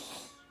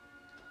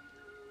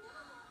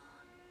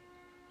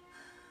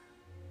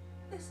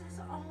 This is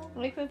all. I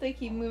like that they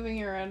keep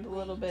moving around a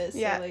little bit. So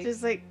Yeah, like,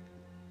 just like,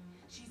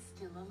 She's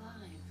still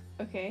alive.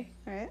 okay,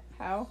 all right.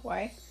 how?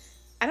 Why?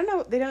 I don't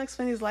know. They don't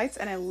explain these lights,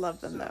 and I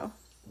love them, though.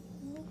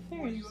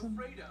 There is some.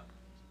 afraid of?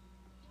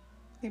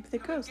 Maybe they're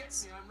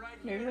ghosts. I'm right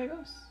Maybe they're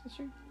ghosts. That's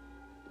true.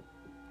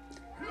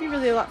 It'd be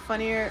really a lot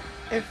funnier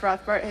if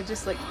Rothbart had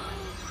just, like...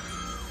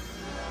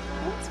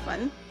 That's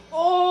fun.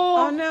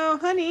 Oh! Oh, no,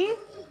 honey.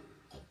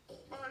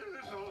 My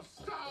little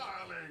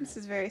starling. This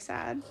is very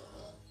sad.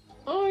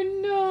 Oh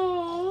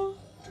no!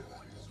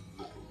 Daddy's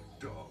little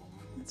dove.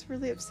 It's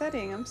really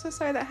upsetting. I'm so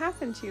sorry that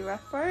happened to you,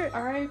 Rothbart.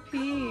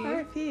 R.I.P.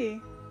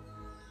 R.I.P.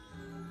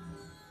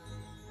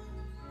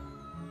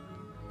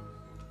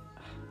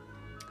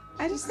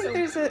 I just think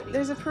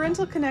there's a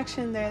parental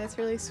connection there that's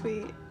really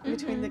sweet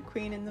between the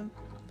queen and them.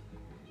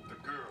 The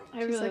girl. I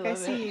She's really like, I love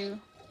see it. you.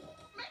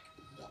 Make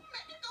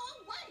it go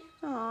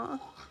away. Aw. Make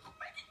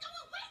it go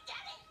away,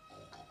 Daddy.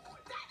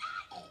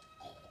 Daddy.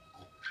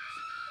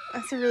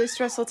 That's a really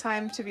stressful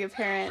time to be a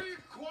parent. Be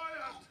quiet.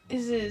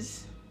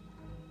 Is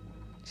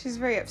She's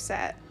very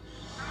upset.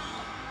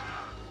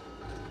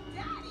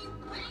 Daddy,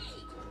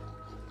 wait.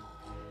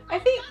 I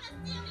think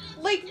Gotta see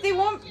the like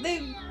they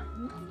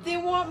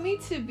want me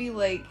to be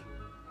like.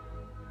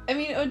 I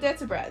mean,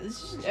 Odette's a brat.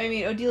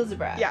 Odile's a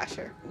brat. Yeah,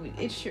 sure.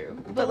 It's true.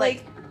 But, But,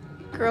 like,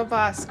 Girl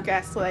boss,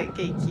 gaslight,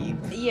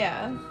 gatekeep.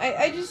 yeah,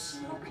 I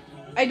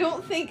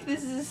don't think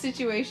this is a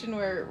situation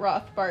where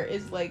Rothbart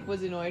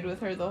was annoyed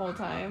with her the whole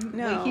time.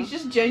 No. Like, he's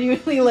just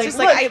genuinely like, Just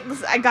like, "Look,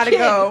 listen, I gotta kid,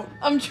 go.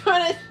 I'm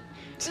trying to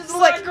just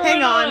like,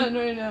 hang on."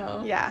 right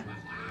now. Yeah.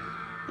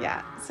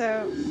 Yeah,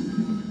 so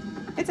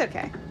it's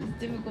okay. It's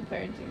difficult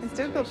parenting. It's a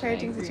difficult I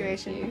agree parenting with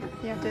situation. you.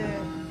 You have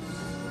to...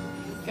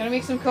 Gotta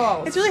make some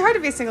calls. It's really hard to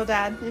be a single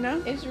dad, you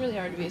know? It's really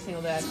hard to be a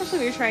single dad. Especially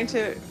when you're trying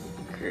to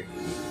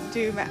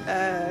do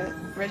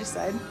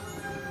regicide.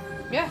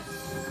 Yeah,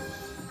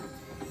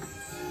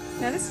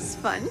 Now this is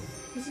fun.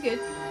 this is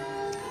good.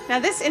 Now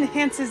this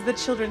enhances the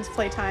children's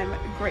playtime a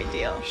great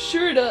deal.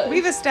 Sure does.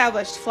 We've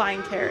established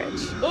flying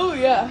carriage. Oh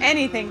yeah.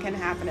 Anything can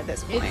happen at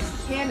this point.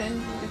 It's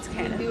canon. It's You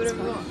canon can do at this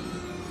whatever you point. want.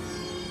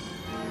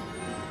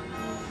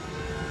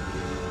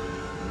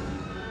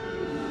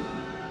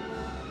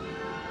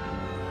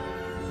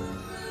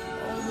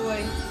 Oh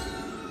boy.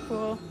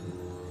 Cool.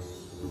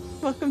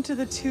 Welcome to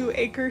the 2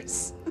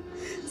 acres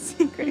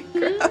secret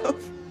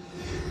grove.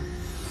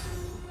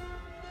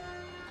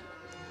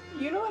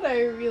 You know what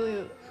I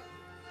really...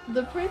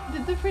 Did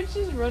the prince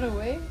just run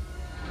away?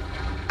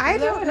 I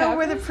Is that don't what know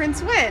where the happened?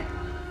 prince went.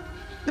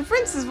 The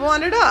prince has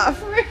wandered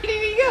off. Where did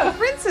he The go?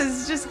 prince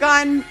has just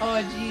gone.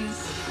 Oh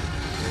jeez.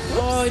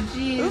 Oh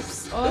jeez.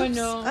 Oops. Oh oops.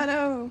 no. Oh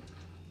no.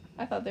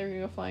 I thought they were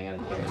gonna go flying out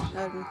of the carriage. That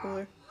would have been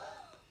cooler.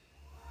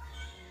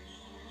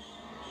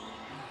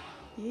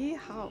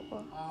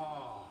 Yeehaw.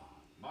 Ah,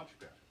 much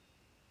better.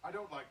 I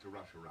don't like to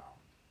rush around.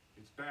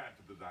 It's bad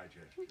for the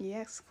digestion.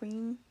 Yes,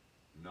 queen.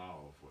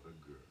 Now for the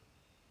girl.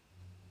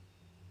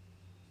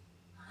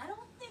 I don't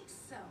think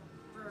so,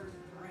 bird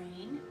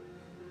brain.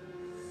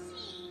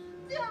 See,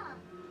 duh.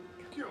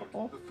 Cute.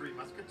 Oh. The Three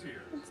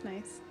Musketeers. That's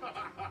nice.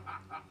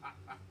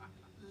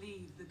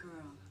 Leave the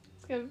girl.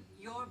 It's got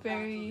Your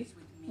very... battle is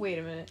with me. Wait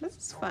a minute. This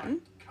is fun.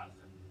 Cousin.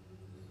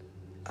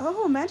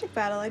 Oh, magic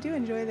battle. I do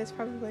enjoy this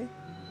probably.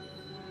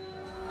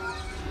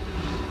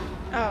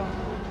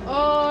 Oh,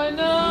 Oh no!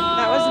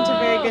 that wasn't a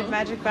very good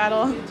magic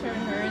battle. You turn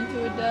her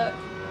into a duck.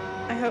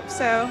 I hope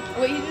so.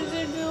 Wait, he just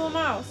turned into a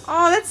mouse.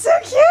 Oh, that's so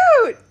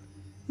cute!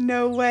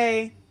 No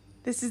way.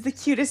 This is the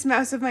cutest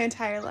mouse of my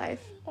entire life.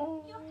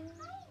 Oh.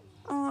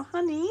 Oh,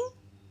 honey.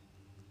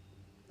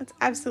 That's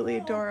absolutely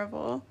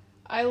adorable.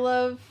 I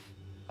love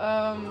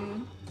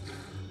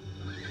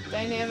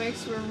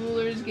dynamics where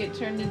rulers get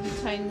turned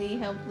into tiny,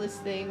 helpless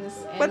things,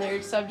 and What?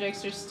 their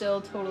subjects are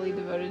still totally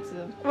devoted to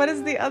them. What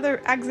is the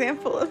other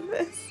example of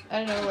this?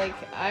 I don't know, like,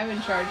 I'm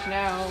in charge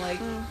now, like,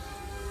 Is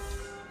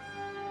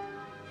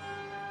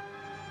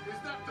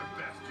that the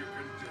best you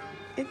can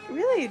do? It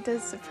really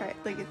does surprise.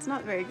 Like, it's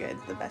not very good.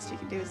 The best you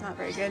can do is not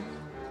very good.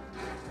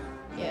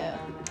 yeah.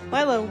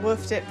 Lila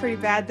woofed it pretty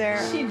bad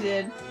there. She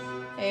did.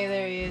 Hey,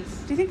 there he is.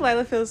 Do you think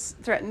Lila feels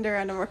threatened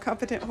around a more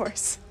competent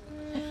horse?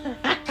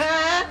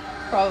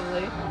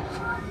 Probably.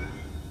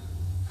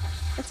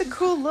 That's a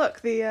cool look.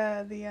 Why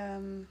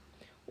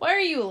are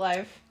you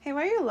alive? Hey,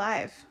 why are you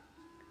alive?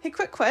 Hey,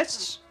 quick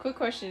question. Quick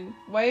question.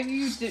 Why have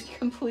you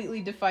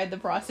completely defied the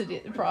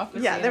prophecy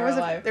Yeah, and there are was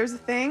alive? a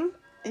thing,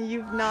 and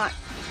you've not.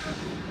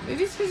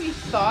 Maybe it's because you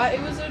thought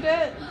it was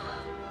Odette?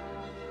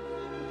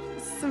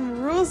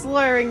 Some rules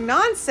lawyering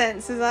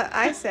nonsense, as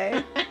I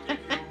say.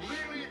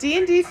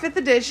 D&D 5th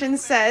edition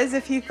says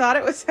if he thought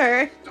it was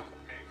her.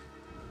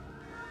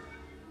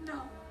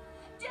 No.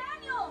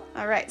 Daniel!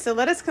 All right, so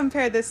let us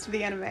compare this to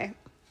the anime.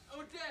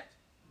 Odette,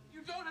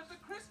 you don't have the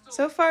crystal.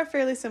 So far,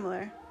 fairly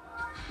similar.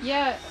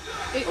 Yeah.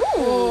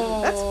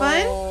 Ooh, that's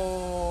fun.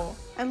 fun.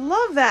 I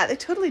love that. They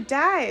totally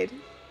died.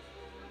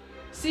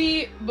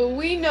 See, but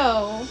we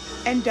know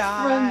And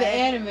died. from the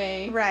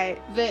anime Right.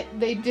 that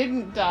they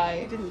didn't They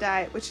die didn't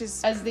die, which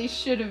is as they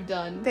should have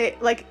done. they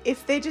like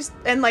if they just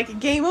and like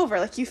game over.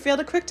 Like you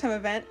failed a quick time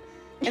event,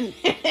 and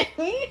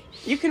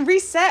you can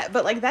reset,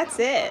 but like that's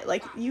it.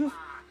 Like you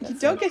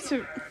don't get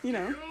to You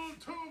 2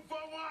 for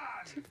 1.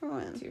 2 for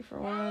 1. 2 for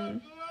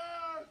 1.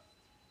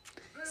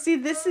 See,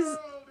 this is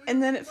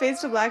and then it fades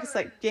to black. It's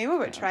like game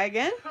over. Try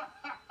again.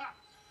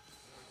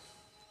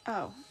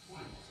 Oh,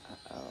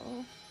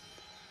 Oh.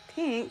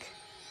 pink.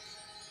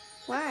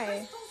 Why?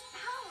 Crystal's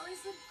power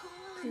isn't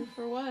 2 gone.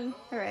 for 1.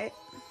 All right.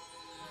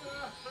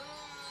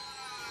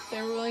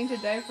 They're willing to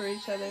die for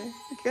each other.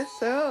 I guess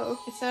so.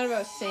 It's not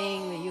about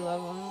saying that you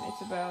love them.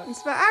 It's about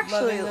It's about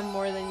actually. loving them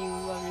more than you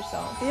love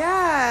yourself.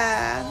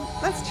 Yeah,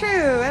 that's true.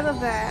 I love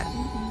that.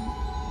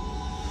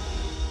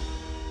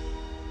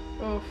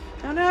 Oof.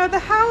 Oh no, the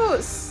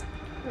house!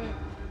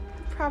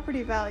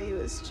 Property value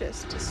is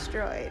just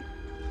destroyed.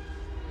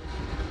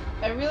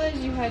 I realized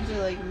you had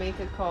to like make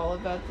a call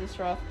about this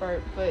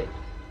Rothbart, but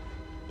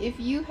if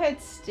you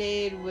had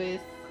stayed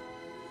with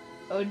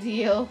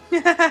Odile,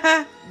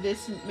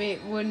 this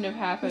wouldn't have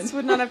happened. This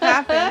would not have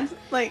happened.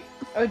 Like,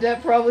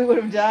 Odette probably would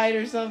have died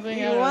or something.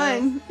 I you don't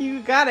won.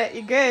 You got it.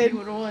 You're Know. good. You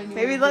would have won. You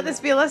Maybe would've let did this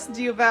it. be a lesson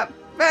to you about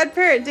bad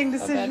parenting A bad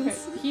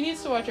decisions. parent. He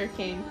needs to watch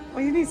Arcane.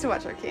 Well, you need to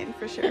watch Arcane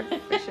for sure.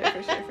 For sure,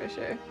 for sure, for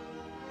sure.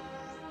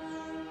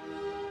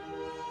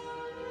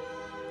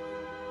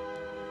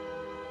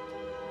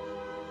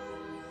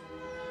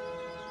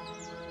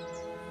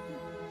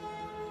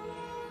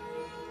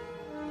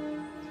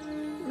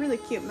 Really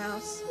cute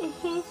mouse.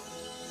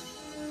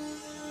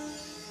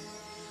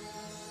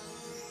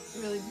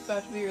 Really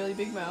about to be a really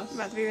big mouse.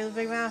 About to be a really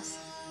big mouse.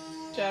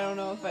 Which I don't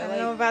know if I I like. don't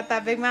know about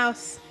that big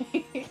mouse.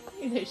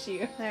 There she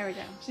goes. There we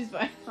go. She's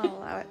fine. I'll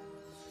allow it.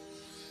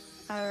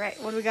 All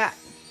right, what do we got?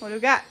 What do we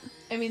got?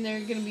 I mean, they're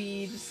gonna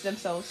be just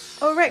themselves.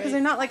 Oh, right, because Right.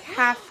 they're not like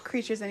half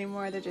creatures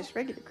anymore. They're just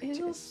regular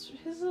creatures.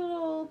 His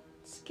little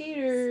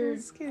skater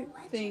So cute.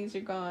 things are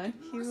gone.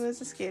 He was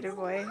a skater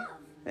boy.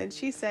 And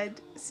she said,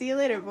 "See you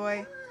later,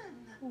 boy."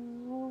 He's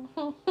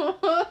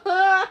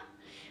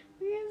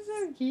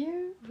so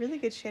cute. Really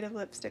good shade of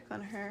lipstick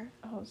on her.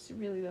 Oh, it's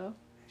really though.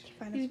 I should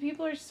find These it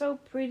people are so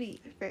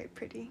pretty. very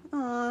pretty.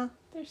 Aw,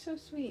 They're so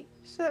sweet.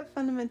 just that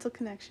fundamental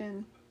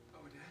connection.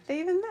 Odette. They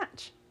even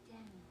match.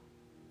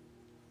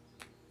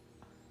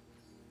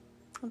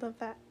 I love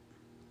that.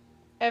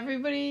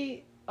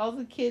 Everybody, all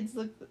the kids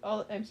look.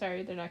 I'm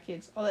sorry, they're not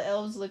kids. All the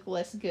elves look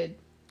less good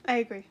I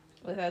agree.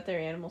 without their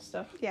animal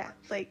stuff. Yeah,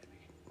 like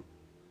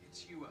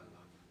It's you I love.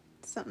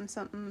 something,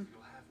 something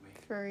You'll have me.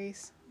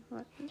 furries.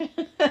 What?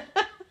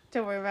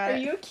 Don't worry about Are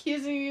it. you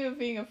accusing me of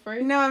being a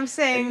furry? No, I'm Are you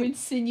saying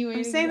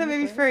insinuating? that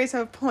maybe furries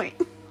have a point.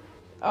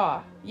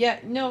 Aw, yeah,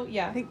 no, I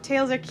yeah. think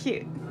tails are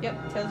cute.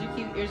 Yep, tails are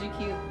cute, ears are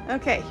cute.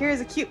 Okay, here is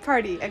a cute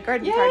party, a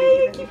garden Yay, party.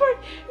 Even. cute part.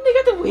 And they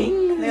got the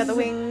wings. They got the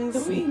wings. The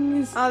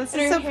wings. Oh, this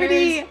And is her so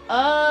pretty. hair's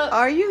up.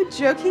 Are you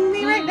joking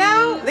me right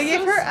now? They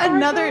gave so her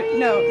another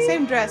sparkly.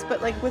 same dress,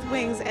 but like with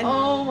wings and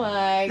Oh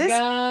my this-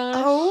 gosh.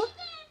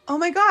 oh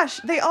my gosh,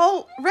 they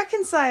all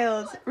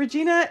reconciled.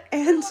 Regina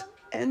and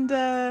and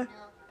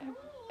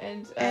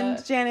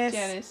Janice,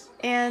 Janice.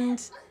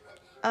 and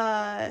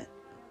main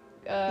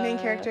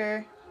Uh,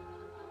 character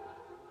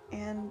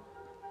and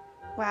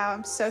wow,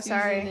 I'm so Susan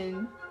sorry.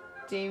 and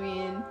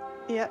Damien.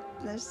 Yep,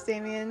 there's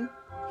Damien.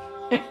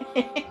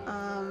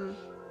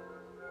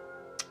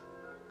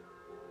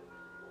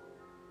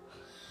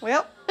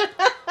 Well,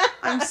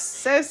 I'm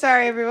so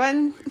sorry,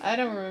 everyone. I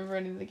don't remember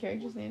any of the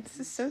characters' names. This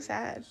is so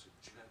sad.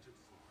 Enchanted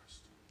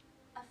forest.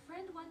 A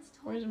friend once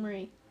told Where's me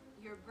Marie?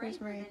 you're Where's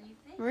braver Marie? than you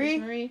think. Marie,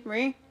 Marie?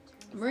 Marie,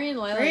 Marie and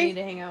Lila Marie? need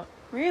to hang out.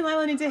 Marie and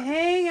Lila need to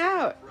hang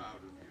out. Proud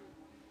of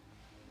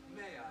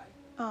you. May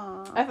I?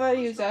 Aww. I thought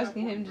he was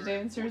asking him to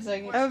dance for a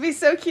second. That would be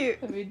so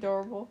cute. That'd be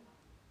adorable.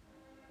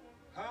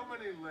 How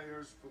many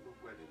layers for the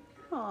wedding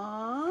cake?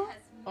 Aww. As many as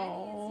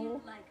Oh.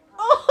 you'd like.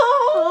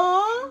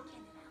 Oh, Aww.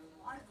 Can it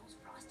have one of those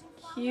frosting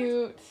flowers?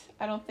 cute.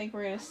 I don't think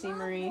we're gonna see Love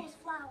Marie. those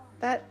flowers.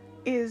 That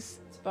is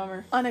It's a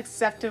bummer.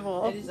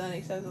 unacceptable It is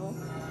unacceptable.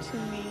 to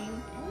me.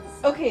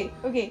 Okay.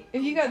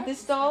 If you got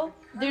this doll,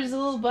 there's a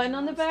little button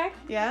on the back,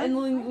 Yeah? and the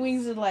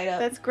wings would light up.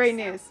 That's great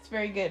news. It's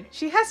very good.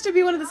 She has to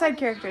be one of the side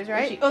characters, Where's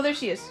right? she? Oh, there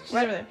she is. She's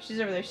What? over there. She's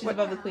over there. She's What?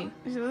 above the queen.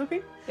 Is she the little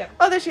queen? Yep.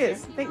 Oh, there she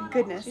is. Thank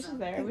goodness. She's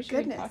there. I Thank wish you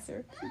could goodness. talk to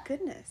her. Thank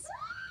goodness.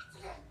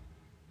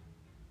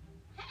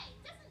 Hey,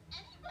 doesn't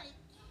anybody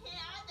care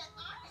that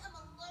I am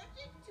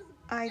allergic to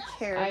I dust?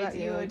 care I about do,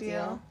 you, Odile.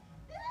 Odile.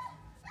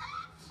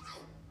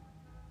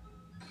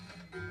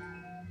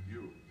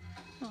 You.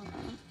 Aw,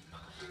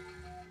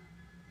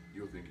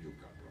 You think you've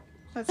got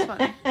problems. that's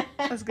fun.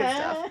 That's good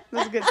stuff.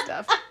 That's good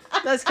stuff.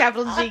 That's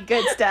capital G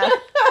good stuff.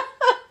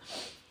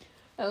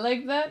 I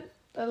like that.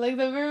 I like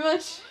that very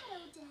much.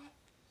 Hello, Dad.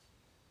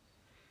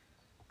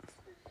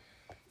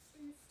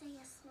 Didn't stay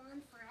a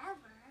swan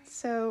forever.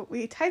 So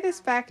we tie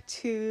this back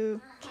to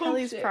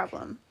Kelly's Homesick.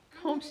 problem.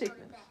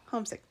 Homesickness.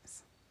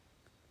 Homesickness.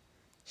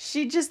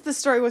 The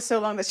story was so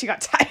long that she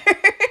got tired.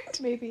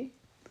 Maybe.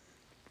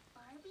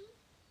 Barbie?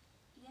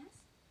 Yes?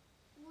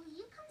 Will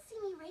you come see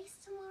me race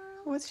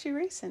tomorrow? What's she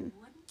racing?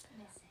 Wouldn't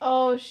miss it.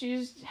 Oh, she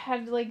just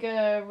had like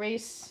a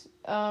race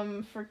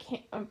for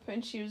camp,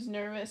 and she was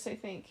nervous. I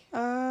think.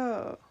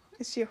 Oh.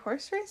 Is she a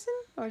horse racing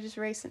or just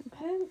racing?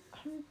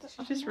 I'm just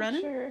not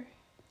running? Sure.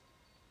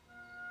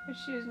 If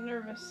she was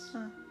nervous.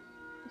 Huh.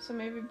 So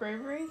maybe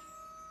bravery.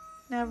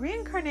 Now,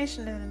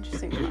 reincarnation is an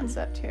interesting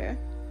concept here.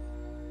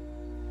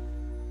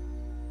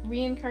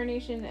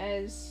 Reincarnation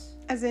as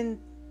As in,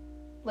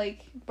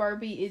 like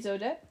Barbie is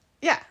Odette.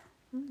 yeah.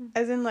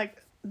 As in,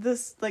 like,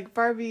 this, like,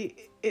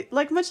 Barbie,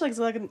 much like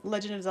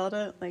Legend of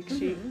Zelda, like,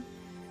 she.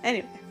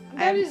 Anyway.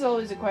 That is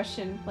always a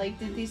question. Like,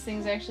 did these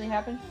things actually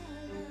happen?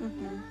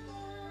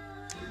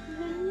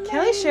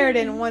 Kelly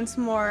Sheridan once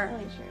more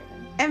Kelly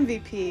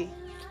Sheridan. MVP.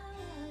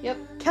 Yep.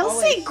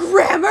 Kelsey always.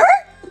 Grammer?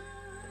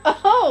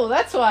 Oh,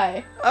 that's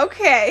why.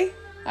 Okay.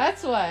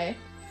 That's why.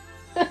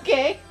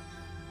 Okay.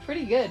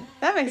 Pretty good.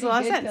 That makes Pretty a lot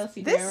of good, sense.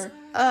 Kelsey This,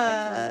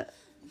 Grammer.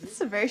 this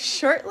is a very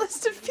short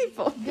list of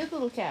people. Good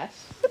little cast.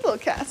 Good little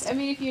cast. I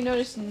mean, if you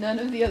notice, none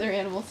of the other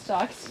animals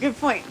talked. Good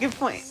point, good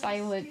point.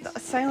 Silent.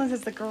 Silence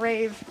is the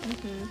grave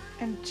hmm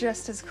and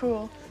just as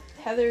cool.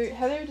 Heather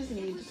doesn't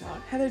need to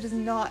talk. Heather does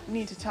not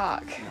need to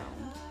talk.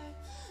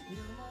 No.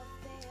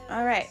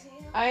 All right.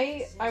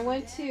 I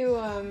went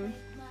to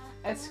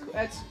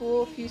at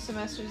school a few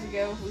semesters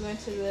ago. We went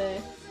to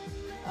the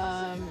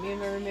me and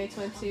my roommates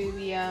went to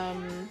the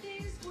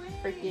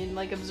freaking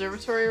like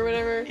observatory or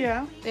whatever.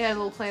 Yeah. They had a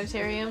little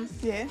planetarium,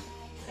 Yeah.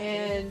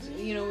 and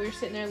we were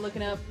sitting there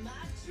looking up,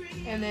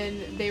 and then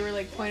they were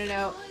like pointing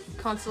out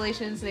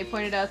constellations, and they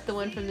pointed out the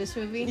one from this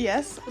movie.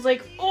 Yes. I was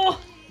like, oh,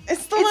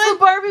 It's the it's one. the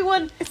Barbie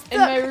one, It's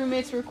and my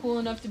roommates were cool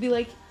enough to be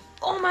like,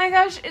 oh my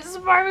gosh, it's the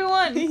Barbie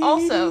one.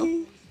 Also,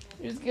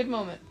 it was a good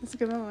moment. It's a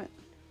good moment.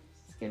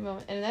 It's a good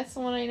moment. And that's the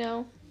one I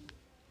know.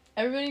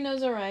 Everybody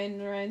knows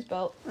Orion's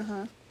belt.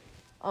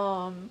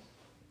 Uh-huh.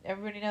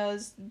 Everybody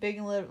knows Big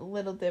and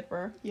Little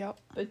Dipper. Yep.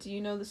 But do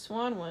you know the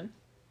Swan one?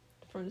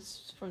 From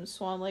the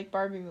Swan Lake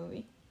Barbie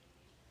movie.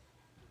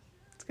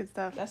 It's good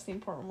stuff. That's the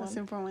important one. That's the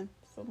important one.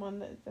 It's the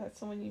one that's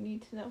the one you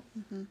need to know.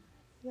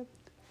 Yep.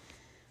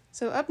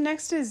 So up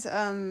next is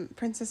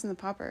Princess and the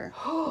Pauper.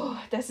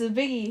 That's a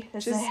biggie.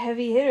 That's a Just-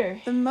 heavy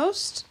hitter. The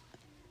most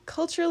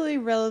culturally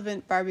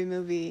relevant Barbie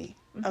movie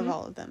of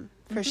all of them,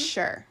 for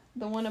sure.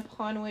 The one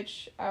upon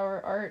which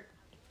our art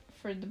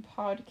for the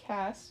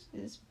podcast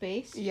is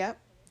based. Yep.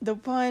 The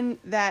one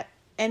that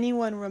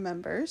anyone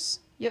remembers.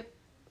 Yep.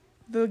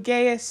 The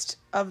gayest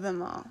of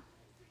them all.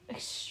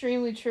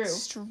 Extremely true.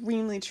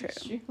 Extremely true.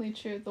 Extremely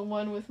true. The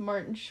one with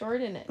Martin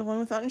Short in it. The one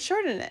with Martin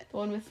Short in it. The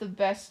one with the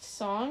best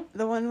song.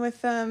 The one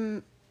with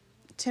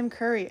Tim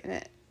Curry in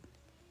it.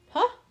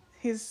 Huh?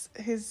 He's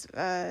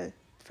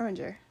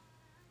Freminger.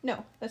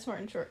 No, that's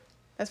Martin Short.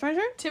 That's Martin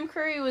Short? Tim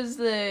Curry is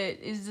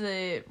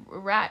the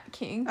Rat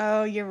King.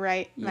 Oh, you're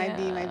right. Might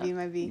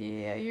Yeah. be.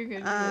 Yeah, you're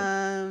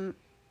good.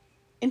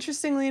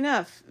 Interestingly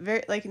enough,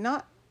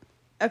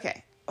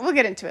 okay, we'll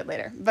get into it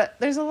later, but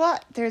there's a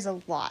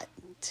lot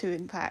to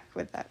unpack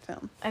with that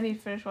film. I need to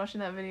finish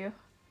watching that video.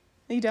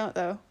 You don't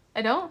though.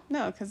 I don't?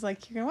 No, because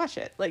like you're gonna watch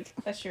it. Like,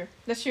 That's true.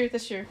 That's true.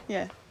 That's true.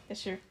 yeah,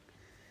 That's true.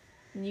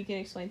 And you can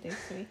explain things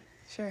to me.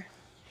 sure.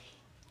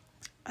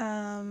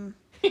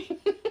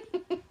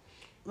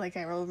 Like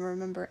I will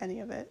remember any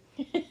of it.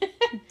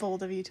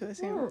 Bold of you to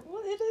assume. Well,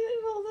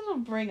 it'll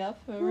bring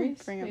up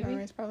memories. Bring up maybe.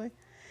 memories probably.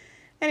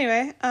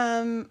 Anyway,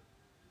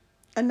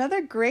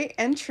 another great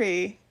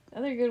entry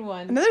Another good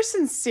one. Another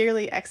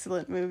sincerely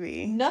excellent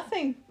movie.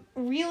 Nothing,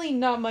 really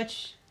not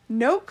much.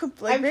 No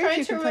like, I'm very trying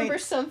few to remember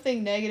complaints.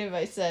 something negative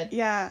I said.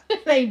 Yeah.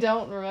 I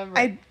don't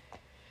remember.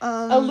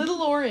 A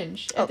Little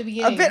Orange at the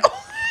beginning. A bit.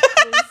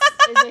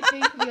 is I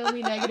think the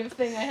only negative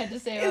thing I had to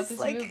say about It's this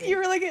like movie. you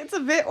were like, it's a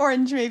bit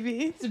orange,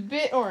 maybe. It's a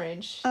bit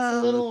orange. It's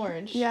a little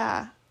orange.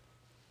 Yeah.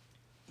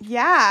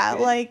 Yeah,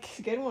 Good. like It's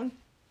a good one.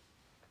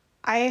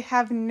 I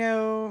have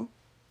no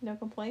No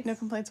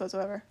complaints.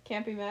 whatsoever.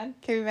 Can't be mad.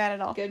 Can't be mad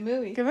at all. Good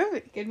movie. Good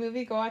movie. Good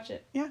movie. Go watch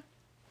it. All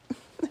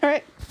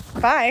right.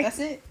 Bye. That's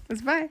it.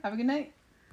 That's bye. Have a good night.